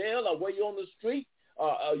prison or jail or where you're on the street,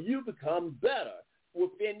 you become better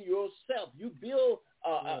within yourself. You build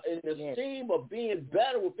an esteem of being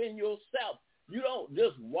better within yourself. You don't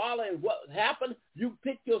just wallow in what happened. You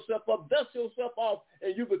pick yourself up, dust yourself off,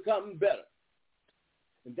 and you become better.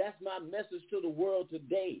 And that's my message to the world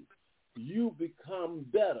today. You become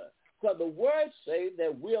better. Because the words say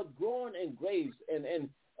that we are growing in grace and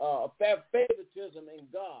favoritism in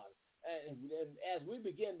God. And as we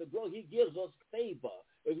begin to grow, he gives us favor.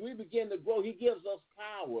 As we begin to grow, he gives us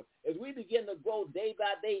power. As we begin to grow day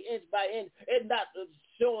by day, inch by inch, it's not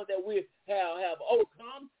showing that we have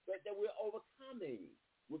overcome, but that we're overcoming.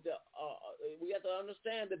 We have to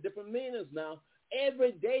understand the different meanings now.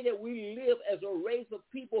 Every day that we live as a race of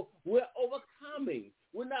people, we're overcoming.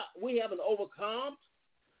 We haven't overcome.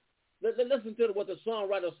 Listen to what the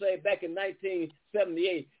songwriter said back in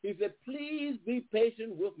 1978. He said, please be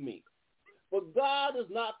patient with me, for God is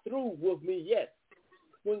not through with me yet.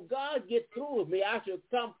 When God gets through with me, I should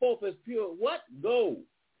come forth as pure what? Gold.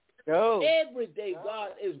 Every day God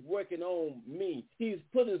is working on me. He's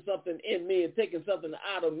putting something in me and taking something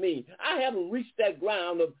out of me. I haven't reached that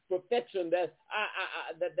ground of perfection that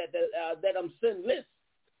I'm sinless.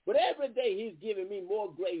 But every day he's giving me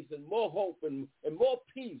more grace and more hope and more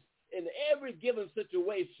peace in every given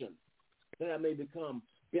situation, that I may become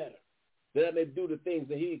better, that I may do the things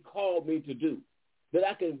that he called me to do, that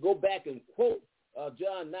I can go back and quote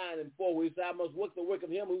John 9:4, where he said, I must work the work of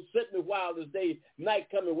him who sent me while this day, night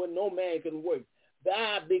coming when no man can work. That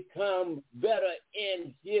I become better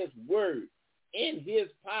in his word, in his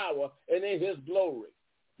power, and in his glory.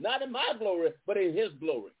 Not in my glory, but in his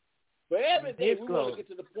glory. But every day we want to get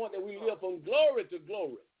to the point that we live from glory to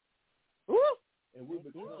glory. Woo! And we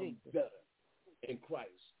become better in Christ.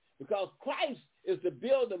 Because Christ is the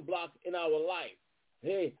building block in our life.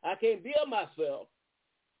 Hey, I can't build myself,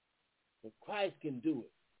 but Christ can do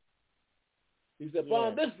it. He said,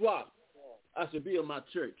 upon this rock, I shall build my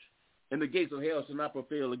church, and the gates of hell shall not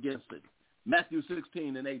prevail against it. Matthew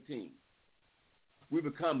 16:18. We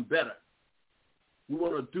become better. We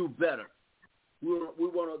want to do better. We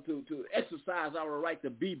want to exercise our right to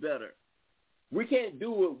be better. We can't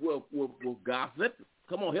do it with gossip.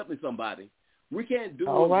 Come on, help me somebody. We can't do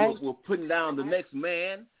it with putting down the next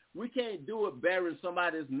man. We can't do it bearing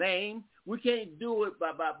somebody's name. We can't do it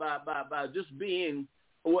by just being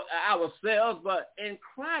ourselves, but in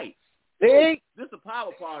Christ. This is the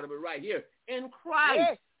power part of it right here. In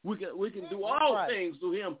Christ, we can do all things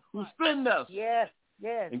through him who strengthens us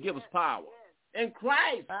and give us power. In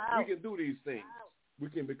Christ, we can do these things. We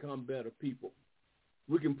can become better people.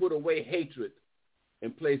 We can put away hatred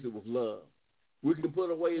and place it with love. We can put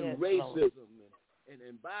away racism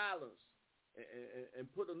and violence and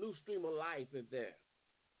put a new stream of life in there.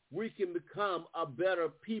 We can become a better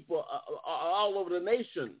people all over the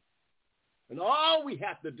nation. And all we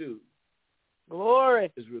have to do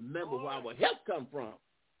is remember where our help come from.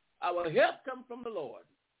 Our help comes from the Lord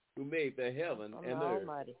who made the heaven and the earth.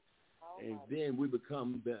 Almighty. And then we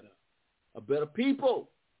become better. A better people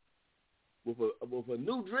with a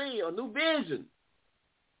new dream, a new vision,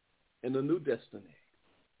 and a new destiny.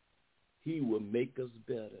 He will make us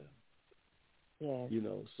better. Yeah. You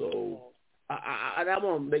know, so I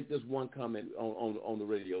want to make this one comment on the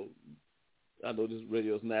radio. I know this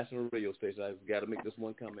radio is a national radio station. I've got to make this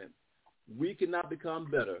one comment. We cannot become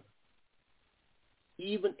better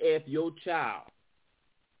even if your child,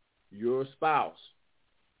 your spouse,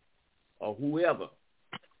 or whoever,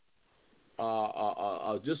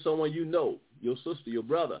 just someone you know, your sister, your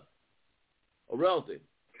brother, a relative,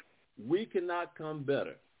 we cannot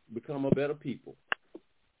become a better people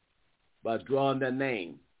by drawing their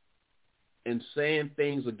name and saying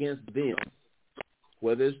things against them,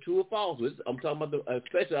 whether it's true or false. I'm talking about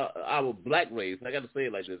especially our black race. I got to say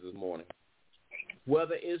it like this morning.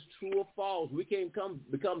 Whether it's true or false, we can't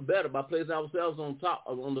become better by placing ourselves on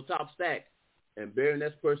the top stack and bearing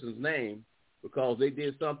that person's name because they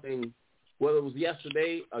did something, whether it was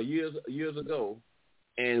yesterday or years ago,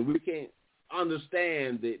 and we can't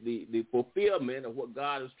understand the fulfillment of what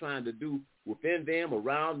God is trying to do within them,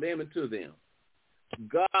 around them, and to them.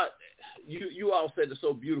 God, you all said it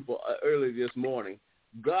so beautiful earlier this morning.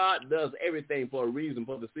 God does everything for a reason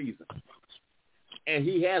for the season. And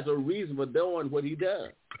he has a reason for doing what he does.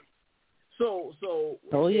 So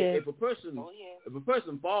if a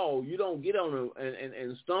person falls, you don't get on him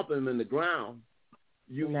and stomp him in the ground.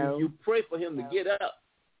 You pray for him to get up.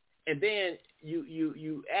 And then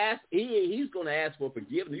you ask, he's going to ask for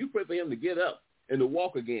forgiveness. You pray for him to get up and to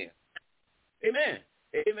walk again. Amen.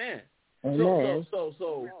 Amen.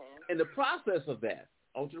 So in the process of that,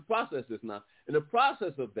 I want you to process this now. In the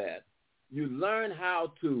process of that, you learn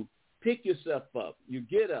how to pick yourself up. You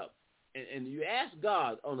get up and you ask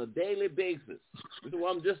God on a daily basis. This is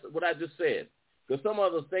what I just said. Because some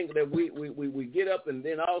of us think that we get up and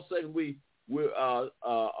then all of a sudden we've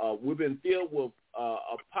been filled with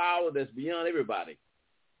a power that's beyond everybody.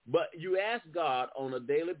 But you ask God on a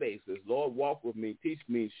daily basis, Lord, walk with me, teach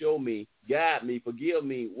me, show me, guide me, forgive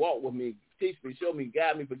me, walk with me, teach me, show me,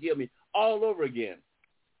 guide me, forgive me, all over again.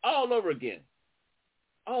 All over again.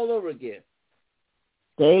 All over again.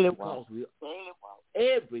 Daily walk.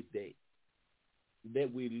 Every day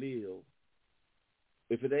that we live,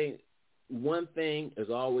 if it ain't one thing, there's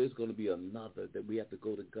always going to be another that we have to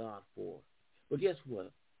go to God for. But guess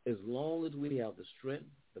what? As long as we have the strength,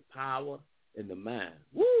 the power, and the mind,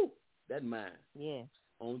 that mind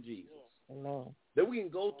on Jesus, then we can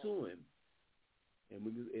go to him and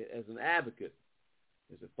we, as an advocate,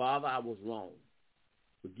 and say, Father, I was wrong.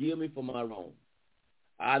 Forgive me for my wrong.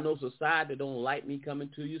 I know society don't like me coming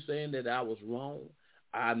to you saying that I was wrong.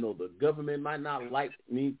 I know the government might not like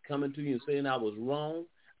me coming to you and saying I was wrong.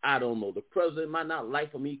 I don't know. The president might not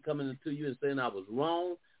like for me coming to you and saying I was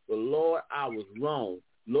wrong. But, Lord, I was wrong.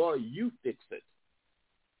 Lord, you fix it.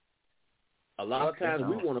 A lot of times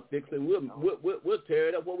we want to fix it, and we'll tear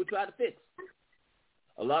it up what we try to fix.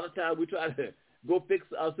 A lot of times we try to go fix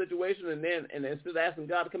our situation, and instead of asking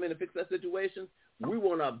God to come in and fix that situation, we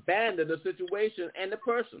want to abandon the situation and the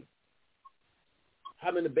person.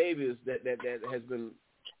 How many babies that has been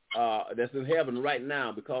that's in heaven right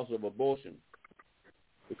now because of abortion?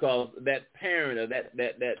 Because that parent or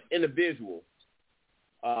that individual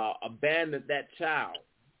abandoned that child.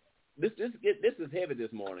 This is heavy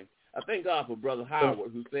this morning. I thank God for Brother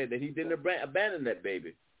Howard, who said that he didn't abandon that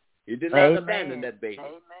baby. He did not abandon that baby.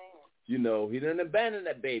 Amen. You know, he didn't abandon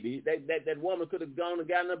that baby. That woman could have gone and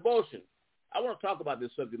gotten an abortion. I want to talk about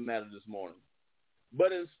this subject matter this morning.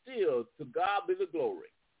 But still, to God be the glory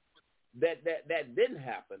that didn't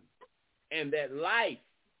happen, and that life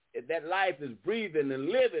is breathing and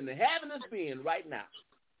living and having its being right now.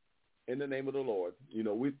 In the name of the Lord,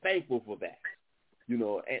 we're thankful for that.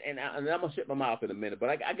 And I'm gonna shut my mouth in a minute, but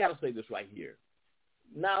I gotta say this right here.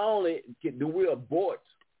 Not only do we abort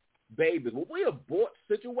babies, but we abort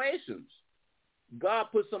situations. God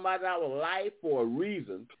put somebody in our life for a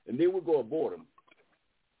reason, and then we go abort them.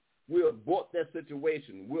 We abort that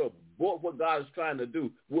situation. We abort what God is trying to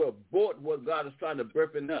do. We abort what God is trying to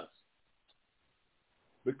birth in us.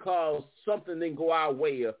 Because something didn't go our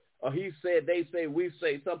way, or he said, they say, we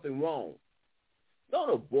say something wrong.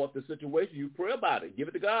 Don't abort the situation. You pray about it. Give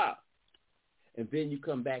it to God. And then you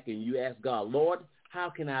come back and you ask God, Lord, how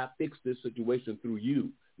can I fix this situation through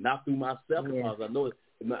you, not through myself? Because I know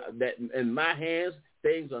that in my hands,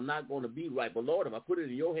 things are not going to be right. But, Lord, if I put it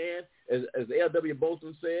in your hands, as L.W.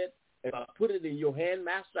 Bolton said, if I put it in your hand,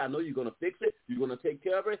 Master, I know you're going to fix it, you're going to take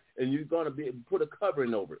care of it, and you're going to put a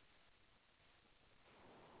covering over it.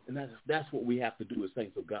 And that's what we have to do as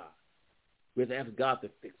saints of God. We have to ask God to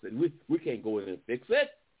fix it. We can't go in and fix it.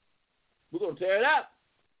 We're going to tear it up.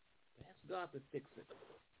 Ask God to fix it.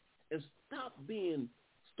 And stop being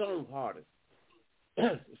stone-hearted.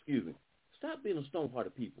 Excuse me. Stop being a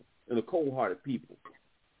stone-hearted people and a cold-hearted people.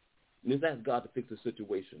 And just ask God to fix the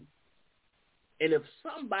situation. And if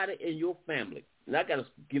somebody in your family, and I got to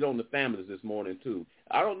get on the families this morning too.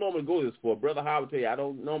 I don't normally go this for. Brother Howard tell you, I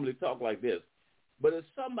don't normally talk like this. But if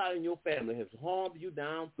somebody in your family has harmed you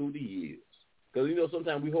down through the years, because,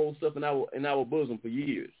 sometimes we hold stuff in our bosom for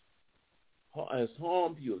years, has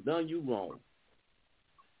harmed you, has done you wrong,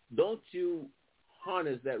 don't you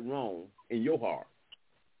harness that wrong in your heart.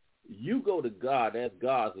 You go to God, ask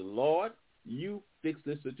God, say, Lord, you fix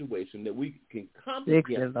this situation that we can come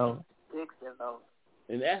together. Fix it, Lord.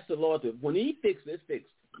 And ask the Lord to, when he fixes it, it's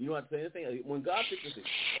fixed. You don't have to say anything. When God fixes it.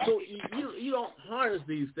 So you don't harness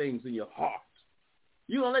these things in your heart.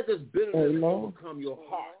 You don't let this bitterness overcome your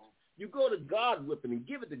heart. You go to God with it and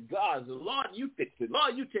give it to God. So, Lord, you fix it.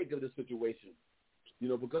 Lord, you take care of this situation.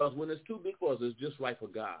 Because when it's too big for us, it's just right for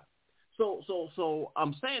God. So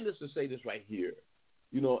I'm saying this to say this right here.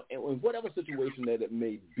 And in whatever situation that it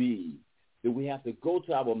may be, that we have to go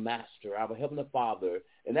to our Master, our Heavenly Father,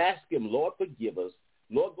 and ask him, Lord, forgive us.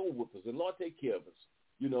 Lord, go with us. And Lord, take care of us.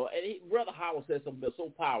 And Brother Howard said something that's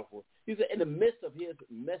so powerful. He said in the midst of his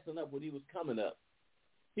messing up when he was coming up,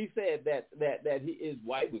 he said that his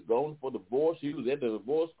wife was going for divorce. She was at the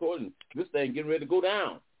divorce court, and this thing getting ready to go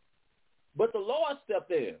down. But the Lord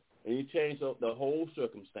stepped in, and he changed up the whole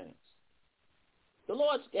circumstance. The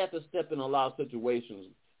Lord's got to step in a lot of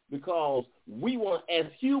situations because we want, as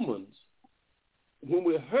humans, when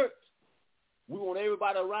we're hurt, we want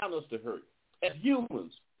everybody around us to hurt. As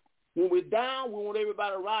humans, when we're down, we want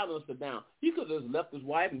everybody around us to down. He could have just left his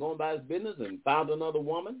wife and gone about his business and found another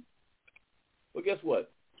woman. But guess what?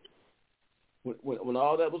 When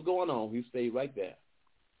all that was going on, he stayed right there.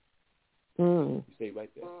 He stayed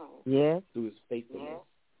right there. Yes. Through his faithfulness.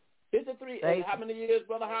 53. And how many years,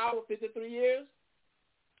 Brother Howard? 53 years?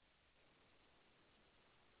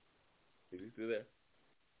 Is he still there?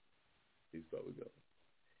 He's probably gone.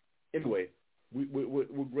 Anyway,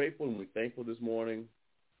 we're grateful and we're thankful this morning.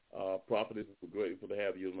 Prophetess, we're grateful to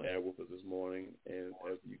have you on the air with us this morning. And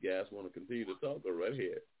if you guys want to continue to talk, go right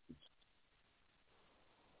ahead.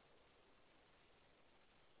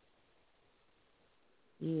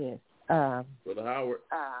 Yes. Brother Howard.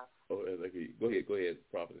 Go ahead,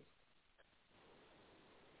 Prophetess.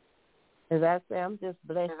 As I say, I'm just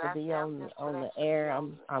blessed to be on the air.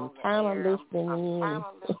 I'm kind of listening in.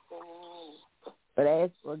 But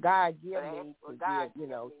as for God give me to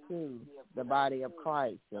give, to the body of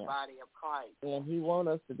Christ. And he wants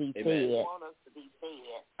us to be fed,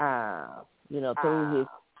 through his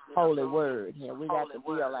holy word. And we got to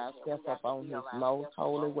build ourselves up on his most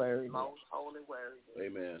holy word.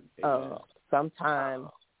 Amen. Sometimes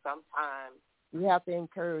you have to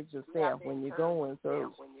encourage yourself when you're going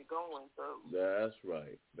through. That's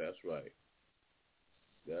right.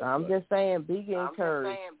 I'm just saying, be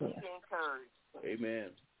encouraged. Amen.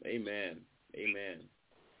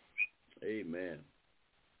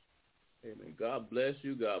 God bless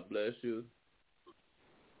you.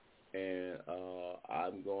 And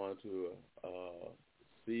I'm going to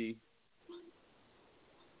see.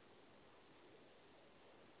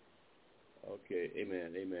 Okay,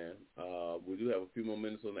 amen. We do have a few more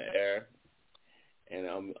minutes on the air, and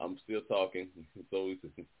I'm still talking, so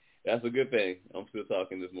that's a good thing. I'm still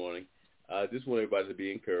talking this morning. I just want everybody to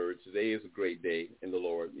be encouraged. Today is a great day in the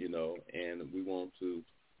Lord, and we want to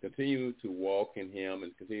Continue to walk in him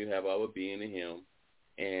and continue to have our being in him.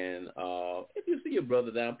 And if you see your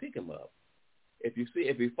brother down, pick him up.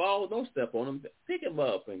 If he falls, don't step on him. Pick him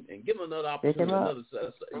up and give him another opportunity. God is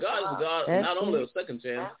a God not only a second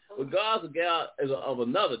chance, but God's a God of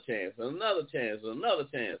another chance, another chance, another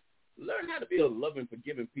chance. Learn how to be a loving,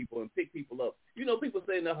 forgiving people and pick people up. You know, people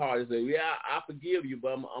say in their heart, they say, yeah, I forgive you,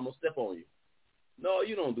 but I'm going to step on you. No,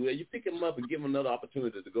 you don't do that. You pick them up and give them another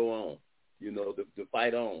opportunity to go on, you know, to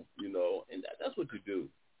fight on, you know, and that's what you do.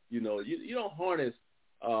 You know, you don't harness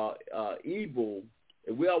evil.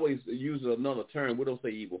 We always use another term. We don't say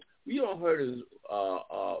evil. You don't hurt his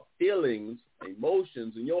feelings,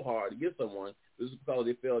 emotions in your heart against someone. This is because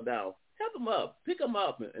they fell down. Help them up. Pick them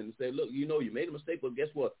up and say, look, you know, you made a mistake, but guess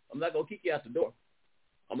what? I'm not going to kick you out the door.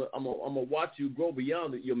 I'm going to watch you grow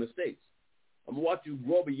beyond your mistakes. I'm going to watch you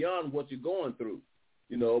grow beyond what you're going through.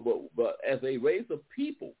 You know, but as a race of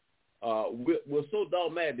people, we're so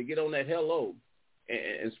dogmatic to get on that hello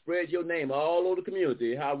and spread your name all over the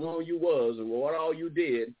community, how wrong you was and what all you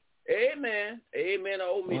did. Amen. Amen.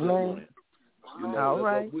 Oh, me this morning. You know, all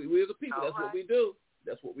right. We as a people, that's what we do.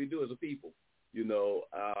 That's what we do as a people. You know,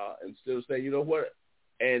 and still say, you know what?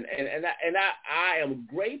 And I am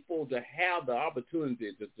grateful to have the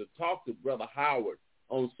opportunity to talk to Brother Howard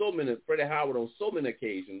Freddie Howard on so many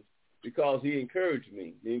occasions, because he encouraged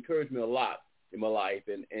me. He encouraged me a lot in my life.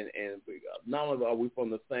 And not only are we from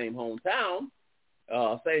the same hometown,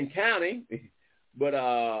 same county, but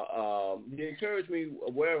he encouraged me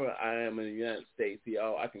wherever I am in the United States.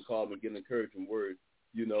 I can call him and get an encouraging word,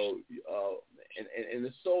 you know, and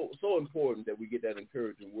it's so important that we get that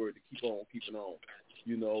encouraging word to keep on keeping on,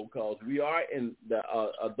 you know, because we are in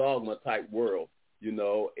a dogma type world, you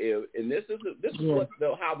know, and this is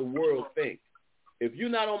how the world thinks. If you're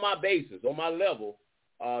not on my basis, on my level,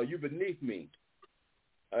 you're beneath me.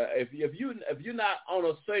 If you're not on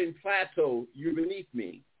a certain plateau, you're beneath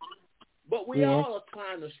me. But we all are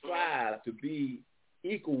trying to strive to be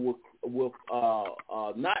equal with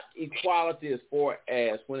not equality as far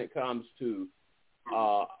as when it comes to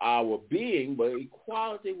our being, but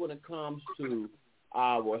equality when it comes to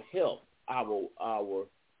our health, our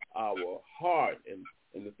heart, and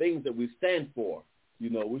the things that we stand for. You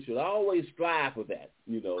know, we should always strive for that,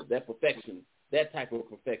 you know, that perfection, that type of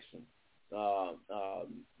perfection.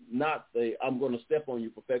 Not the I'm going to step on you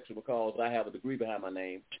perfection because I have a degree behind my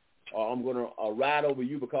name, or I'm going to ride over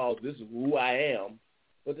you because this is who I am.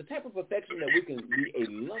 But the type of perfection that we can be a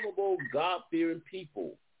lovable, God-fearing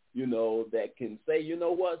people, you know, that can say, you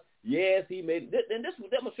know what, yes, he made it. And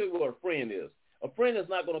that must show you what a friend is. A friend is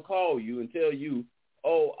not going to call you and tell you,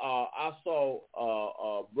 I saw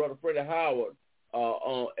Brother Freddie Howard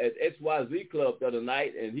at XYZ Club the other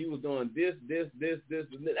night, and he was doing this.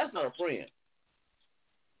 That's not a friend.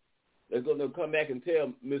 They're going to come back and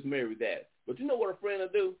tell Miss Mary that. But you know what a friend will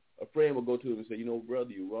do? A friend will go to him and say, you know,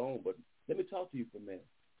 brother, you're wrong, but let me talk to you for a minute.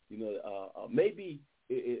 You know, maybe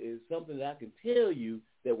it's something that I can tell you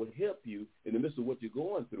that would help you in the midst of what you're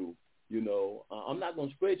going through. You know, I'm not going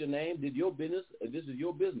to spread your name. Did your business, this is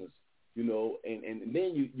your business. You know, and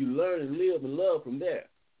then you learn and live and love from there.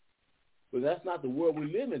 But that's not the world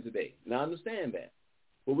we live in today. And I understand that.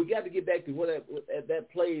 But we got to get back to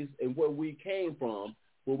that place and where we came from,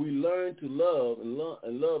 where we learn to love and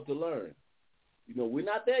love to learn. You know, we're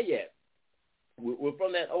not there yet. We're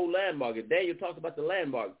from that old landmark. And Daniel talked about the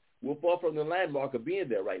landmark. We're far from the landmark of being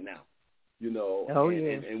there right now. You know,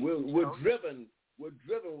 and we're driven with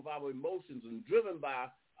our emotions and driven by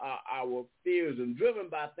our fears and driven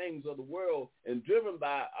by things of the world and driven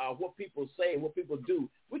by what people say and what people do.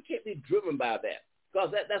 We can't be driven by that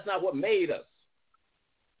because that's not what made us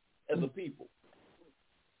as a people.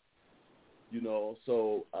 You know,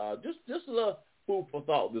 so just a little food for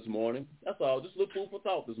thought this morning. That's all. Just a little food for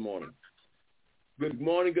thought this morning. Good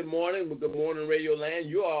morning, Radio Land.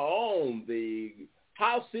 You are on the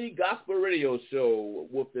House Seat Gospel Radio Show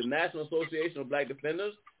with the National Association of Black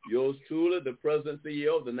Defenders. Yours truly, the President and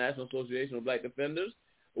CEO of the National Association of Black Defenders.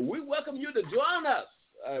 We welcome you to join us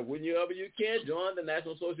whenever you can. Join the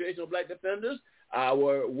National Association of Black Defenders.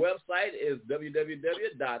 Our website is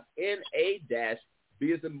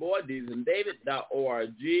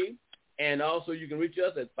www.na-b-as-in-boy-d-as-in-david.org. And also you can reach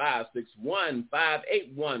us at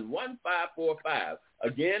 561-581-1545.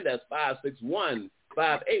 Again, that's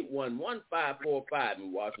 561-581-1545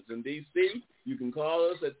 in Washington, D.C. You can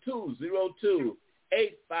call us at 202-852-9959.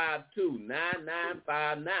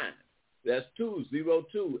 That's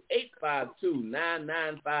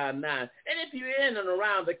 202-852-9959. And if you're in and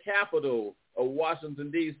around the capital of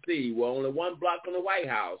Washington, D.C., we're only one block from the White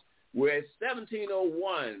House. We're at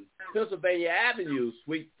 1701 Pennsylvania Avenue,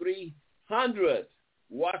 Suite 300,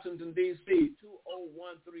 Washington, D.C.,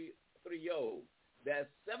 20130. That's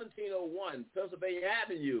 1701 Pennsylvania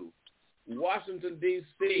Avenue, Washington,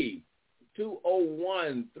 D.C.,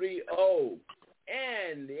 20130.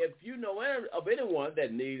 And if you know of anyone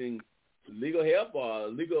that needing legal help or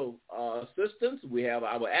legal assistance, we have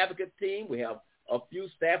our advocate team. We have a few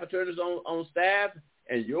staff attorneys on staff,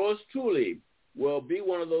 and yours truly will be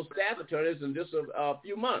one of those staff attorneys in just a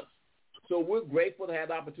few months. So we're grateful to have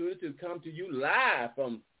the opportunity to come to you live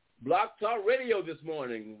from Block Talk Radio this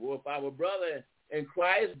morning with our brother in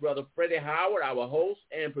Christ, Brother Freddie Howard, our host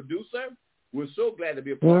and producer. We're so glad to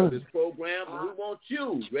be a part of this program. And we want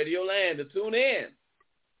you, Radio Land, to tune in.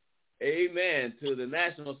 Amen. To the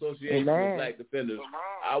National Association of Black Defenders.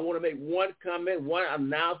 I want to make one comment, one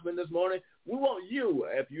announcement this morning. We want you,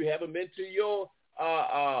 if you haven't been to your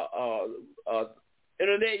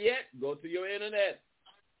internet yet, go to your internet.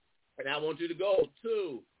 And I want you to go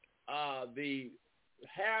to the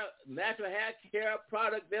natural hair care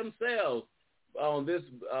product themselves on this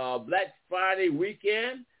Black Friday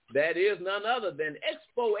weekend. That is none other than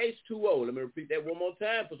Expo H2O. Let me repeat that one more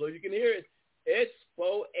time so you can hear it.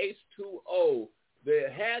 Expo H2O, the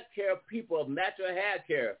hair care people of natural hair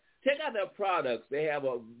care. Check out their products. They have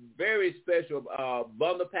a very special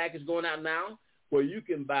bundle package going out now where you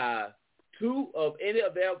can buy 2 of any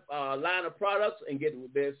of their line of products and get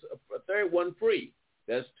this a third one free.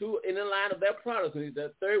 That's 2 in the line of their products and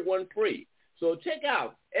the third one free. So check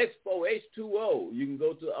out Expo H2O. You can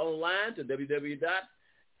go to online to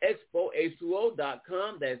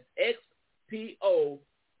www.expoh2o.com. That's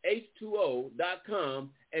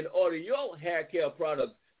expoh2o.com and order your hair care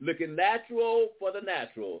products looking natural for the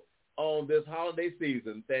natural on this holiday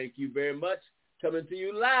season. Thank you very much. Coming to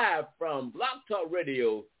you live from Block Talk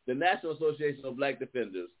Radio, the National Association of Black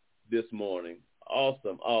Defenders this morning.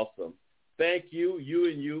 Awesome, awesome. Thank you,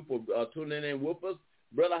 you, for tuning in with us.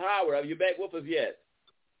 Brother Howard, are you back with us yet?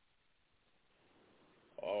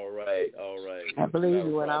 All right. I believe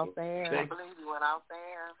you went out there.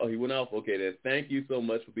 Oh, he went off? Okay, then. Thank you so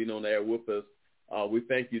much for being on the air with us. We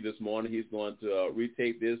thank you this morning. He's going to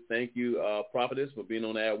retake this. Thank you, Prophetess, for being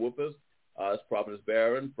on the air with us. It's Prophetess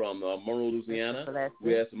Barron from Monroe, Louisiana.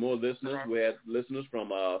 We had some more listeners. We had listeners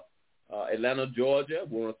from Atlanta, Georgia.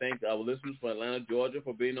 We want to thank our listeners from Atlanta, Georgia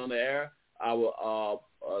for being on the air. Our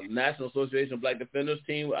National Association of Black Defenders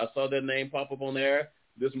team, I saw their name pop up on the air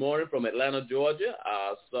this morning from Atlanta, Georgia.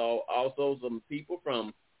 I saw also some people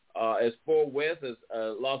from as far west as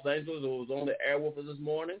Los Angeles who was on the air with us this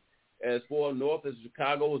morning. As far north as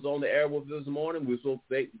Chicago was on the air with us this morning. We're so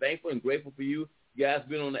thankful and grateful for you guys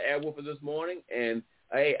being on the air with us this morning. And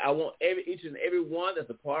hey, I want each and every one that's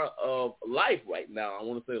a part of life right now. I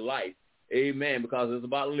want to say life. Amen, because it's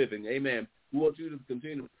about living. Amen. We want you to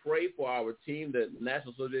continue to pray for our team, the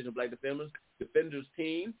National Association of Black Defenders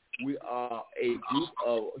team. We are a group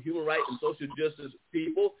of human rights and social justice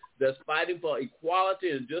people that's fighting for equality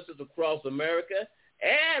and justice across America.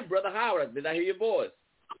 And Brother Howard, did I hear your voice?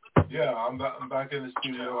 Yeah, I'm back in the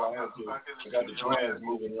studio. I got the plans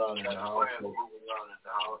moving around in the house.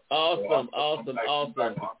 Awesome.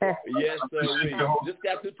 Yes, sir. We just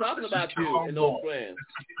got to talking about you and those plans.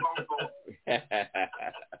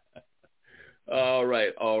 All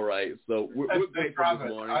right. So we're grateful this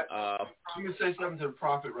morning. Let me say something to the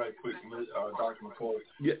prophet right quick, Dr. McCoy.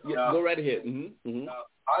 Yeah, go right ahead. Mm-hmm.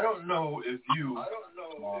 I don't know if you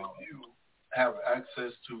have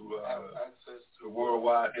access to the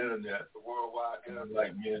worldwide internet,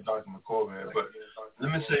 like me and Dr. McCoy had, but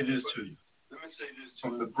let me say this to you.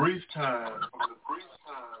 From the brief time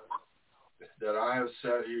that I have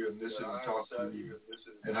sat here and listened and talked to you,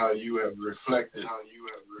 and how you have reflected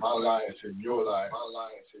my life and your life,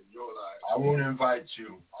 I want to invite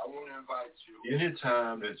you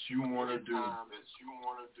anytime that you want to do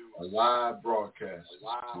a live broadcast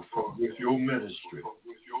with your ministry.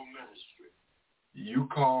 You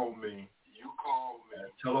call me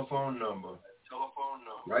at telephone number.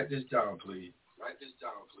 Write this down, please.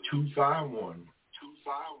 251.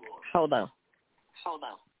 Hold on.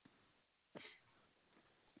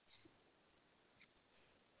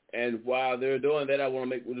 And while they're doing that, I want to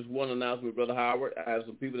make just one announcement, Brother Howard. I have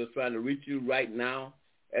some people that's trying to reach you right now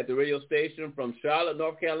at the radio station from Charlotte,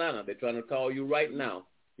 North Carolina. They're trying to call you right now.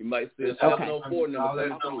 You might see a 704 number.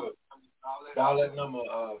 Dial that number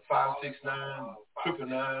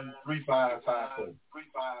 569-999-3554.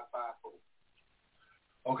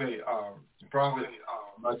 Okay, Prophet,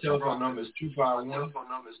 my telephone number is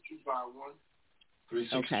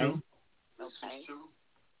 251-362.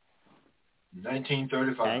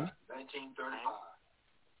 1935.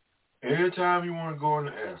 Anytime you want to go on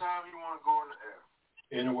the air,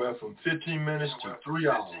 anywhere from 15 minutes to 3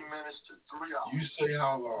 hours. You say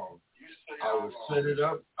how long. I will set it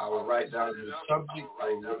up. I will write down the subject. I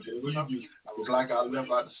will whatever you do. It's like I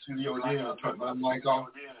left out the studio then and turned my mic off.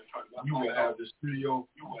 You will have the studio.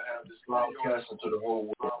 You will have this broadcasting to the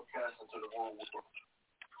whole world.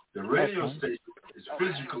 The radio station is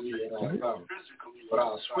physically in Alabama, but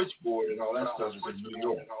our switchboard and all that stuff is in New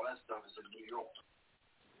York.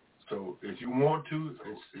 So if you want to,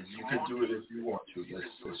 you can do it if you want to.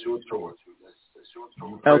 It's your choice.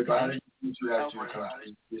 You pray about it. You have to come to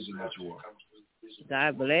the decision that you want.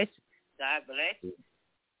 God bless.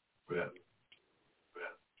 Yeah.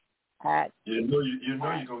 You know you're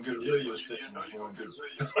gonna get a radio station if you want to do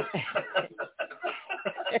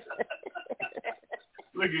it.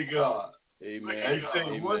 Look at God. Amen. And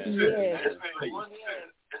say one thing.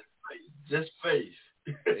 Just faith.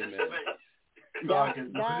 Amen. God can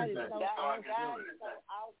do God is anything. so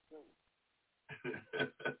awesome.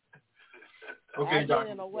 Okay, I've been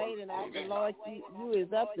in a waiting. I said, Lord, you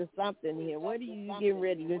is up to something here. What are you getting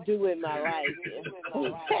ready to do in my life?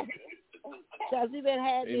 Because he been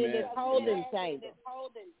having me in this holding chamber.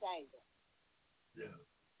 Yeah.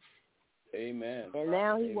 Amen. And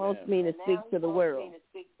now he wants me to speak to the world.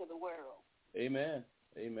 Amen.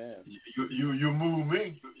 You move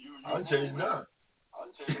me. I'll tell you now.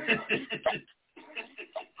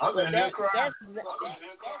 I'm in here crying.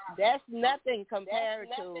 That's nothing compared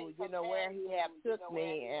to, where he have took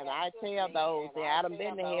me. And I tell those, I done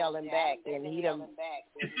been to hell and back. And he done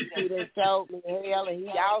showed me hell, and he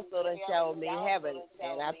also done showed me heaven.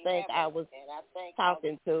 And I think I was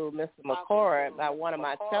talking to Mr. McCord about one of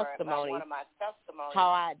my testimonies, how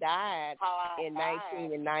I died in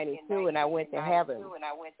 1992, and I went to heaven.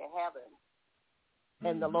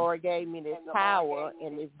 And the Lord gave me this power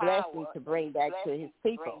and this blessing to bring back to his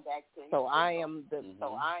people. So I am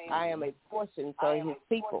a portion for his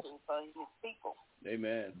people.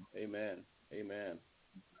 Amen.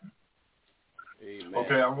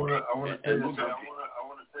 Okay, I wanna tell you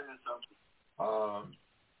something.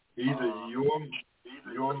 Either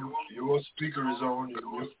your speaker is on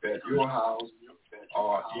at your house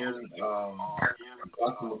or in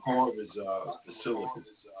Dr. McCormick's facility.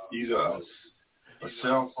 Either a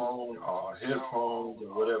cell phone or headphones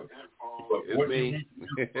or whatever. But it's what me. you need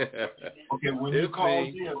to do, okay, when you call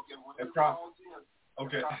in, and Prophet,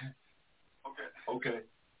 okay,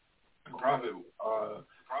 Prophet,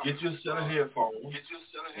 get your set of headphones.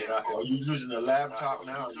 Are you using a laptop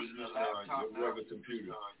now, or are you using your regular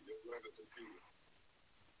computer?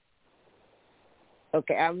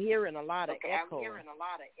 Okay, I'm hearing a lot of echo.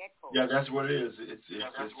 Yeah, that's what it is.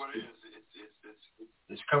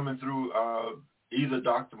 It's coming through either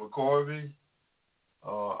Dr. McCorvey.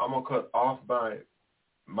 I'm gonna cut off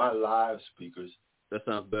my live speakers. That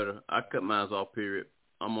sounds better. I cut mine off. Period.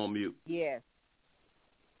 I'm on mute. Yes,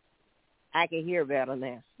 I can hear better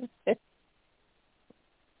now.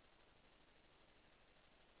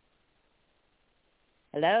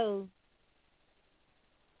 Hello,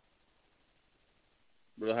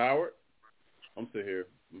 Brother Howard. I'm still here.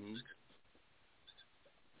 Mm-hmm.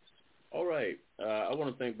 All right. I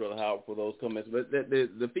want to thank Brother Howard for those comments, but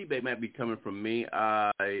the feedback might be coming from me.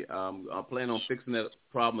 I plan on fixing that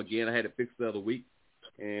problem again. I had it fixed the other week,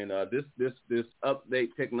 and this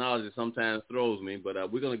update technology sometimes throws me, but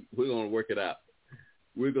we're gonna work it out.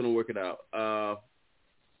 We're gonna work it out.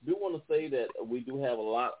 Do want to say that we do have a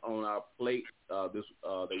lot on our plate that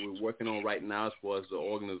we're working on right now as far as the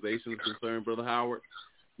organization is concerned, Brother Howard.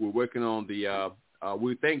 We're working on the.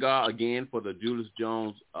 We thank God again for the Julius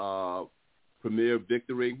Jones premier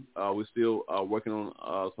victory. We're still working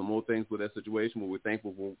on some more things with that situation, but we're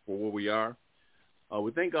thankful for where we are.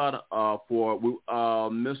 We thank God for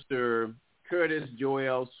Mr. Curtis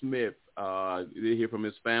Joel Smith. You hear from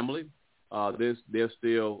his family. They're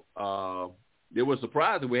still. They were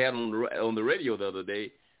surprised that we had on the radio the other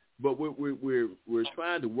day, but we're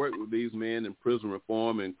trying to work with these men in prison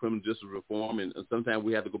reform and criminal justice reform, and sometimes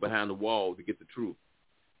we have to go behind the wall to get the truth.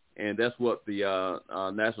 And that's what the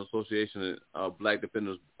National Association of Black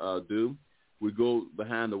Defenders do. We go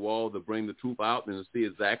behind the wall to bring the truth out and to see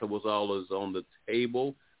exactly what's all is on the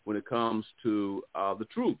table when it comes to the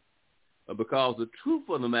truth. Because the truth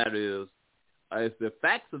of the matter is the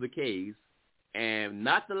facts of the case and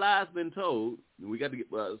not the lies been told. We got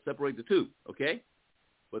to separate the two, okay?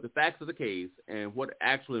 But the facts of the case and what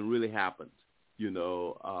actually really happened,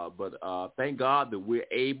 But thank God that we're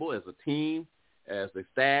able as a team, as a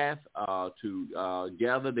staff, to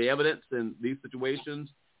gather the evidence in these situations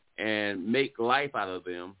and make life out of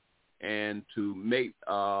them and to make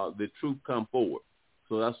the truth come forward.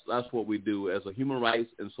 So that's what we do as a human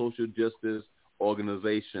rights and social justice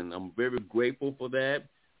organization. I'm very grateful for that.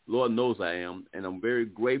 Lord knows I am, and I'm very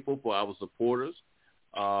grateful for our supporters.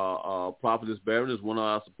 Prophetess Barron is one of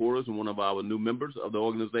our supporters and one of our new members of the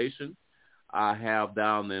organization. I have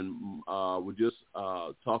down in, we're just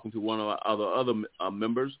talking to one of our other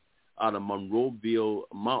members out of Monroeville,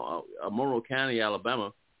 Monroe County,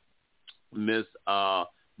 Alabama, Miss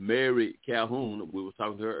Mary Calhoun. We were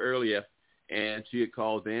talking to her earlier, and she had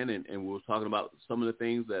called in, and we were talking about some of the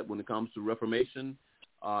things that when it comes to reformation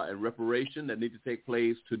and reparation that need to take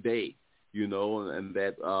place today, you know, and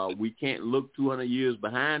that we can't look 200 years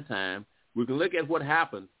behind time. We can look at what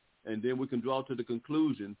happened, and then we can draw to the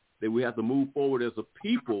conclusion that we have to move forward as a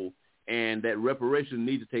people, and that reparation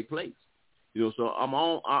needs to take place. You know, so I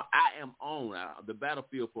am on the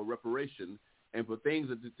battlefield for reparation and for things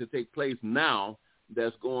to take place now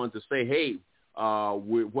that's going to say, hey,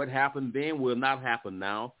 what happened then will not happen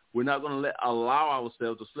now. We're not going to allow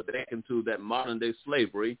ourselves to slip back into that modern-day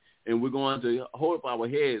slavery, and we're going to hold up our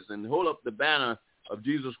heads and hold up the banner of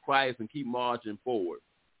Jesus Christ and keep marching forward.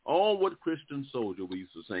 Onward, Christian soldier, we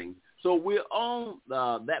used to sing. So we're on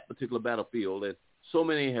that particular battlefield that so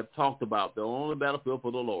many have talked about, the only battlefield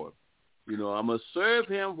for the Lord. You know, I'm going to serve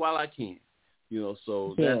him while I can. You know,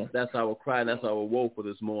 so that's our cry, that's our woe for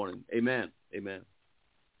this morning. Amen. Amen.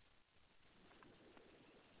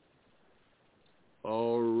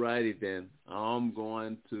 All righty then. I'm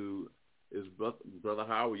going to, is Brother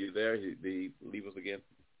Howard, you there? He leave us again?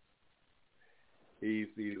 He's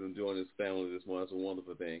enjoying his family this morning. It's a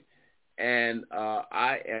wonderful thing. And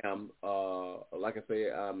I am, like I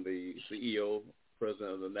say, I'm the CEO,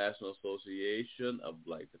 president of the National Association of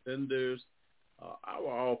Black Defenders. Our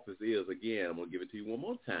office is, again, I'm going to give it to you one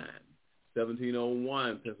more time,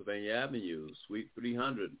 1701 Pennsylvania Avenue, Suite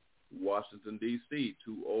 300, Washington, D.C.,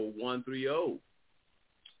 20130.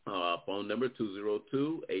 Phone number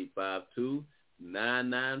 202-852-9959.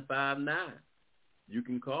 You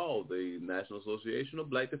can call the National Association of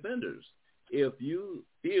Black Defenders. If you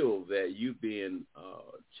feel that you've been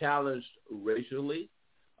challenged racially,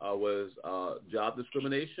 whether it's job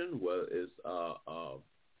discrimination, whether it's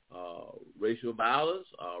racial violence,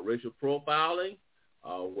 racial profiling,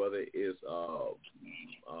 whether it's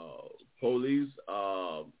police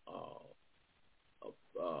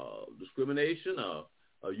discrimination,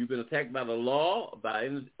 you've been attacked by the law, by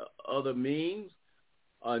any other means,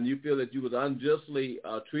 and you feel that you was unjustly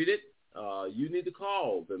treated, you need to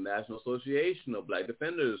call the National Association of Black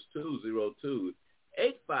Defenders,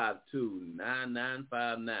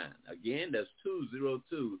 202-852-9959. Again, that's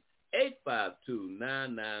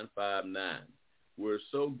 202-852-9959. We're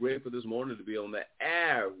so grateful this morning to be on the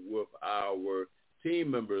air with our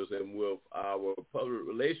team members and with our public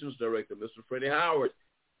relations director, Mr. Freddie Howard,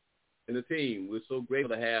 and the team. We're so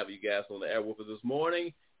grateful to have you guys on the air with us this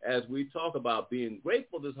morning as we talk about being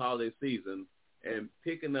grateful this holiday season and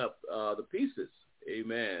picking up the pieces.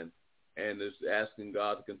 Amen. And just asking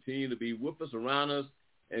God to continue to be with us, around us,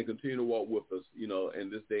 and continue to walk with us, you know,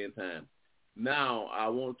 in this day and time. Now, I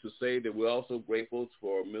want to say that we're also grateful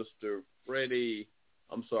for Mr. Frederick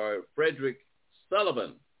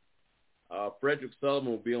Sullivan. Frederick Sullivan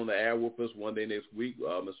will be on the air with us one day next week.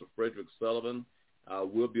 Mr. Frederick Sullivan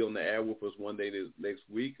will be on the air with us one day next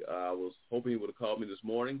week. I was hoping he would have called me this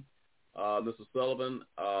morning. Mr. Sullivan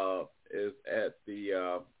is at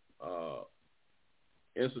the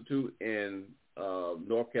Institute in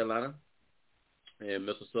North Carolina, and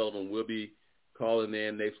Mr. Sullivan will be calling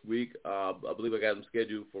in next week. I believe I got him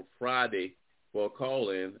scheduled for Friday for a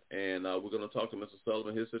call-in, and we're going to talk to Mr.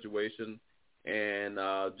 Sullivan, his situation, and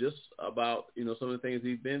just about, you know, some of the things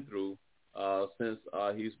he's been through since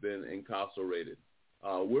he's been incarcerated.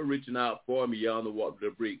 We're reaching out for him beyond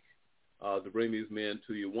the brink to bring these men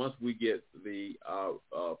to you. Once we get the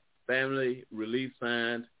family release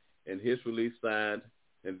signed and his release signed,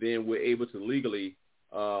 and then we're able to legally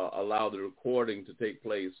allow the recording to take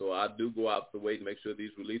place. So I do go out the way to make sure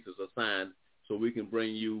these releases are signed so we can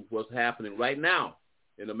bring you what's happening right now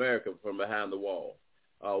in America from behind the wall.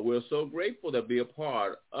 We're so grateful to be a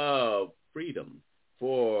part of freedom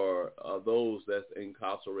for those that's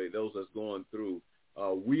incarcerated, those that's going through.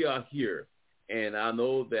 We are here. And I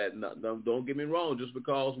know that, don't get me wrong, just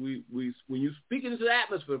because when you speak into the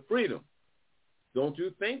atmosphere of freedom, don't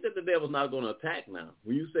you think that the devil's not going to attack now?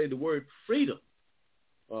 When you say the word freedom,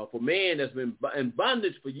 for man that's been in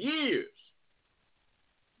bondage for years,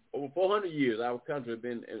 over 400 years, our country has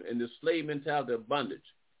been in this slave mentality of bondage.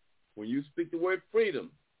 When you speak the word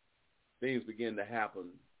freedom, things begin to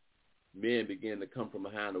happen. Men begin to come from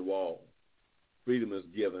behind the wall. Freedom is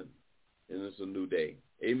given, and it's a new day.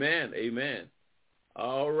 Amen, amen.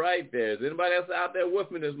 All right, there. Is anybody else out there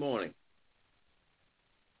with me this morning?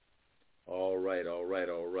 All right.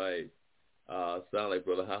 Sound like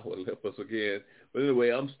Brother Howard left us again. But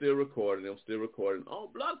anyway, I'm still recording on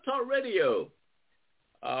Blog Talk Radio.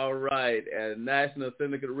 All right, and National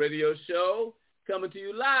Syndicate Radio Show coming to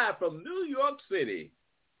you live from New York City.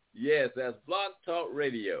 Yes, that's Blog Talk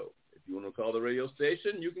Radio. If you want to call the radio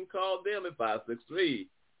station, you can call them at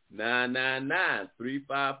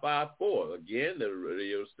 563-999-3554. Again, the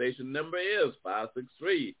radio station number is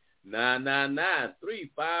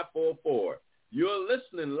 563-999-3544. You're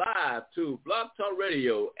listening live to Blog Talk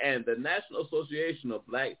Radio and the National Association of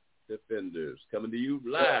Black Defenders, coming to you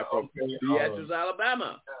live from Beatrice,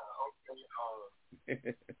 Alabama.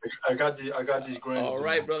 I got these grants. All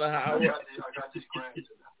right, Brother Howard. I got these grants.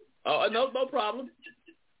 Oh, no problem.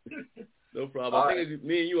 No problem. I think it's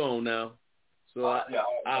me and you on now. So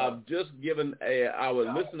I've just given our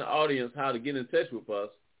listening audience how to get in touch with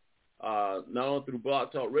us, not only through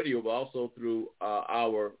Blog Talk Radio, but also through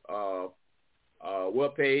our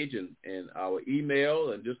webpage and our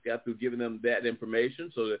email, and just got through giving them that information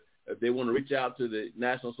so that if they want to reach out to the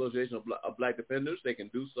National Association of Black Defenders, they can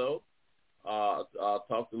do so.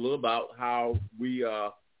 Talk a little about how we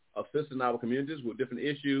assist in our communities with different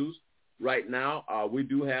issues. Right now, we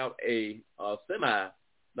do have a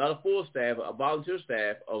not a full staff, a volunteer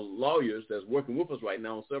staff of lawyers that's working with us right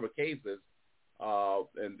now on several cases,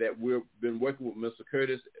 and that we've been working with Mr.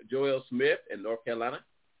 Curtis Joel Smith in North Carolina.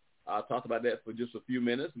 I talked about that for just a few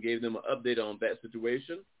minutes and gave them an update on that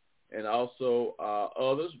situation. And also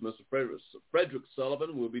others, Mr. Frederick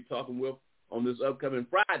Sullivan, we'll be talking with on this upcoming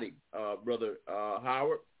Friday, Brother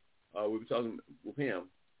Howard. We'll be talking with him.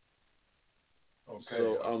 Okay.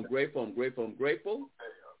 So I'm grateful.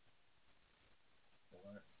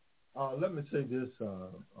 Let me say this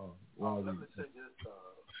while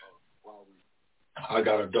we... I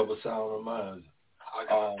got a double sound on mine.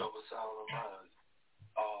 I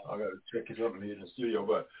got to check it up here in the studio,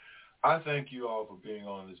 but I thank you all for being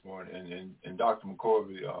on this morning. And Dr.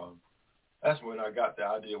 McCorvey, that's when I got the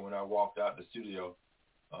idea when I walked out the studio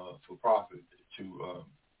for Prophet to,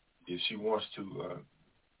 if she wants to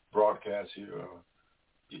broadcast here,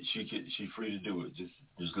 she's free to do it.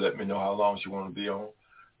 Just let me know how long she want to be on.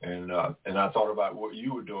 And I thought about what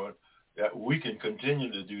you were doing, that we can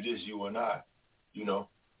continue to do this, you and I,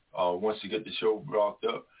 once you get the show brought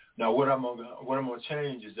up. Now, what I'm gonna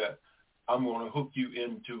change is that I'm gonna hook you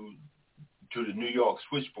into the New York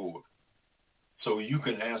switchboard, so you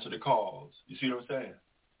can answer the calls. You see what I'm saying?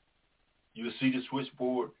 You see the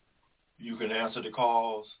switchboard. You can answer the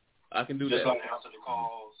calls. I can do just that. Like answer the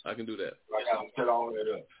calls. I can do that. I got to set all that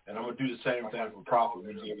up, and I'm gonna do the same thing for Prophet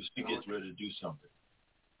whenever she gets ready to do something.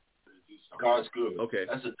 God's good. Okay.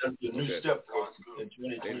 That's the new step for us in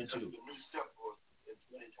 2022.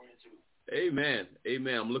 Amen.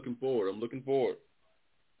 I'm looking forward.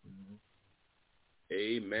 Mm-hmm.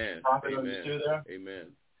 Amen. Prophet, Amen. Are you still there?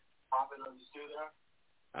 Amen. Prophet, are you still there?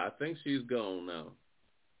 I think she's gone now.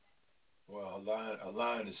 Well, a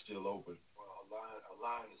line is still open.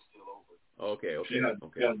 Okay. She got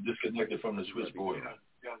disconnected from the switchboard.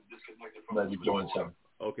 Maybe doing something.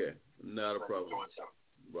 Okay, not a problem.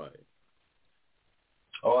 Right.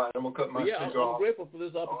 All right, I'm gonna cut my speaker off. I'm grateful for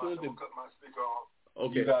this opportunity.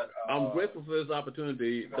 Okay, I'm grateful for this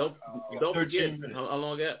opportunity. Don't forget how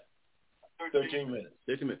long I got? 13 minutes.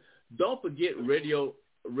 13 minutes. Don't forget, radio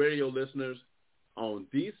listeners, on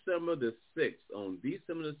December the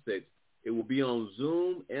 6th, it will be on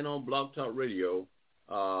Zoom and on Blog Talk Radio.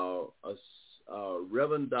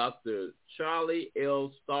 Reverend Dr. Charlie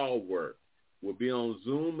L. Stallworth will be on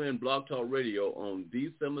Zoom and Blog Talk Radio on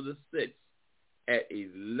December the 6th at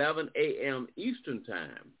 11 a.m. Eastern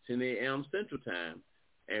Time, 10 a.m. Central Time,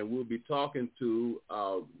 and we'll be talking to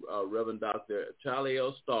Reverend Dr. Charlie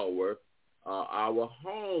L. Stallworth, our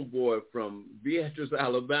homeboy from Beatrice,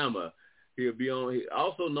 Alabama. He'll be on,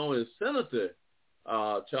 also known as Senator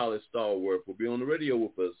Charlie Stallworth, will be on the radio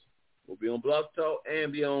with us. Will be on Blog Talk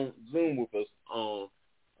and be on Zoom with us on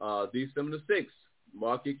December the 6th.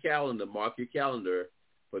 Mark your calendar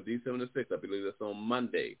for December the 6th. I believe that's on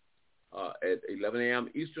Monday at 11 a.m.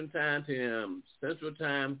 Eastern Time, 10 a.m. Central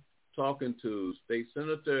Time, talking to State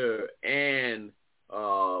Senator and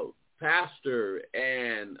pastor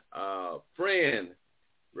and friend,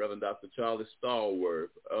 Reverend Dr. Charlie Stallworth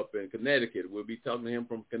up in Connecticut. We'll be talking to him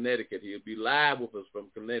from Connecticut. He'll be live with us from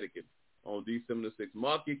Connecticut on December the 6th.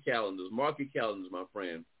 Mark your calendars, my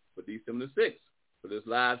friend, for December the 6th for this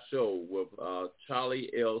live show with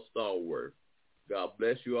Charlie L. Stallworth. God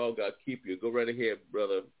bless you all. God keep you. Go right ahead,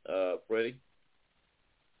 Brother Freddie.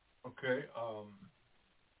 Okay.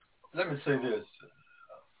 Let me say this.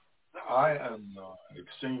 I am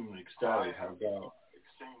extremely ecstatic how God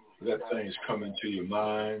let things come into your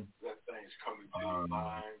mind.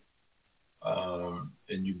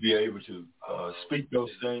 And you be able to speak those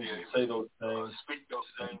things and say those things,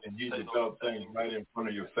 and you develop things right in front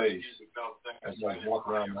of your face. As I walk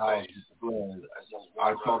around the house,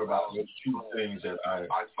 I thought about those two things that I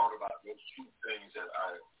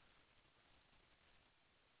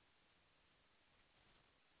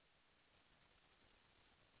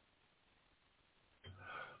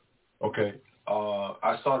Okay.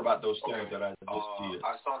 I thought about those things that I just did.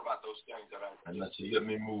 And I said, let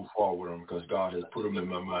me move forward on them because God has put them in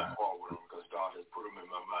my mind.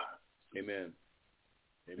 Amen.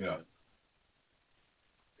 Yeah.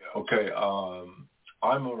 Okay.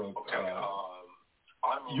 I'm going to,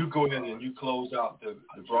 you go ahead and you close out the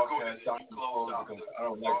broadcast document because I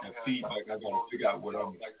don't like that feedback. I got to figure out what I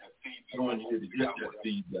don't want you to get that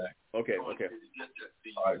feedback. Okay. All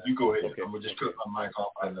right, you go ahead. Okay. I'm going to just cut my mic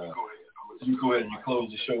off and you go ahead and you close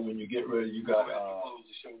the show when you get ready. You got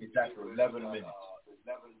exactly 11 minutes.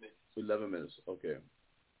 11 minutes, okay.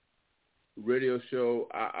 Radio show,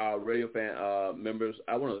 our radio fan members,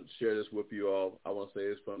 I want to share this with you all. I want to say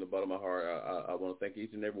this from the bottom of my heart. I want to thank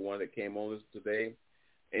each and every one that came on this today.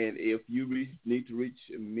 And if you need to reach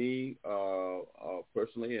me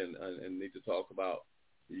personally and need to talk about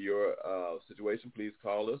your situation, please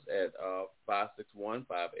call us at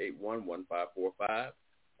 561-581-1545.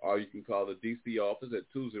 Or you can call the D.C. office at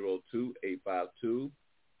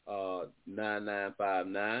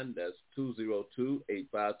 202-852-9959. That's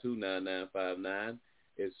 202-852-9959.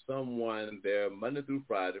 It's someone there Monday through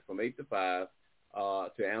Friday from 8 to 5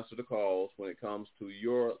 to answer the calls when it comes to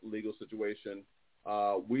your legal situation.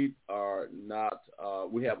 We are not,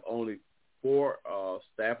 we have only 4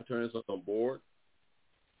 staff attorneys on board.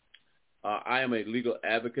 I am a legal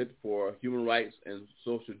advocate for human rights and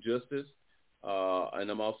social justice. And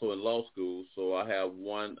I'm also in law school, so I have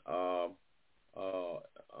one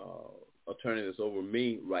attorney that's over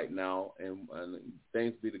me right now, and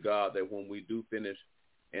thanks be to God that when we do finish,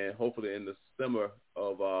 and hopefully in the summer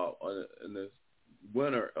of in the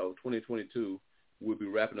winter of 2022, we'll be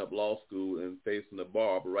wrapping up law school and facing the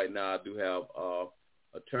bar. But right now, I do have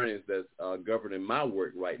attorneys that's governing my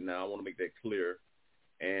work right now. I want to make that clear,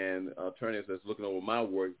 and attorneys that's looking over my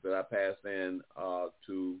work that I pass in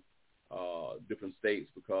to different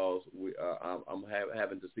states because I'm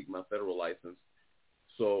having to seek my federal license.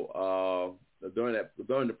 So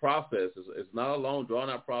during the process, it's not a long drawn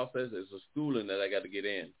out process. It's a schooling that I got to get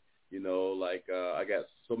in. You know, like I got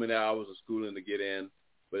so many hours of schooling to get in,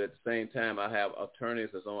 but at the same time, I have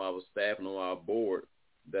attorneys that's on our staff and on our board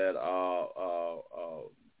that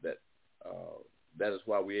that is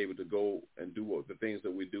why we're able to go and do the things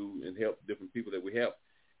that we do and help different people that we help.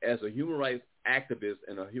 As a human rights activist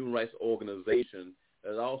and a human rights organization,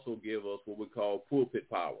 that also give us what we call pulpit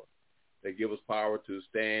power. They give us power to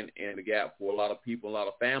stand in the gap for a lot of people, a lot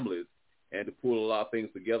of families, and to pull a lot of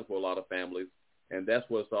things together for a lot of families. And that's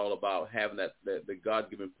what it's all about, having that the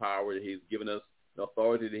God-given power that he's given us, the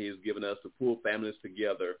authority that he's given us to pull families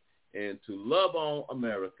together and to love on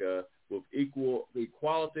America with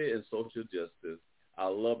equality and social justice. I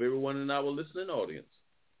love everyone in our listening audience,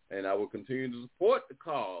 and I will continue to support the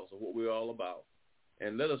cause of what we're all about.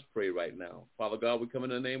 And let us pray right now. Father God, we come in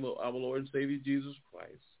the name of our Lord and Savior, Jesus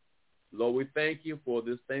Christ. Lord, we thank you for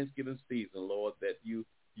this Thanksgiving season, Lord, that you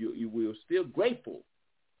are still grateful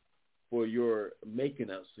for your making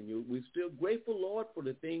us. And we're still grateful, Lord, for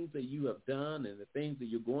the things that you have done and the things that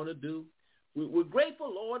you're going to do. We're grateful,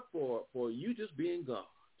 Lord, for you just being God.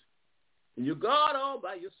 And you're God all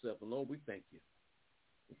by yourself. And, Lord, we thank you.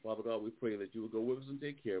 And Father God, we pray that you will go with us and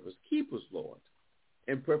take care of us. Keep us, Lord,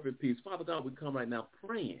 in perfect peace. Father God, we come right now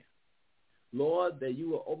praying, Lord, that you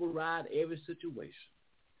will override every situation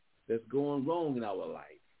that's going wrong in our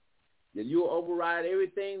life. That you will override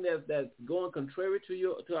everything that's going contrary to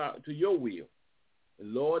your will.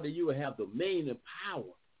 And Lord, that you will have dominion and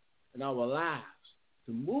power in our lives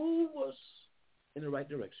to move us in the right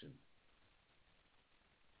direction.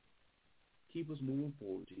 Keep us moving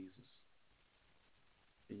forward, Jesus.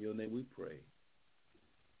 In your name we pray.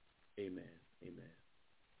 Amen. Amen.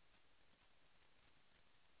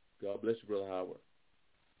 God bless you, Brother Howard.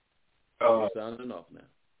 You're sounding off now.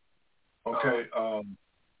 Okay.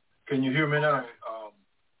 Can you hear me now?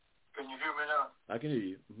 I can hear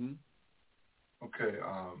you. Mm-hmm. Okay.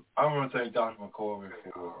 I want to thank Dr. McCorvey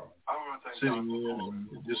for sitting in,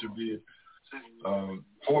 and this will be a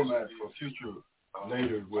format for future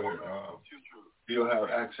later where he'll have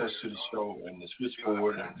access to the show and the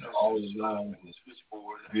switchboard and all his lines and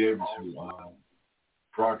be able to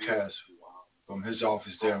broadcast from his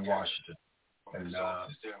office there in Washington. And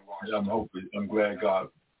I'm glad God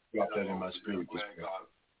drop that in my spirit this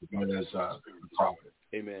morning. As a prophet.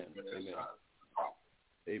 Amen. Amen.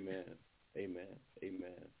 Amen. Amen.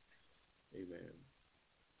 Amen. Amen.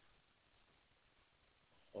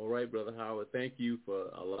 All right, Brother Howard, thank you for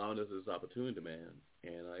allowing us this opportunity, man.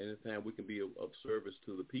 And anytime we can be of service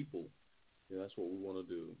to the people, that's what we want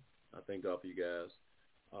to do. I thank God for you guys.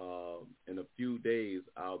 In a few days,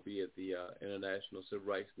 I'll be at the International Civil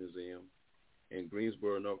Rights Museum in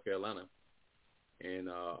Greensboro, North Carolina. And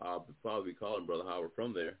I'll probably be calling Brother Howard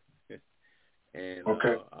from there. And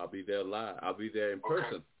I'll be there live. I'll be there in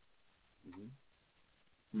person.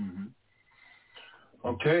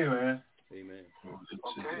 Okay, man. Amen.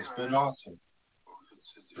 It's been awesome.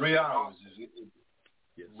 3 hours.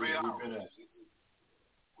 Yes. We've been at.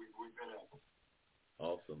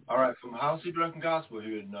 Awesome. All right, from House of Drunken Gospel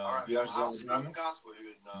here in Beatrice, Alabama.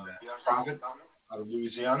 Prophet out of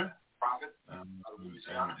Louisiana.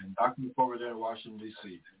 And Dr. over there in Washington,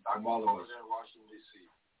 D.C. From all of us.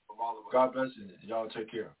 God bless you. Y'all take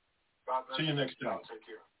care. See you next time.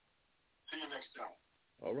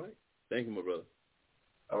 All right. Thank you, my brother.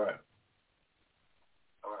 All right.